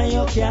humble and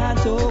you can't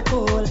too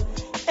cool.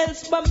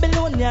 Else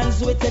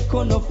Babylonians will take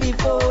on of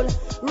people.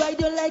 Ride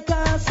you like a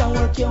horse and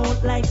work you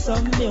out like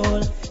some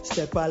mule.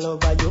 Step all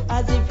over you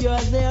as if you're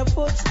their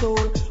footstool.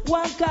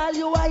 One call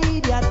you a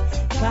idiot,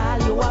 call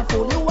you a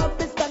fool. You have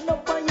to stand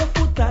up on your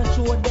foot and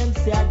show them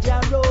say a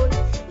jam roll.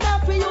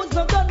 Not for use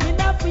no gun, me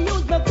not for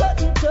use no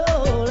cotton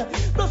tool.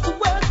 Plus the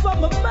words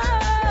from my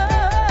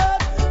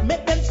mouth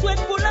make them sweat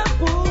full of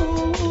poo.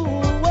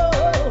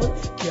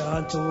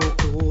 Can't too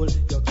cool,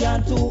 you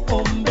can't too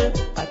humble.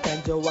 At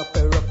times you are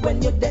fear of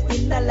when you're there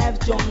in a life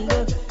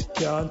jungle.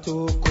 Can't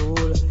too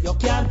cool, you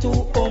can't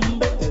too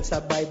humble. Else I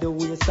by the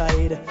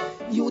wayside,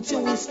 you too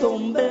will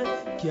stumble.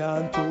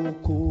 Can't too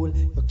cool,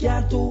 you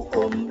can't too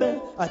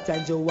humble. At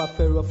times you are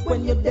fear of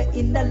when you're there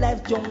in a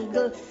life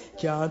jungle.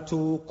 Can't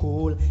too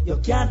cool, you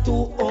can't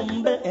too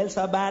humble. Else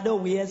I by the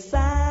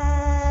wayside.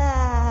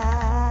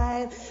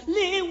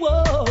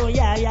 Whoa,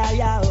 yeah, yeah,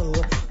 yeah.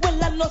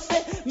 Well, I know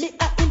say me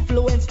I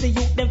influence the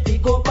youth, them fi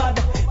go bad.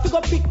 Fi go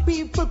pick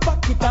people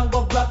pocket and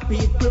go grab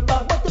people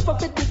bag. But if I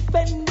fi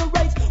defend the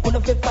rights, wanna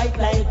fi fight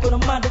like you're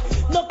mad.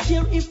 No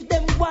care if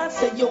them want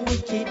say you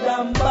wicked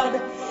and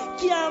bad.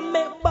 Can't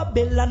make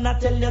Babylon I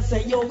tell you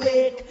say you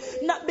weak.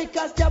 Not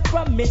because you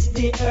promise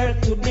the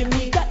earth to the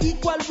meek.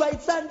 Equal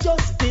rights and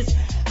justice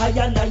I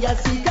and I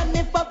see. And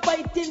if I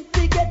fighting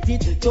forget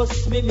it,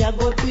 just me I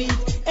go tweet.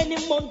 Any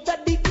month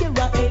of the year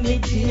or any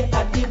day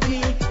of the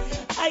week.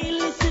 I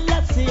listen,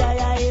 let's see,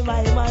 I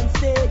my man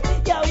say,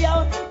 yo,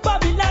 yo,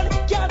 Babylon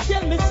can't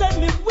tell me, send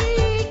me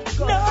weak.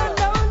 No,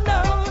 no, no,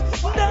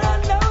 no,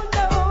 no,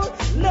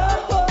 no, no.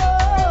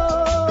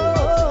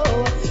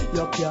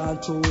 You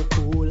can't too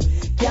cool,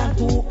 can't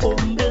too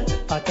humble.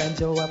 At times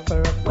you are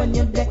fear when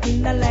you're there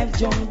in a life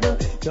jungle.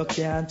 You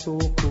can't too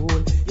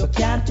cool, you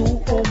can't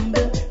too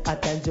humble.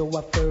 At times you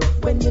are fear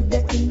when you're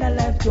there in a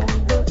life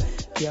jungle.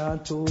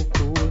 Can't too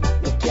cool,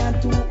 you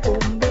can't too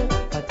humble.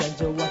 At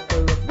times you are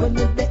fear when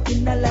you're there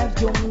in a life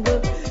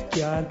jungle.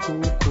 Can't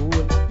too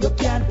cool, you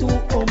can't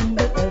too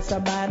humble. Else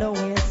I'm by the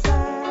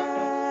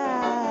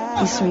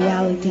wayside. It's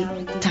reality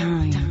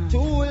time. Too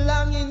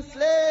long in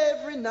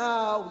slavery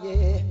now,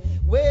 yeah.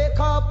 Wake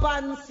up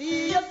and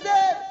see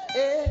yourself,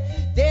 yeah.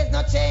 There's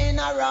no chain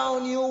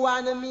around you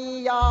and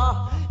me, yeah.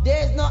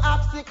 There's no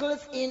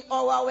obstacles in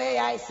our way,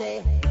 I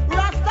say.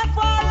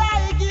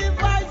 Rastafari give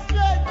my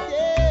strength,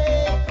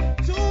 yeah,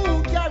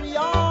 to carry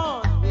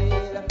on,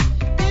 yeah.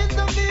 In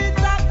the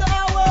midst of the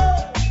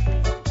world,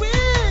 we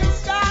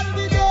shall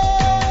be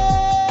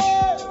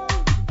there.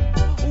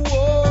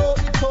 Whoa,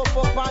 it's up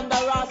on the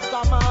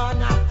Rasta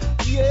man,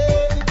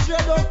 yeah. It's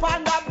tread up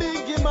on the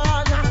biggie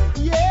man,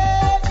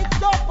 yeah.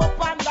 It's up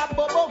on the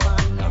bubble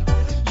man,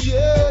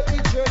 yeah.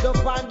 It's tread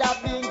up on the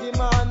biggie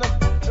man,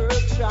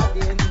 earth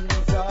treading.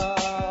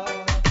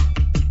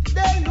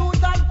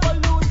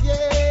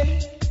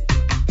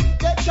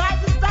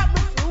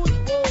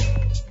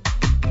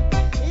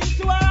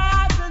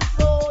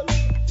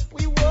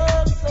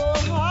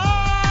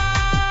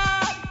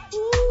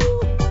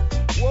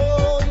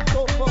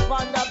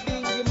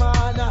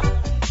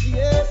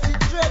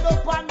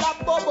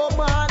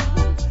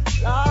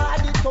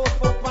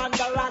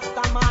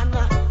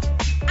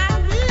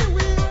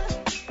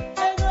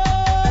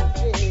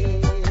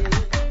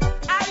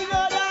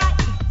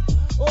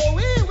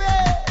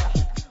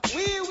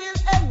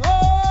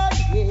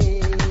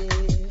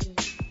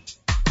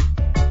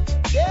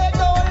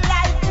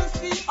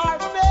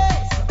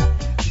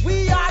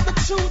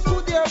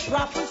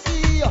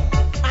 Prophecy,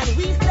 and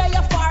we say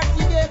a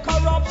 40-day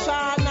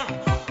corruption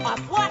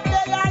of what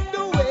they are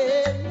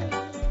doing.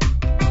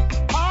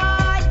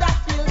 All that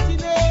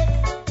filthiness,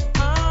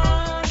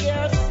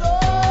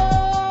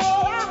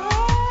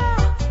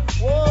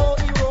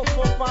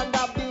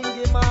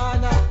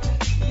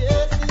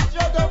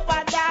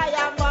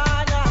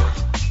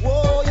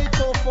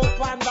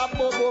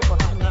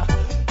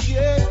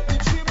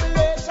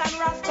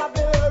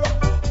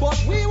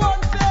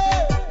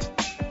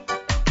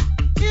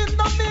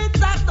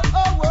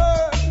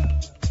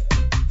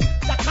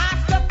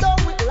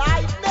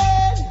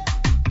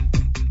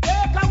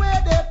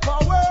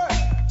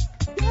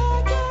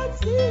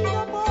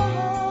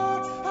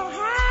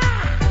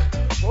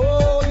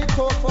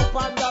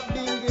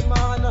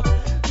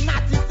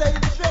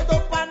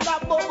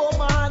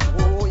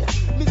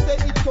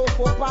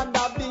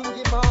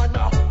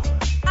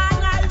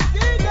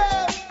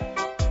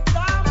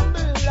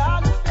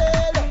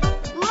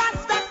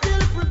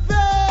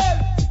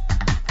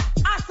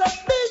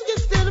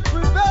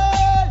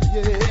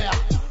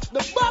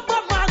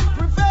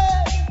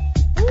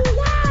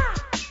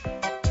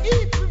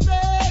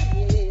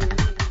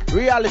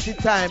 Reality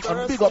Time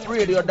on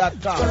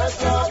BigUpRadio.com.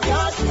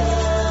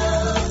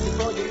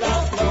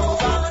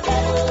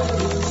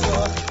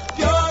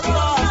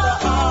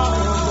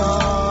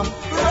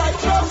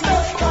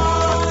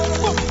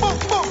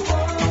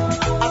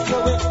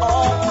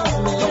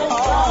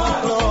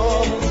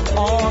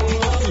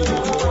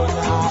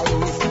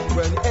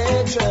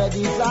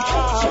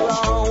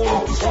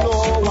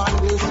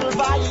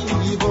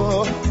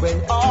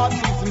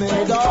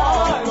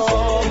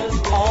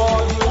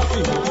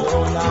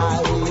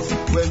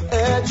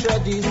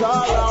 These are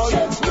around,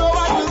 no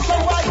one will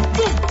survive.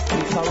 Boom.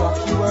 It's a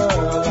rocky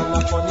world and a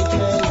funny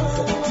place.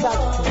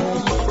 That's where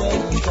you say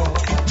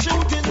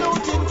shooting,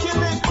 looting,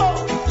 killing,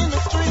 in the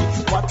streets.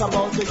 What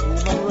about the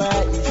human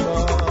race?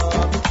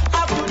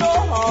 Have you no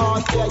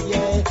heart?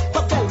 Yeah.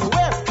 But tell me,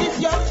 where is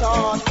your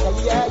thought?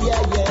 Yeah.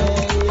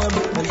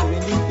 And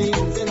doing these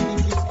things and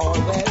think it's all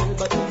well,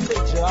 but it's a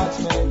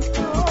judgment.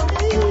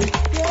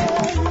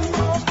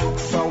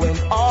 So when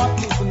art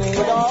is made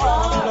of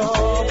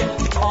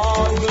love,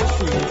 all you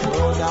see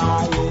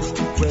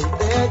when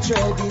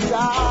hatred is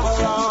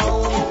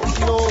around,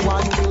 no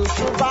one will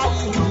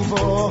survive.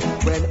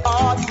 When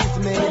art is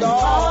made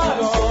of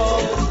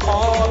love,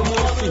 all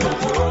you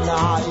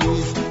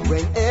synchronize.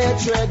 When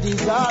hatred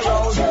is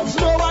around,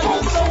 no one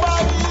will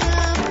survive.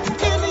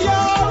 In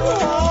your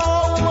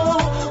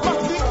home,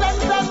 must be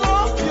cleansed and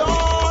rough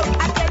pure.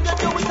 I tell you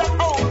do it at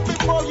home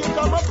before you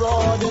come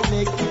abroad and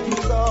make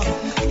things up.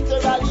 To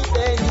rally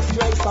in this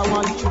grace, I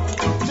want you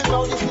to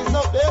know this is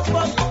no place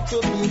for you to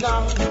be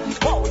now.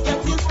 Oh, get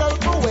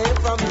yourself away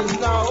from this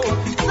now.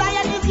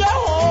 Zion is your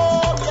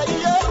home,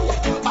 yeah.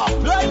 A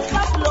place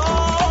of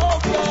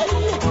love, yeah.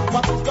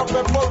 What is your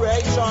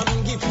preparation?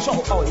 Give show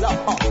all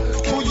love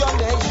to your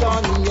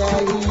nation, yeah.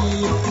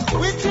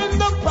 Within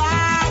the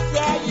past,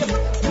 yeah.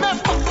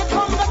 Remember to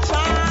come the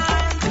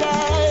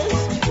chances.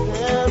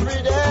 Every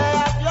day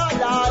of your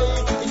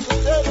life, if you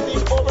say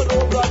things over and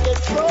over again,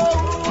 so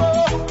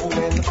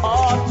when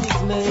art is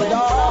made of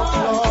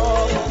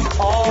love,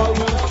 all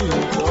you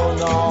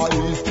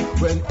synchronize.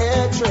 When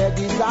hatred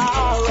is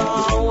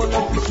around,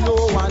 no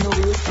one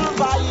will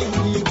survive.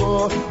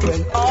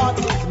 When art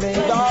is made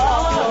of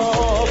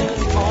love,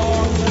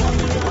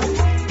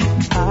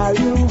 are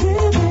you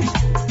with it?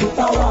 If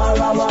I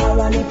war,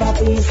 and if I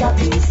peace,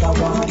 I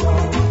want.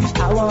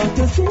 I want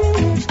to see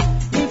it.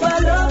 If I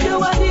love you,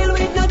 I deal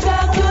with the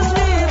dark, just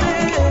leave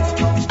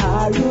it.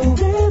 Are you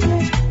with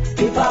it?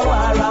 If I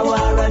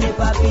war, and if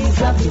I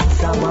peace,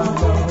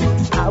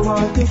 I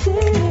want to see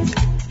it.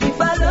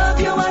 If I love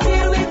you, I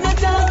deal with the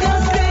dark,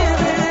 just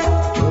leave it.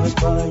 Do it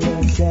for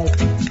yourself.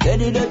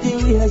 Dirty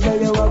ways where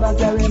you have a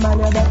carry man,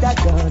 you better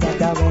go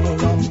that way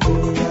and do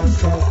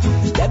yourself.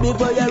 Let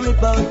before you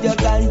rip out your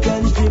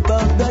conscience, rip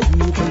out the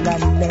evil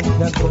and let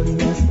the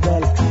goodness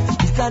dwell.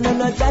 This kind of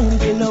no time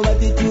to know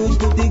what it used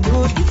to be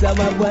good. This is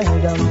our boy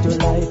down to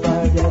life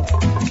or death.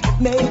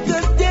 Make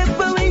a step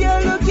where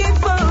you're looking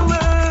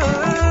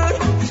forward.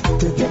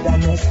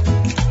 Togetherness.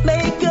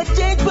 Make a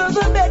change for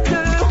the better.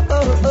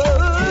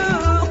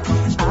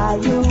 Are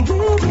you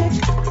with it?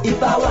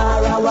 If I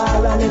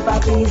war, and if I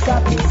peace,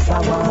 I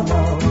want.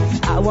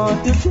 I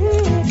want to see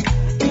it.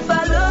 If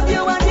I love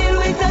you, I deal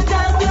with the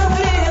time to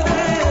live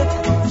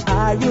it.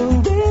 Are you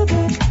with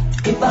it?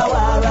 If I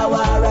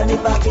war, and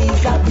if I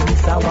peace,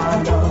 I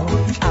want.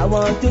 I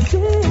want to see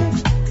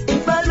it.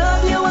 If I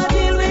love you, I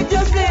deal with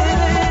just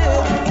live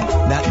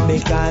it. Not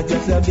because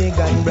you're so big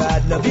and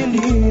broad. No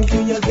believe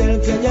in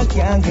yourself so you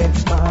can't get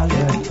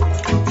smaller.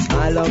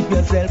 Smile up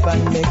yourself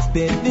and make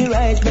space the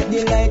right. Let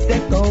the light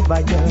take over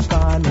your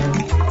corner.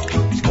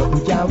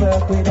 Nothing can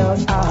work without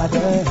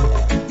order.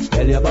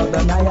 Tell you about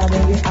the night and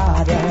the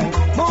order.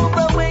 Move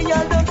away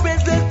all the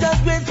presses,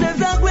 transgressors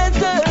and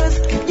aggressors.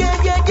 Yeah.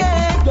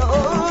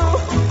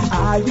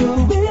 Are you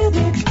with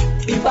it?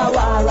 If I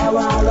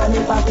war, and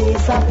if I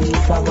peace, I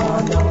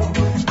want.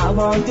 I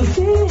want to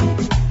see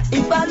it.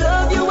 If I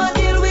love you, I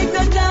deal with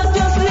the dark,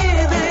 just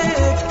leave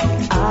it.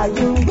 Are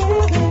you with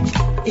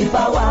it? If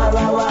I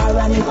war,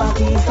 and if I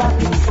peace,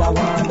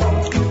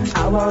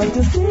 I want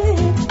to see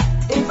it.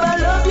 If I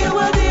love you,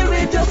 I deal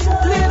with just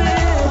leave it.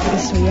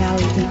 It's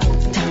reality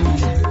time.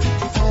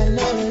 I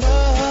know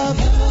love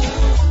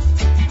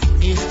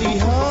is the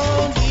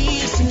only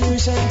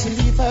solution to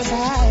live us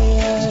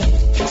higher.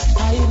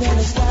 Higher than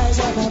the stars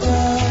up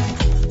above.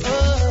 Oh,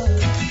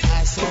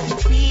 I said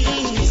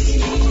peace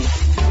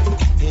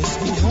is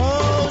the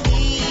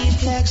only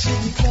flag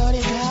should be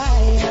floating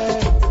higher.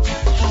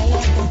 I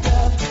like the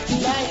dove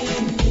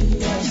flying in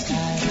the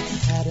sky.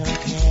 I don't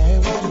care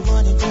what you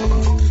wanna do.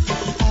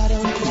 I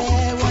don't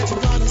care what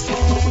you're gonna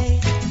say.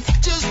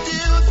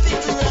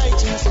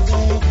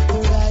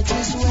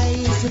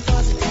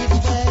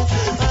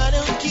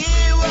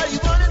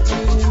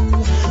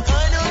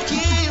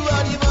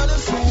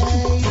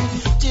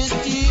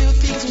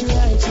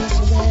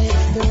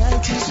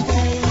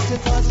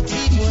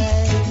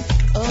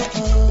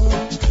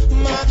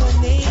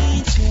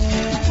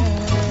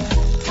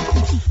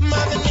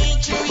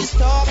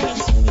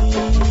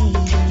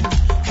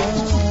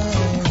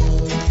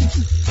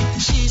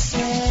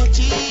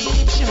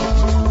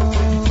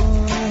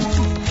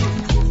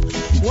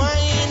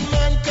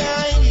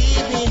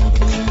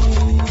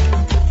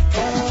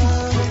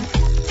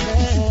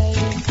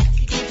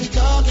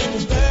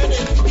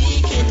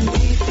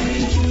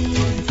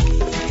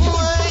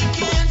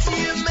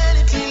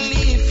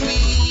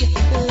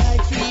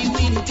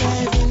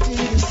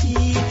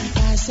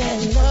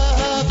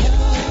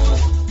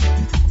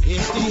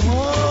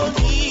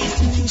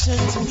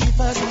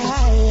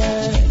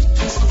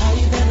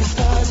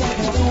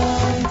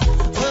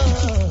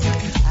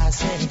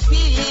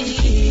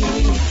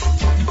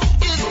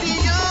 It's the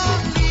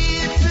only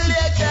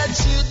place that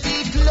should be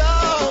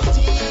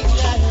floating.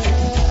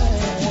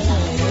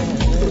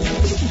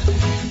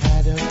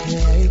 I don't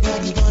care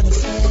what you wanna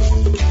say.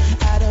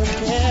 I don't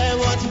care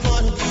what you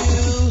wanna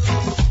do.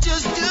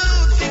 Just do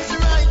things the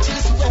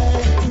righteous way.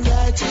 The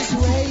righteous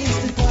way is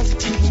the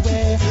positive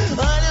way.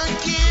 I don't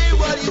care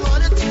what you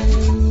wanna do.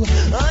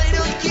 I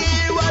don't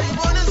care what you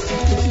wanna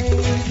say.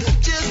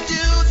 Just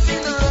do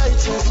things the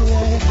righteous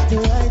way. The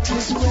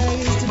righteous way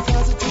is the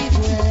positive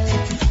way.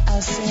 I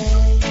say,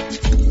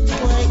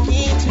 why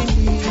can't we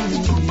live?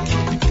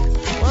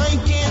 Why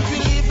can't we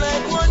live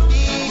like one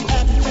day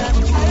after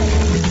another day?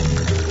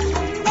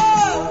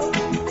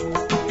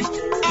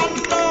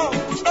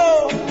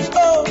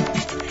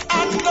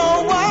 I know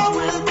I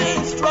will be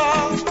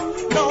strong.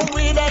 No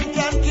weed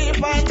can keep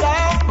me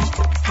down.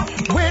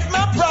 With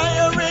my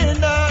prayer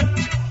in hand,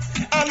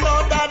 I know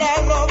that I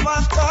love my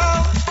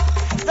tongue.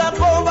 Step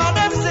over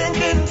them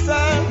sinking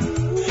sand.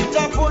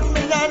 Just put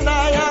me on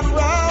higher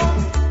ground.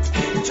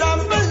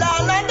 Trample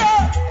all of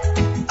them.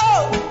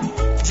 Oh,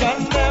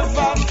 just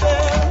never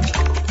fail.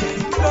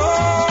 No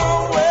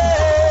way.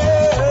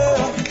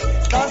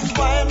 That's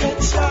why me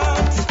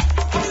chant.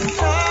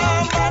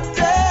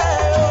 Someday,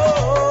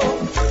 oh,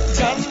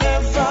 just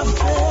never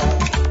fail.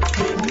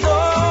 No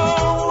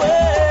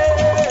way.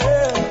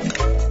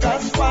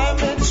 That's why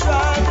me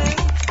trying.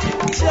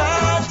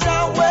 Judge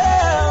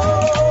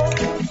well.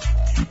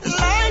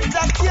 Light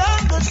a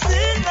candle,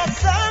 see the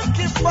sun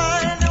keep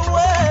finding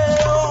way.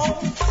 Oh,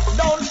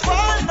 don't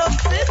find no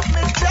fit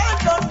me,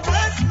 judge, don't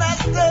bless me,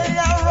 stay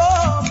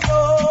around.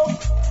 Oh,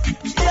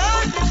 yeah,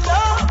 you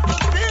know, the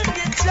big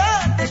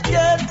judge, they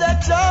get the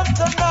job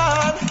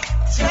tonight.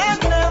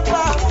 Judge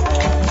never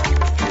fail.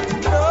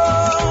 No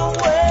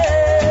way.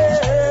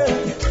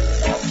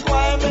 That's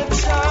why me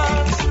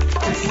chant.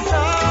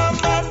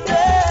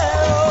 Someday,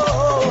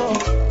 oh,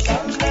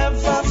 judge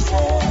never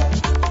fail.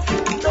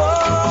 No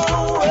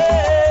way.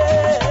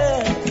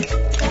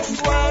 That's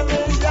why me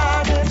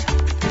yarning.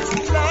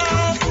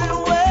 Last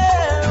way,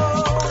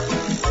 oh.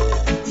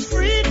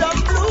 Freedom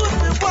blues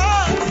we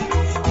want.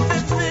 The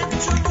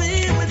victory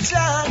we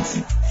chant.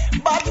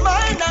 But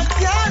mine and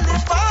can't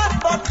live on,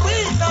 but we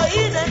know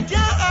it and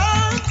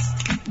can't.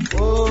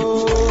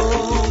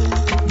 Oh,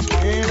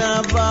 in a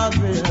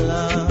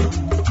Babylon,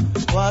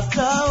 what a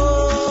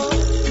oh.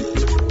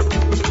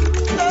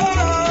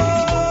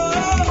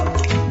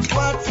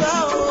 What a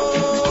oh.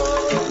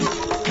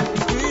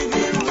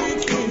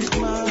 Wicked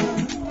man.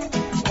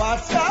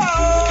 What a oh.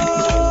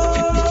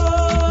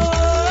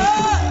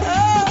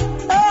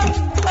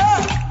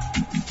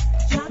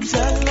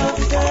 Tell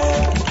us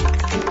that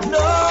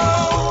no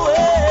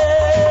way.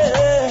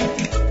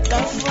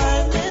 That's why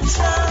me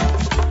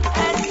chant.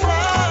 And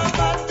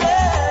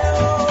someday,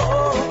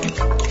 oh,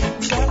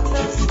 tell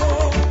us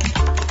that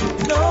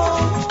no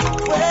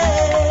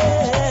way.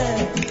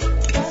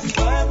 That's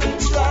why me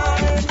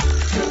trying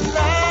to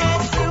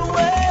last the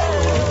way.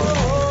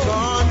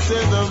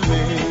 Consider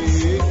me.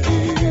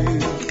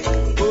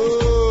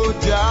 Oh,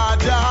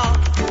 Jaja,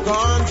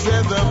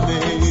 consider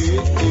me.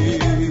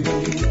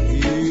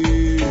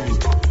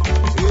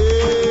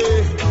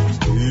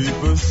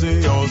 People say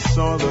all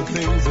sort of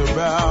things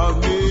about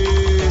me.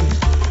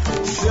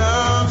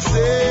 Some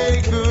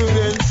say good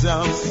and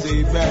some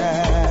say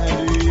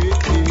bad.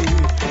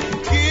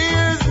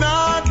 Here's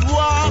not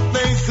what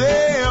they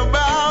say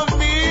about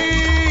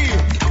me.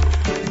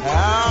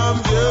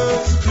 I'm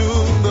just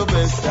doing the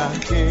best I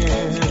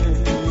can.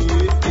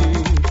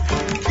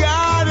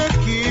 Gotta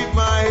keep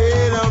my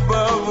head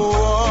above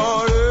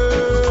water.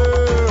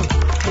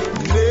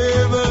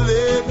 Never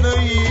let no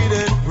heat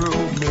and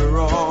prove me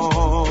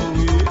wrong.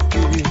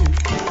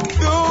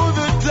 Though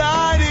the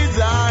tide is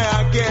high,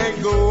 I can't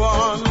go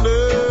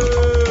under.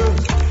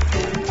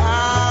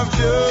 I've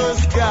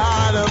just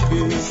gotta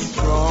be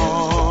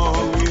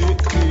strong.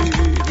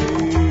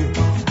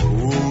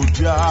 Oh,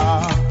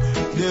 Jah,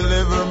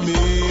 deliver me.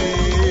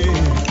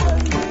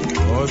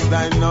 'Cause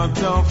I'm not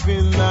tough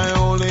in thy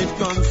only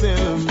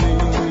consider me.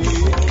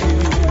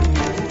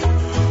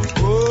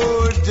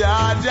 Oh,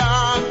 Jah,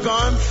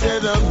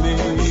 consider me.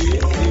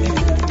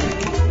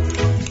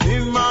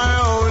 In my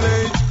old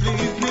age,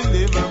 please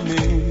deliver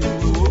me.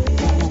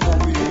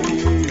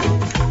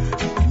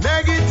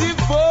 Negative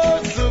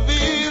force of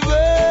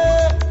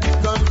evil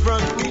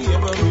confront me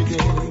every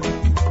day.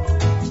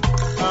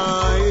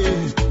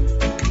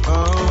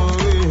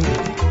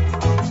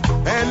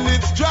 And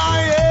it's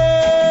trying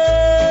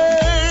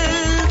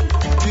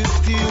to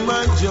steal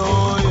my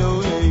joy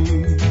away.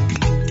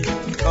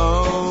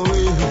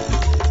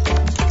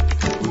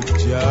 But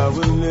Jah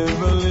will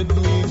never let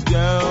me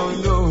down,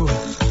 no.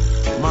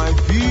 My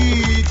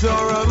feet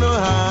are on a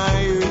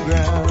higher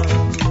ground.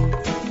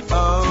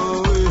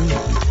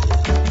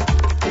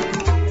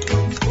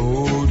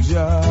 Oh,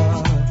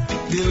 Jah,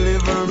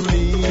 deliver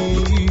me.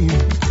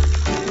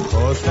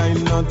 'Cause I'm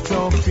not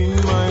tough in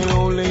my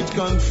old age,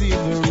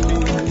 consider me.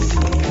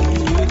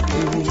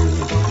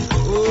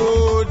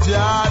 Oh,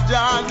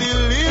 Jah,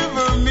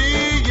 deliver me,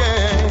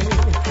 yeah.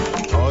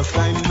 'cause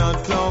I'm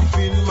not tough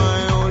in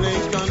my only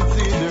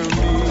consider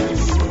me.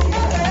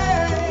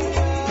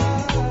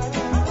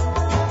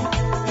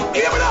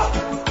 Hear me now.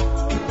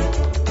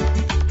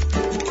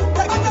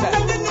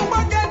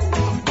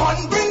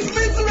 One brings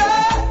misery.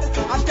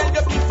 I tell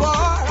you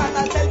before and I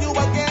tell you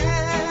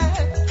again.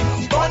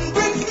 One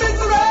brings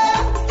misery.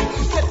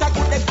 Set a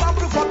good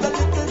example for the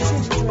little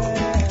children.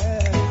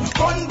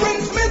 One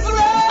brings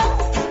misery.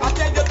 I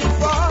tell you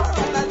before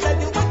and I tell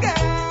you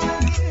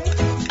again.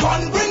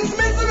 One brings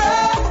misery.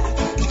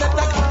 Set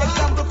a good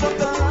example for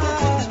the little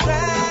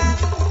children.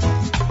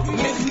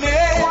 Miss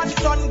May, one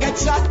son get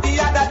shot the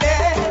other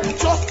day.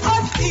 Just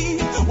as he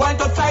went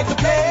outside to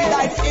play,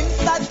 like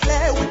instant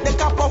play with the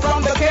copper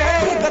from the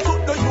game. They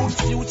took the youth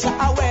future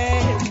away.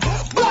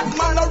 Black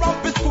man around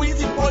the squeeze,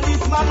 the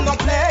policeman no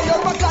play.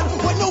 You're a gun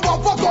when you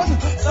have a gun,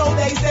 so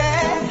they say.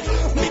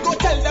 Me go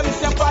tell them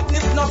say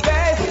badness no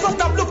pay. So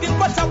stop looking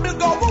for trouble,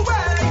 go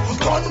away.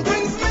 Gun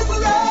brings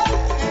misery.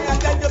 I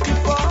tell you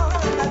before,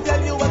 I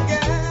tell you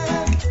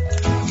again.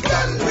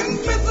 Gun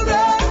brings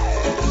misery.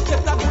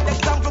 Set a good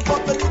example for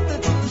the little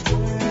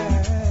children.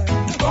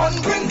 Gun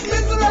brings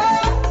misery.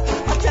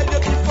 I tell you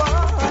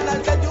before, and I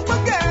tell you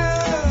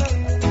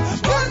again.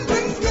 Gun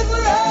brings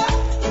misery.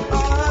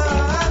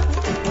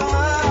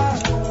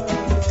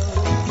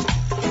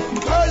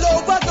 Girl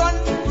over gun,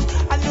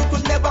 and you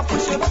could never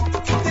push it.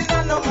 Till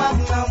I no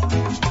magnum.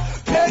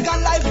 Pagan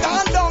life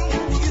gone down.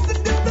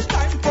 Isn't this the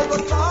time for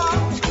us all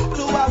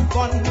to have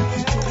fun?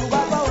 You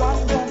have a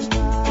one gun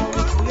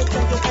now. You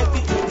tell you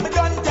happy. Me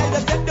don't tell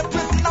you that the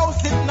prison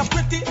house is not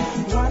pretty.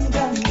 One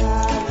gun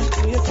now.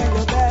 You tell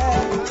you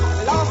bad.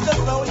 Lost the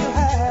soul you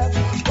have.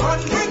 Gun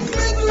brings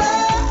misery.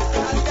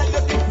 I tell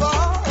you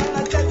before, and I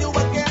tell you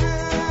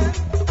again.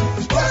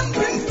 Gun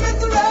brings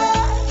misery.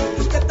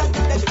 Set a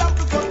good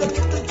example for the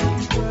little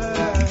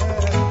children.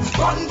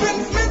 Gun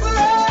brings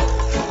misery.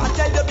 I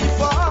tell you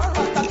before,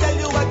 and I tell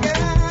you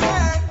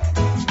again.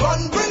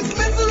 Gun brings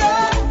misery.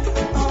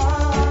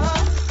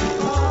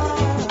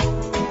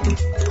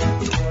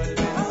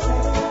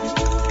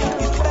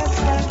 It's best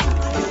friend,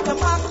 it's the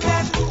mark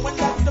then. When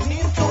that's the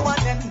means to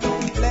an end,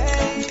 don't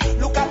play.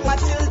 Look at my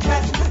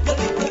children, the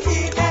little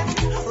Eden.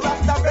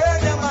 Rasta burn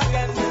them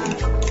again.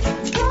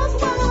 That's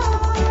why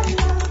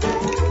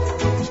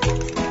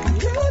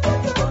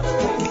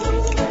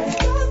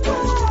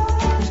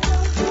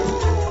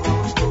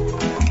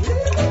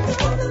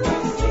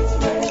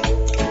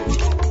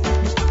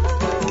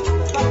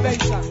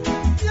salvation.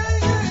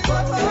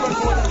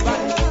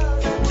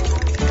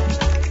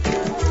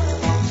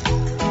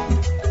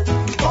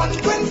 Gun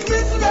brings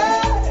misery.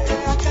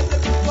 I tell you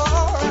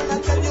before and I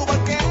tell you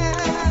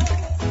again.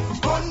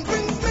 Gun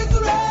brings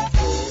misery.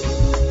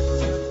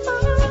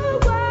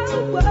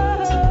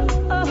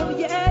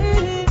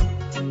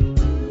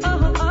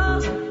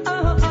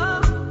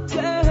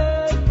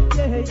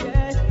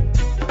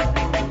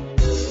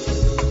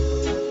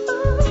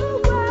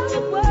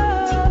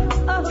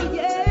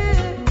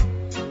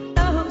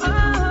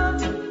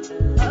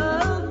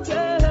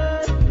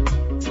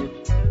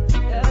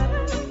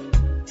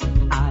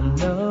 I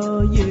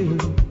know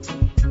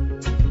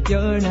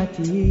you're not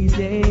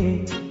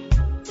easy.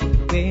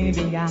 Way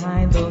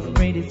behind those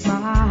pretty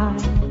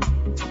smiles.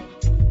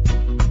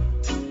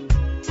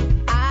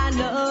 I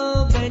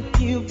know that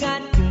you've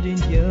got good in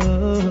you.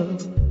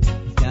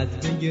 It's just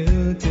for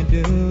you to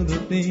do the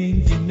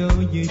things you know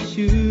you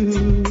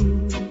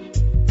should.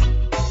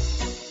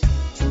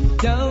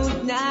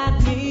 Don't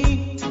knock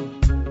me,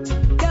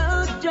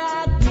 don't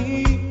drag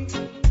me,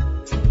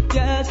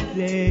 just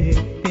let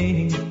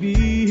things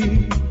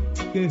be,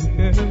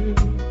 girl.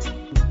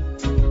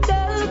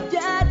 Don't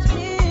judge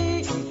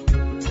me,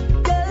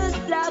 just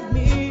love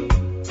me,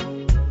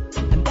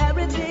 and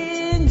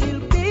everything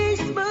will be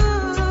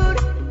smooth,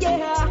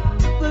 yeah.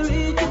 For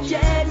each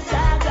chance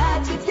I got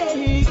to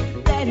take,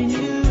 letting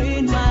you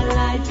in my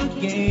life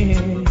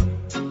again.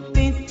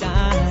 This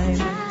time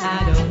I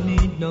don't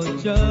need no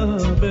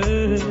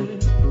trouble.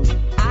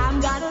 I'm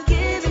gonna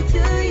give it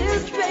to you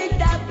straight.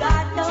 I've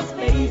got no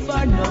space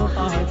for no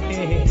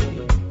heartache.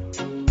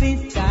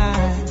 This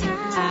time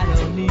I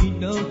don't need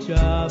no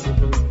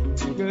trouble,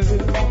 girl.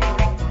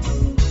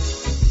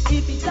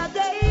 If it's a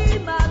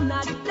game I'm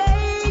not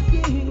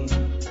playing,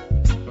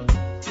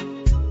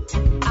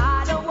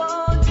 I don't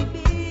want to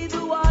be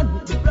the one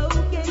with the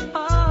broken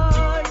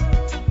heart.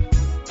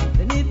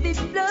 And if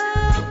it's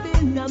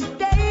loving I'm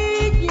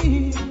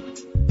staying,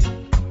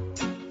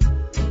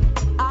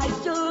 I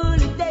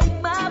surely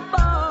take my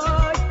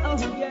part. Oh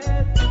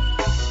yeah.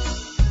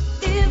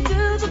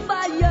 Into the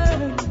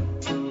fire,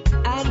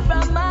 and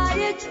from my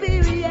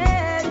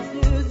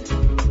experiences,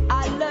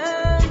 I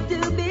learned to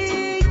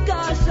be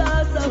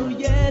cautious. Oh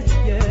yes,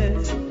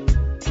 yes.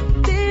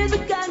 Feel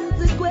the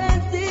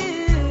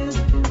consequences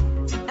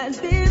and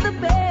feel the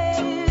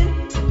pain,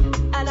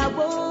 and I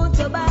won't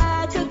go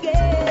back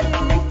again.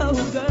 Oh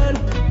girl,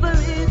 for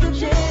it's a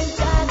chance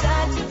I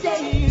got to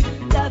take,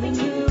 loving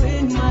you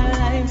in my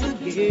life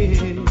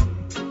again.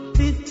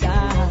 This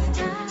time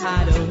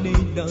I don't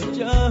need no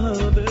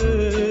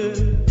trouble.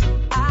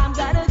 I'm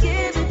gonna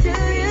give it to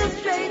you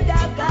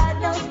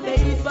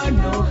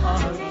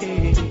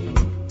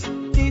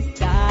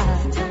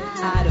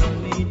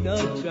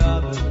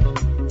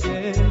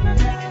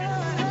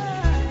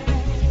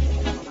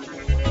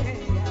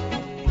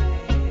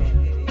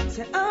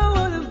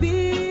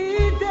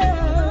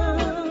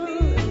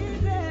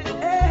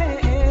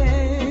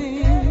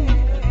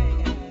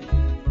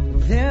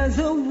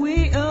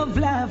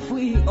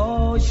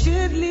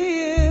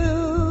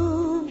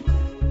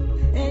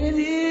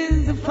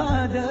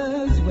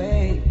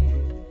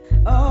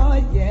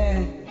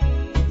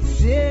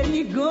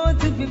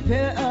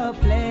prepare a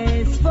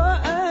place for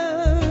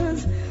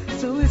us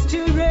so his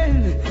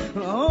children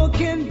all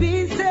can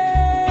be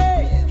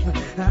safe.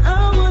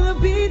 I wanna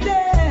be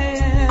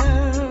there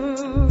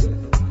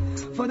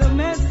for the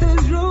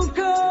master's roll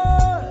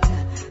call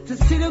to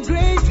see the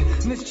great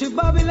Mr.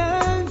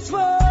 Babylon's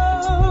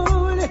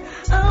fall.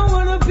 I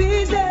wanna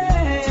be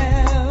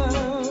there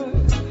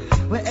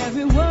where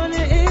everyone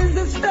is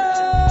a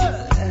star,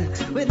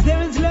 where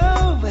there is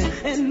love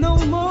and no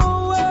more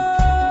war.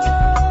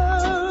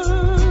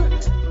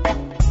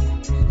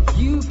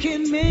 You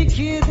can make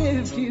it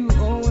if you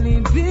only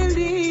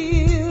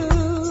believe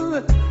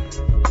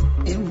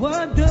in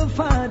what the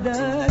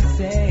Father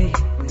say.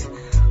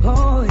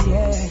 Oh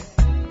yeah.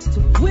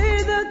 So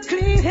with the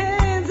clean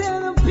hands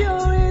and a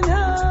pure in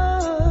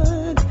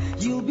heart,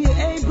 you'll be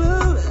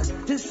able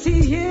to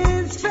see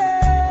his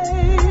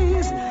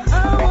face.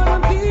 I wanna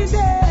be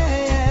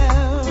there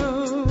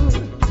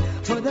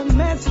for the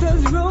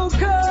master's roll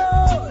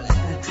call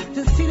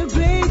to see the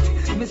great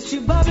Mystery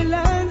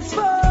Babylon's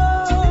fall.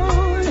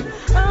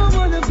 I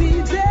wanna be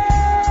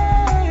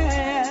there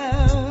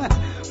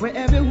where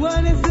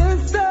everyone is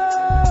a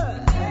star,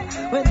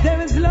 where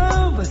there is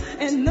love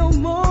and no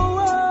more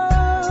war.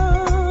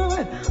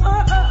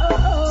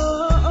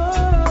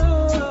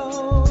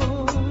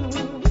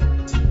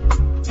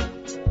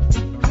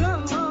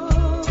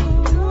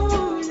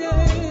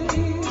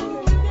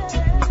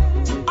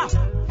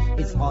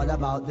 It's all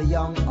about the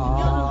young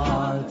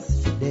hearts.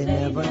 They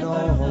never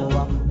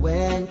know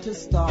when to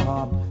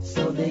stop,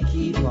 so they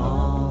keep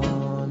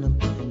on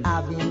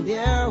having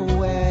their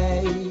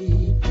way.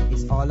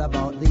 It's all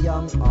about the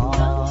young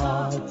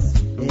hearts.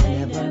 They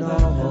never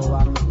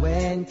know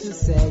when to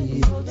say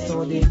it,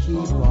 so they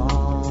keep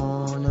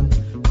on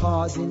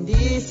causing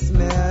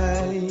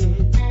dismay.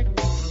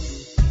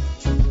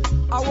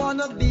 I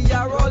wanna be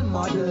a role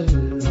model,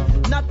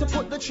 not to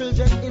put the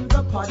children in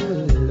the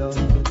puddle,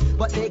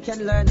 but they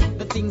can learn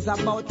the things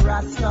about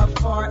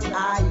Rastafari.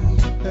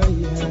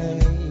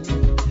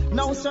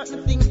 Now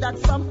certain things that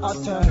some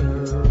utter,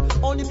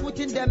 only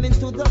putting them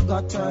into the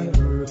gutter,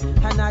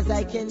 and as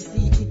I can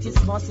see, it is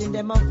causing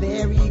them a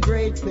very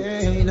great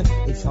pain.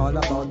 It's all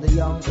about the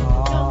young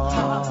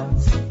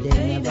hearts.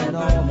 They never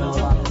know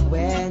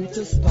when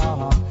to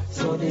stop,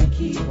 so they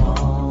keep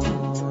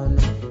on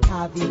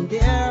having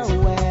their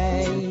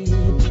way.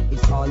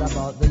 It's all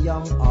about the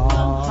young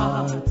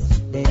hearts.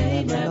 They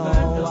never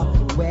know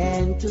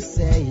when to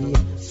say,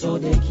 so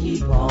they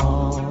keep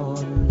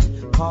on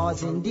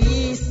causing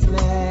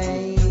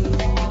dismay.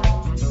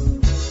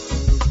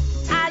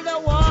 I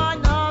don't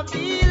wanna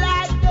be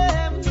like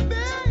them,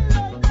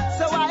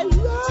 so I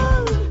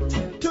learn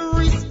to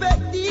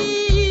respect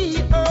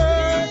the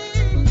earth.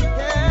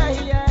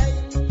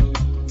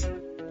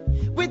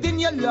 Within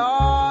your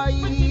life,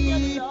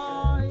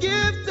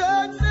 give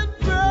thanks and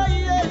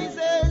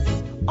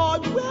praises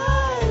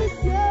always.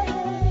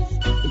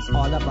 It's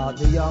all about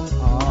the young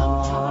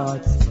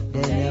hearts.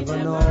 They never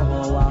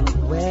know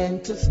when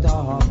to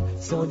stop,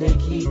 so they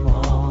keep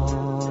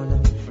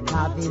on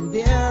having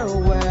their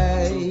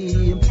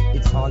way.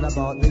 It's all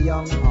about the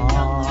young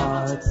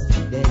hearts.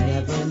 They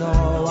never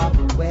know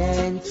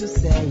when to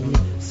say,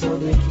 so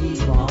they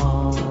keep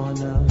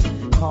on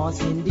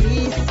causing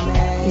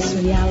dismay. It's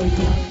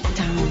reality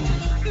time.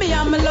 Me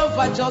and my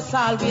lover just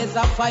always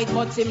a fight,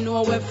 but him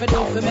know where for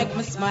do for make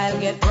me smile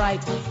get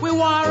bright. We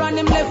war on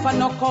him left and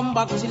no come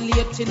back till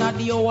late in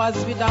the hours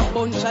with a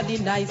bunch of the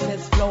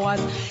nicest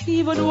flowers.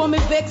 Even though me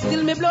vex,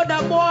 still me blood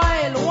a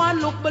boil. One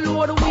look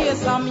below the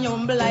waist and me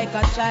humble like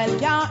a child.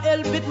 Can't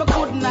help it, me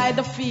couldn't hide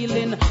the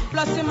feeling.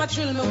 Plus him a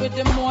thrill me with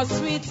the more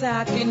sweet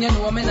talking. You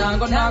know me not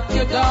gonna knock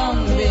you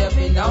down,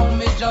 baby. Now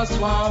me just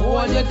want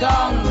hold you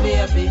down,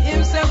 baby.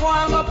 Him say go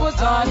and go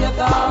put on your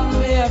tongue,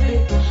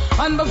 baby.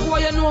 And before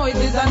you know it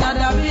is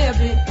another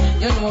baby.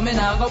 You know me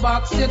now go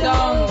box you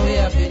down,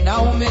 baby.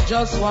 Now me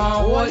just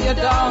want hold you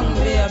down,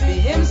 baby.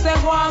 Him say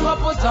go and go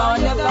put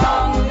on your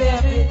tongue,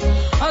 baby.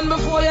 And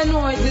before you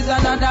know it is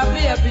another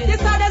baby.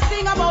 This other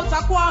thing about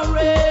a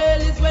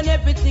quarrel is when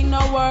everything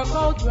not work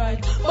out right.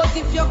 But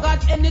if you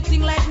got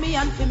anything like me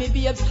and for me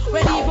babes,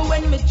 when even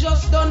when me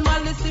just done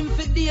malice him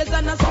for days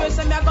and I swear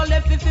so me I go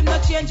left if him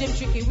not change him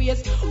tricky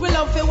ways. We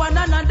love for one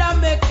another,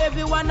 make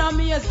everyone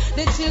amazed.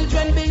 The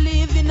children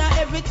believe in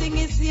everything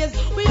he says.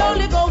 We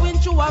only going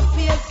through a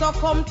phase, so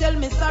come tell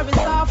me sorry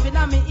soft in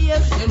my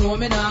ears. You know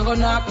me not gonna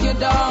knock you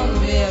down,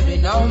 baby.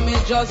 Now me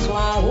just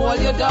want hold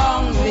you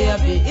down,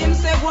 baby. Him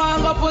say go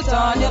and go put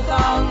on your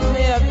tongue,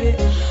 baby.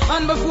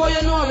 And before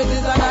you know it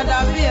is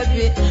another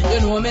baby. You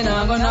know me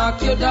not gonna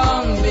knock you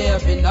down,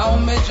 baby. Now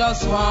me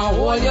just want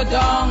hold you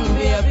down,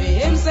 baby.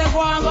 Him say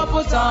go and go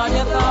put on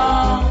your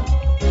tongue.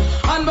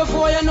 And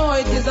before you know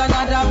it is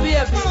another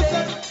baby.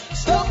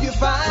 Stop your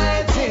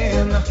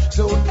fighting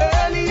so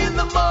early in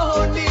the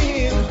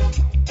morning.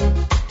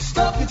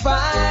 Stop your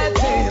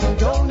fighting,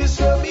 don't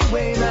disturb me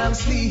when I'm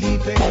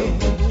sleeping.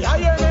 Yeah,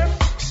 yeah.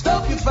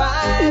 Stop your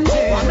fighting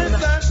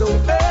so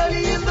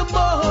early in the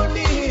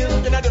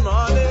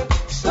morning.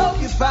 Stop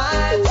your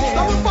fighting,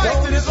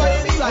 don't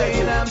disturb me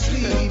when I'm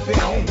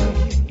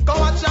sleeping. Go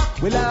watch out.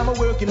 Well, I'm a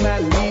working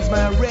man who needs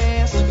my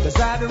rest. Cause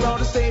I go around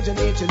the stage and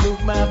need to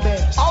look my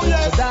best. Oh,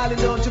 yes. So darling,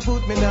 don't you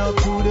put me down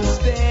to the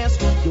stairs.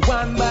 You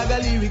one bag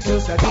of lyrics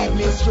just to give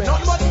me stress.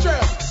 Not much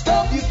stress.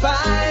 Stop you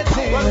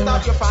fighting. Well,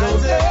 stop you fighting.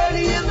 So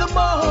early in the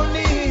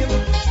morning.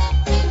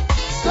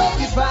 Stop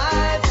you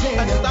fighting.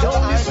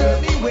 Don't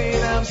disturb me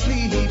when I'm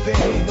sleeping.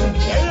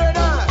 Hear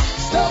that?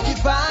 Stop you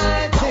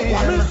fighting.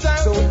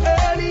 So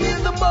early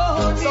in the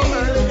morning. So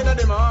early in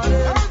the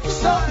morning.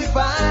 Stop you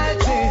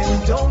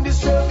fighting. Don't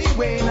disturb me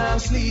when I'm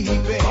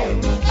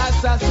sleeping.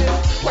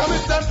 Assassin. Well,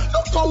 listen,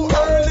 look how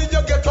early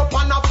you get up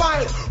and a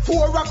fight.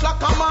 4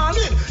 o'clock a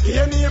morning, he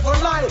ain't even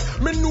lie.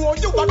 Me know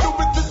you a do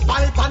with this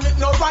pipe and it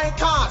no right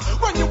card.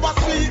 When you was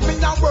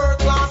sleeping at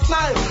work last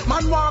night,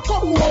 man walk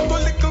up home to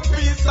little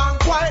peace and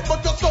quiet,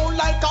 but you sound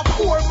like a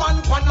 4-man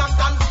on a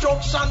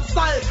construction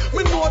site.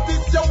 Me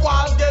notice your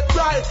wall get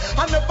right.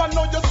 I never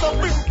know you so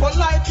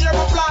impolite, you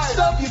reply.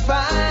 Stop you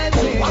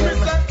fighting.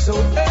 So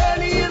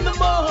early in the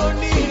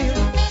morning.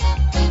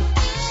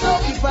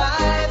 Stop you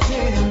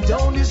fighting.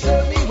 Don't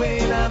disturb me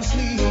when I'm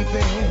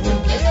sleeping.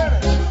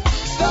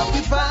 Stop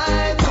you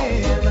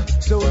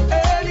fighting. So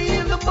early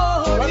in the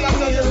morning. Well, I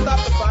tell you stop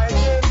the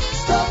fighting.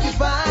 Stop you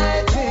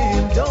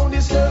fighting. Don't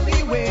disturb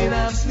me when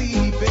I'm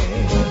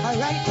sleeping.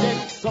 Alright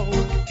then, so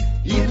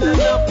even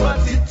enough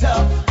what's it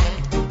up.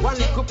 One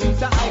little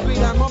piece of high grade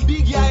and my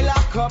big guy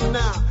lock up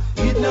now.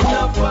 Even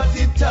enough what's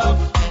it up.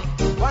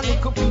 One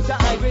little piece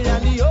of high grade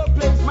and the whole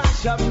place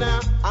mash up now.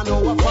 I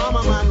know a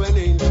farmer man when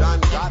in John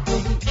got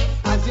me.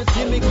 As you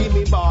see me give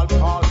me ball,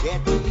 Paul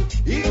get me.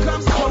 Here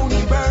comes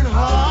Tony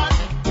Bernhard.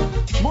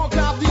 Smoke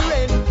off the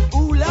rain,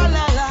 ooh la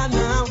la la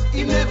now.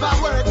 It never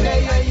worked,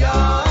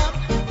 yeah.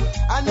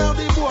 And now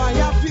the boy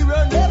have to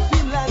run the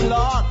Finland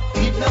Lord.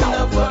 It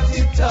enough what's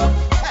it up.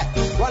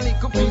 One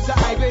little piece of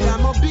high grade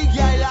and my big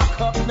guy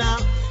lock up now.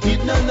 It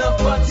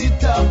enough what's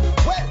it up.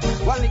 Well,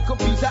 one little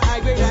piece of high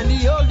grade and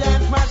the old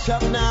dance mash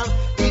up now.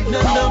 It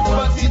enough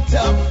what's it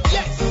up.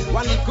 Yes,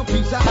 one little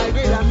piece of high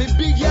grade and me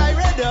big guy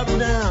red up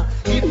now.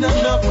 It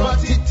enough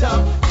what's it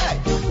up. Hey,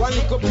 one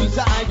little piece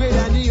of high grade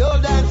and the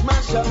old dance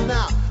mash up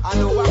now. I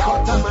know a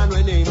cutter man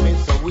when name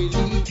is so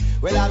Willie.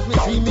 Well, as me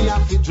see me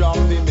have to drop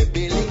in me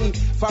Billy.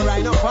 For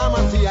I know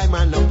pharmacy, I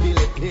man no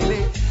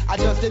pilly. I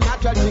just a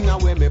natural thing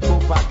away me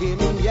papa give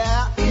me,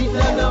 yeah. It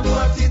enough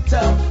what's it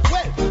up.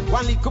 Well,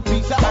 one little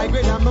piece of high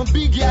grade and my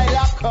big guy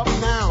lock up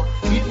now.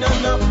 It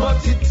enough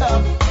what's it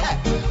up. Hey,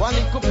 one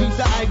little piece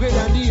of high grade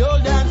and the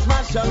old dance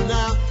mash up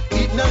now.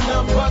 It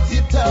enough what's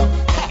it up.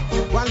 Hey,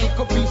 one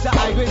little piece of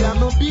high grade and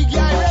my big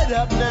guy red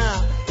up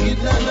now. It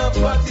enough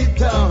what's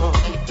it up.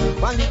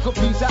 One little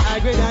piece of high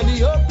grade and the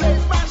whole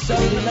place mash up.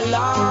 It's been a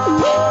long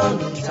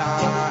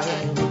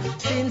time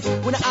since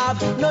we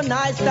have no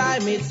nice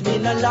time. It's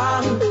been a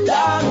long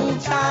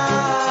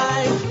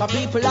time. My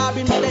people have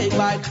been plagued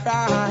by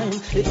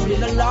crime. It's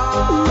been a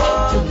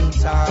long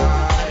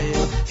time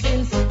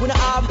since we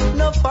have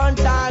no fun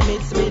time.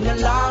 It's been a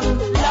long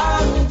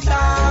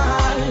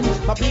time.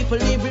 My people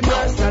living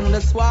worse than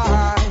the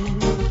swine.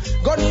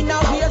 Gun in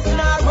our waist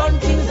and I run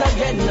things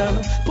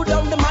again. Put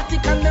down the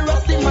matic and the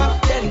rusty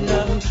map 10.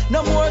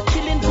 No more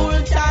killing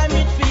full time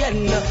it fi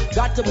end.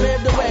 Got to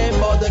pave the way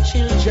for the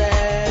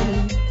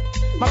children.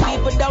 My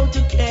people don't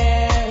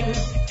care.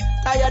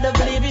 Tired of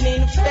living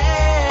in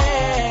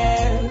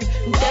fear.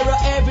 Terror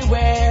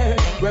everywhere.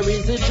 Where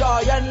is the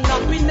joy and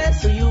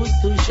happiness we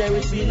used to share?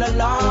 It's been a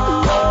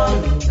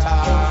long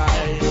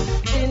time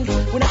since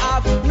we don't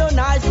have no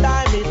nice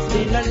time. It's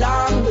been a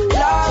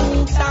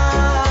long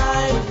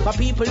time. My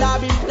people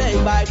have been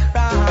plagued by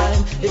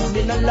crime. It's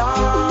been a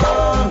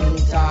long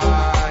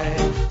time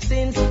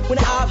since we don't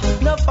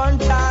have no fun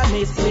time.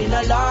 It's been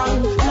a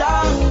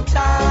long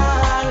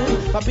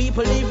time. My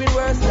people living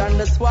worse than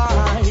the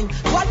swine.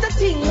 What a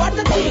thing,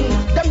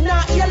 them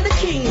not hear the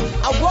king.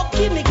 I walk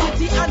in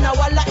iniquity and I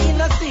walla in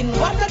a sin.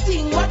 What a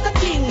thing,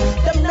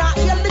 them not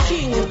hear the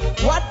king.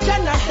 What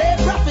can I say,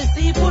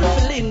 prophecy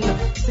fulfilling.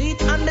 See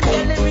it on the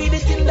telly, read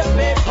it in the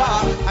paper.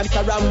 I'm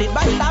surrounded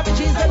by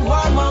savages and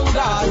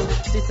warmongers.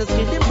 Sisters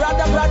killing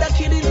brother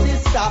killing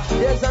sister.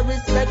 There's a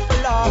respect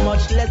for law,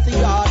 much less the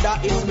order.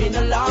 It's been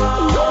a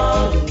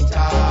long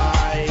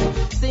time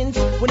since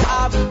we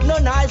have no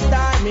nice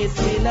time. It's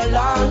been a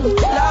long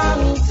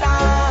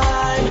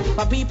time.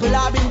 My people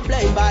have been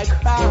plagued by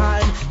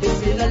crime. It's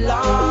been a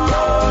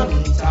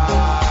long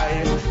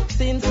time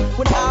since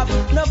we have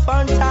no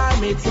fun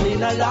time. It's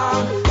been a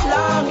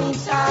long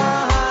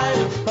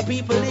time. My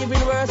people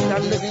living worse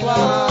than the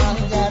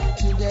swine.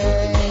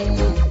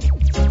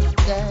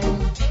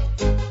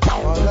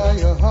 Follow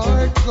your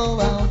heart, go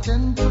out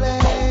and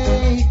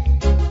play.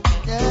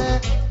 Yeah.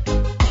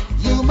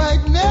 You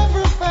might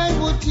never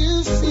find what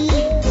you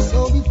seek,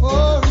 so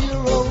before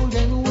you're old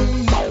and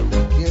weak,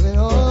 give it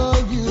all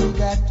you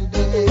got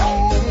today.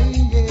 Yeah.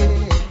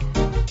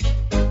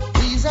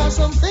 These are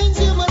some things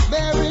you must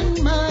bear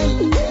in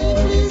mind. They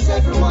please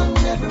everyone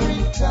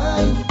every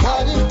time.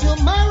 What if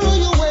tomorrow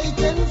you wake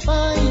and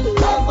find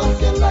half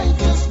of your life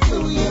just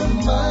blew your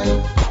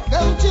mind?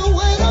 Don't you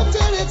wait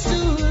until it's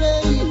too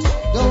late.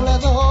 Don't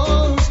let the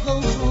horse go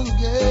through the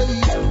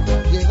gate.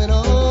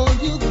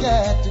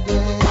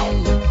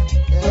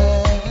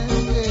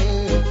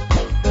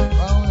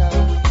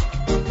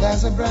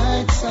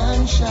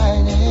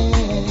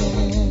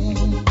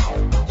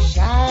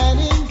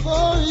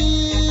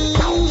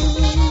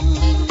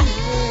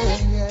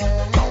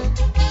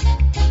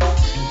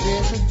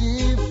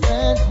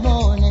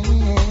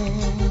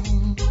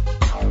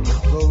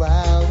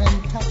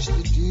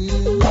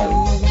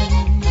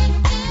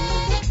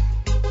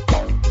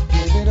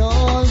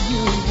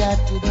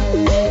 got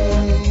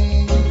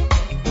today.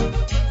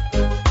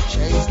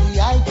 Chase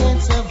the I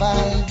can't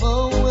survive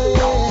away.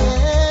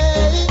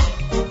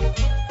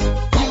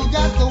 You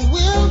got the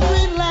will,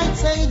 green light,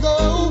 say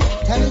go.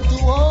 Tell it to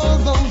all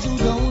those who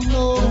don't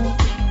know.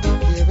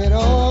 Give it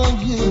all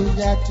you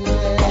got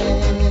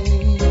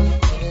today.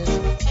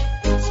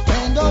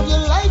 Spend all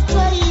your life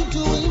trying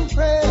to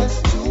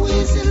impress. Too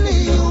easily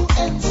you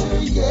answer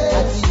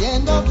yes. At the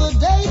end of the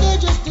day, they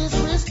just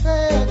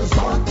disrespect. 'Cause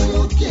what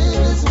you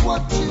give is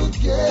what you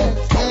get.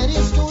 And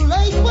it's too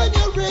late when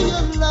you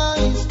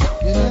realize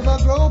you never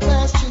grow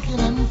past chicken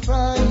and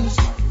fries.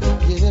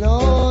 Give it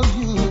all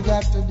you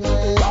got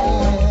today.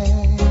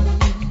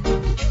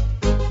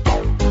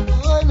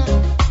 Oh, no.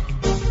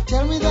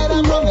 Tell me that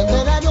I'm wrong and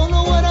that I don't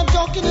know what I'm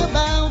talking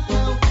about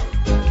now.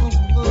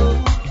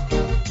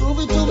 Prove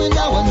it to me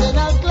now and then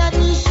I'll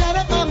gladly shut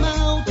up my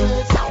mouth.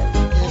 Yes.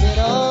 Give it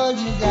all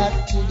you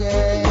got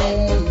today.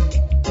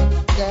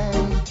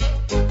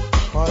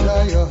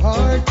 Follow your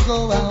heart,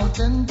 go out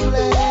and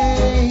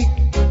play.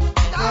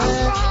 That's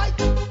right.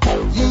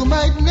 You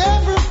might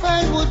never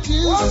find what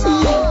you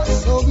seek.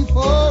 So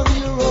before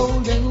you're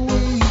old and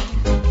weak,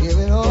 give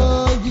it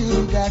all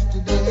you got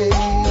today.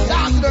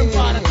 Talk to them,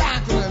 Father,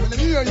 talk to them. Let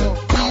me hear you.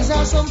 These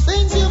are some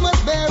things you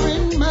must bear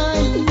in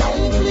mind.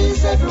 May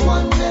please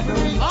everyone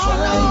every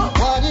time.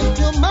 What if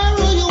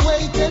tomorrow you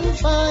wake and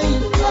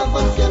find love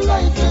of your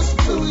life just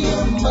blew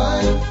your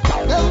mind?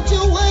 Don't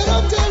you wait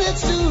until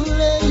it's too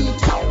late.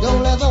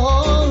 Don't let the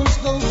horse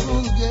go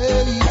through the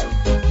gate.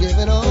 Give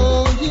it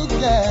all you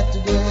got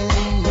today.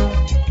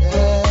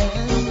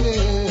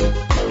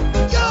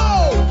 Yo!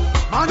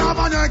 Man have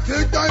an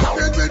hectic day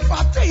filled with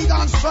fatigue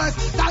and stress.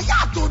 That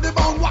got to the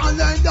bone, one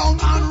lay down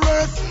and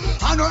rest.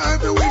 I know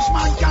every wish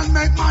man can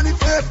make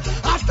manifest.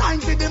 At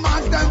times it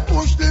demands them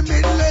push the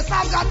midless.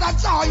 I've got a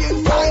joy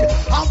inside,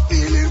 I'm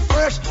feeling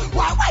fresh.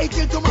 Why wait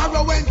till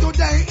tomorrow when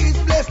today is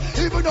blessed?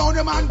 Even though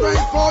the man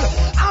grateful,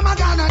 I'm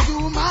gonna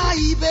do my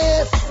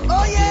best.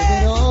 Oh yeah!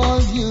 Give it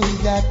all you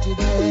got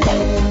today.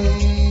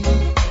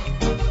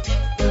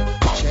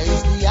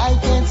 Chase the I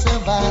can't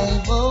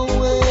survive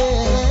away.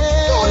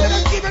 Don't let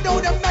them give it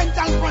all the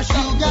mental pressure.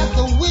 You got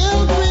the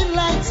will, green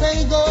light,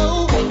 say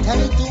go. Tell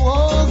it to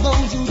all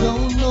those who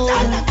don't know.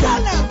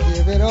 Tell them.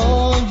 Give it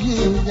all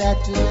you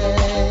got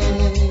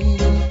today.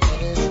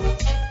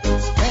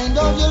 Spend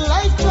all your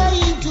life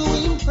trying to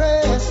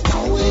impress.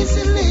 Too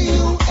easily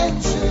you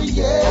answer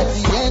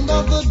yes. At the end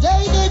of the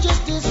day, they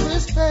just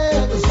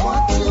disrespect. 'Cause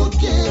what you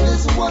give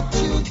is what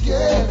you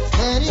get.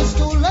 And it's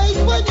too late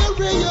when you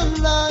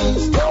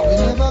realize you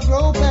never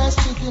grow past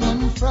chicken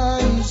and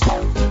fries.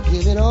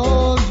 Give it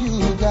all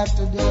you got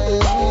today.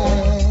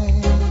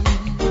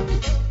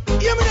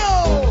 Hear me now.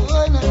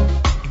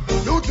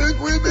 You think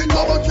we been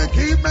but we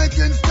keep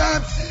making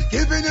steps.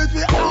 Giving it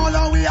we all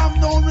and we have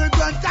no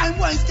regret. Time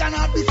waste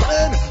cannot be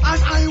spent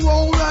and I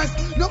won't rest.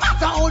 No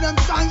matter how them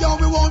try, yo,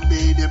 we won't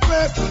be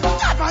depressed.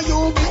 Never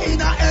you be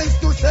in a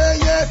haste to say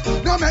yes.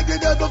 No make the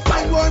devil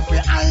find word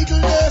for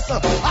idleness. A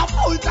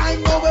full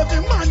time now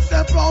every man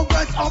say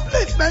progress.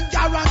 Upliftment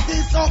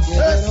guarantees success. Give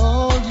it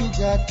all you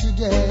got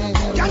today.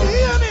 Can you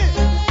hear me?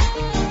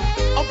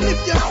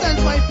 Uplift yourself,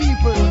 my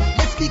people.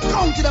 Let's be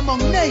counted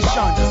among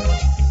nations.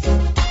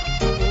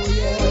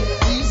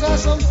 These are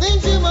some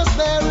things you must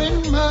bear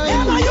in mind.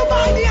 Never you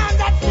mind the hand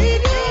that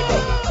feed you.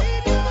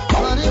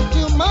 But if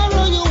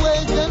tomorrow you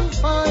wake and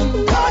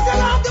find God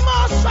will have the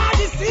most try to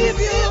deceive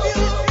you.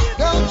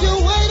 Don't you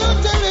wait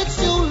until it's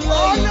too late.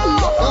 Oh, no.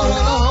 Don't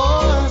let the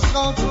horse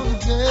go through the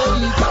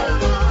gate.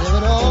 Give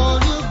it all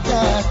you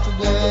got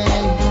today.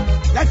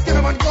 Let's get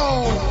them on go.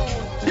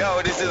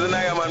 Yo, this is an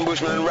Ironman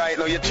Bushman, and right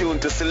now you're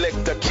tuned to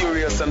Selector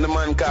Kurious and the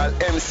man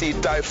called MC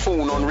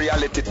Typhoon on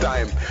Reality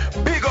Time.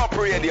 Big up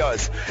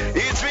radios.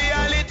 It's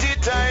Reality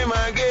Time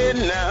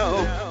again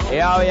now.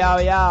 Yo, yo,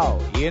 yo.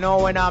 You know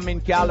when I'm in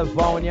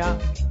California,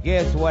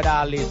 guess what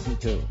I listen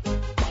to?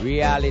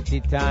 Reality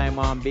Time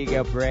on Big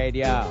Up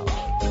Radio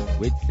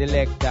with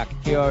Selector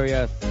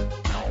Kurious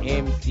and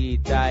MC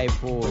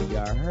Typhoon. You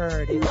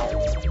heard it?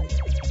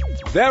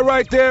 That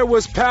right there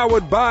was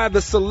powered by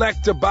the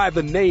selector by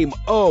the name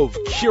of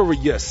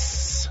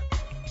Kurious.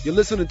 You're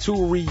listening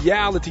to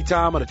Reality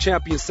Time on the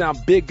Champion Sound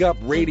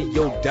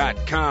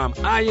BigUpRadio.com.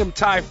 I am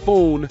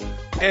Typhoon,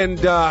 and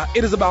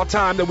it is about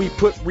time that we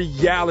put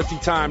Reality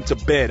Time to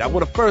bed. I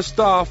want to first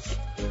off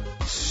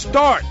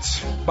start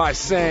by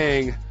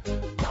saying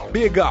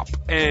big up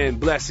and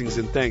blessings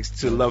and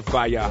thanks to Love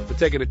Fire for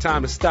taking the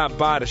time to stop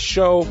by the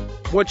show.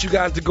 I want you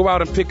guys to go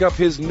out and pick up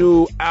his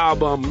new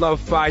album, Love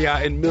Fire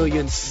and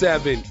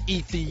 $1,000,007,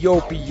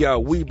 Ethiopia,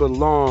 We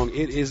Belong.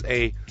 It is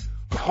a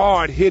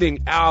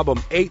hard-hitting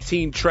album,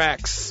 18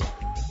 tracks,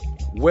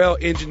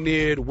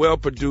 well-engineered,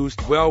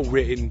 well-produced,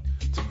 well-written.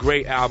 It's a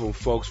great album,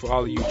 folks. For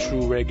all of you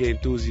true reggae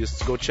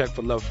enthusiasts, go check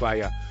for Love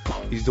Fire.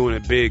 He's doing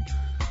it big.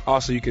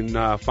 Also, you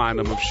can find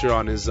him, I'm sure,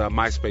 on his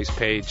MySpace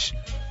page.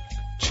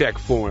 Check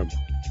for him.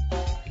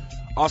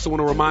 Also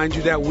want to remind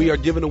you that we are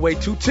giving away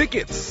 2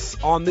 tickets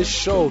on this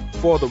show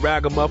for the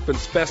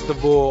Ragamuffins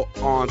Festival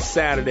on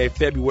Saturday,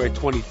 February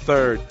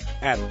 23rd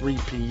at 3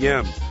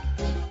 p.m.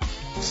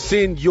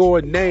 Send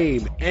your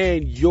name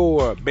and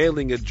your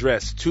mailing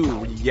address to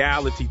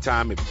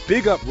realitytime at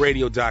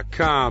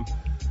bigupradio.com,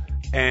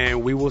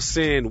 and we will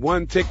send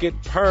one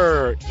ticket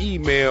per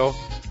email,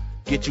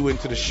 get you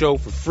into the show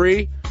for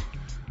free.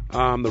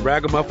 The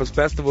Ragamuffins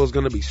Festival is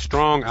going to be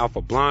strong.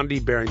 Alpha Blondie,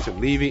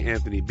 Barrington Levy,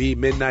 Anthony B,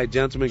 Midnight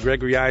Gentlemen,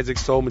 Gregory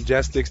Isaacs, Soul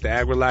Majestics, the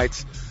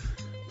Agrolites.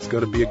 It's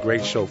going to be a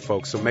great show,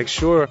 folks. So make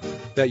sure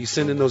that you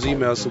send in those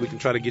emails so we can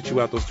try to get you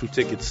out those 2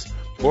 tickets.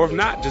 Or if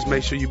not, just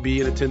make sure you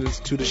be in attendance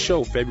to the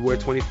show, February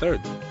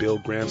 23rd, Bill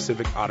Graham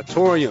Civic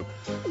Auditorium.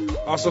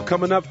 Also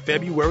coming up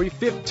February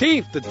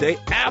 15th, the day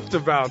after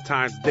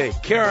Valentine's Day,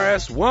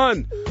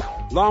 KRS-One,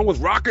 along with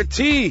Rocker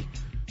T.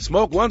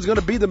 Smoke One's going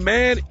to be the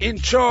man in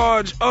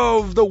charge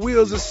of the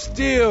Wheels of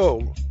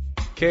Steel.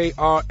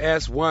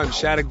 KRS-One,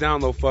 Shattuck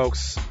download,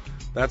 folks.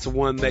 That's the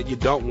one that you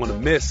don't want to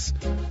miss.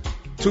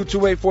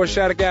 2284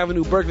 Shattuck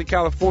Avenue, Berkeley,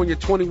 California,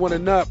 21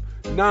 and up,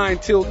 9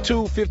 till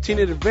 2, 15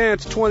 in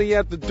advance, 20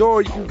 at the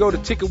door. You can go to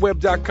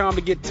ticketweb.com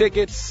to get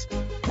tickets.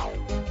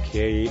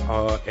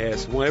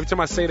 KRS-One. Every time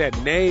I say that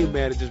name,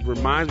 man, it just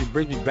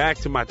brings me back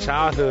to my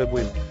childhood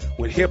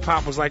when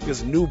hip-hop was like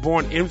this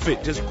newborn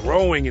infant just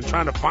growing and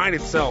trying to find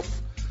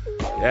itself.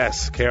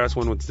 Yes,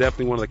 KRS-One was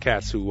definitely one of the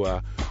cats who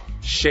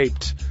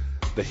shaped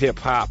the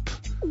hip-hop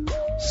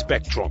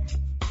spectrum,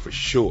 for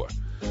sure.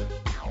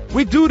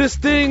 We do this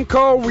thing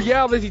called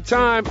Reality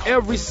Time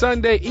every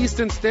Sunday,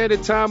 Eastern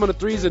Standard Time on the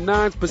 3s and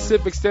 9s,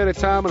 Pacific Standard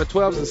Time on the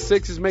 12s and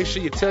 6s. Make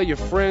sure you tell your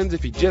friends.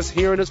 If you're just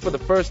hearing us for the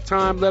first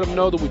time, let them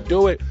know that we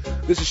do it.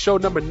 This is show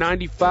number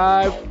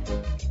 95.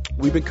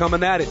 We've been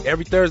coming at it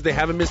every Thursday.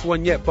 Haven't missed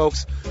one yet,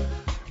 folks.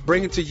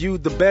 Bringing to you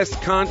the best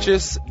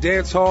conscious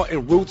dancehall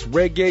and roots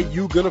reggae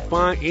you're going to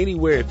find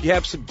anywhere. If you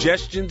have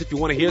suggestions, if you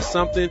want to hear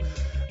something,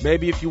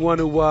 maybe if you want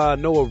to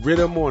know a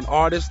rhythm or an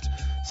artist,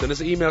 send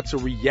us an email to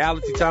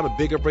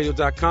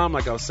realitytime@bigupradio.com.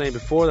 Like I was saying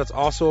before, that's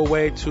also a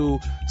way to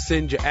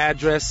send your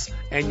address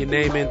and your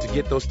name in to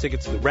get those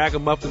tickets to the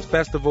Ragamuffins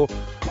Festival.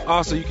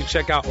 Also, you can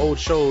check out old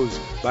shows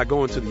by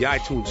going to the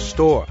iTunes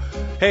store.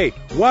 Hey,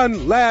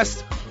 one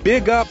last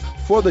big up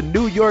for the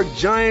New York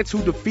Giants,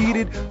 who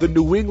defeated the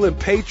New England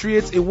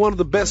Patriots in one of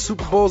the best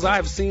Super Bowls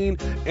I've seen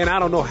in I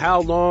don't know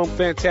how long.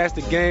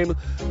 Fantastic game.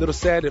 A little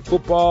sad that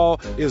football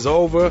is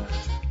over.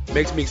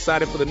 Makes me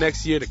excited for the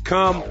next year to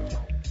come.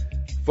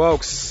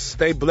 Folks,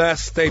 stay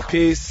blessed, stay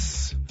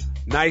peace,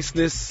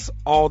 niceness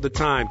all the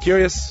time.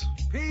 Kurious?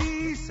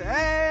 Peace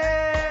and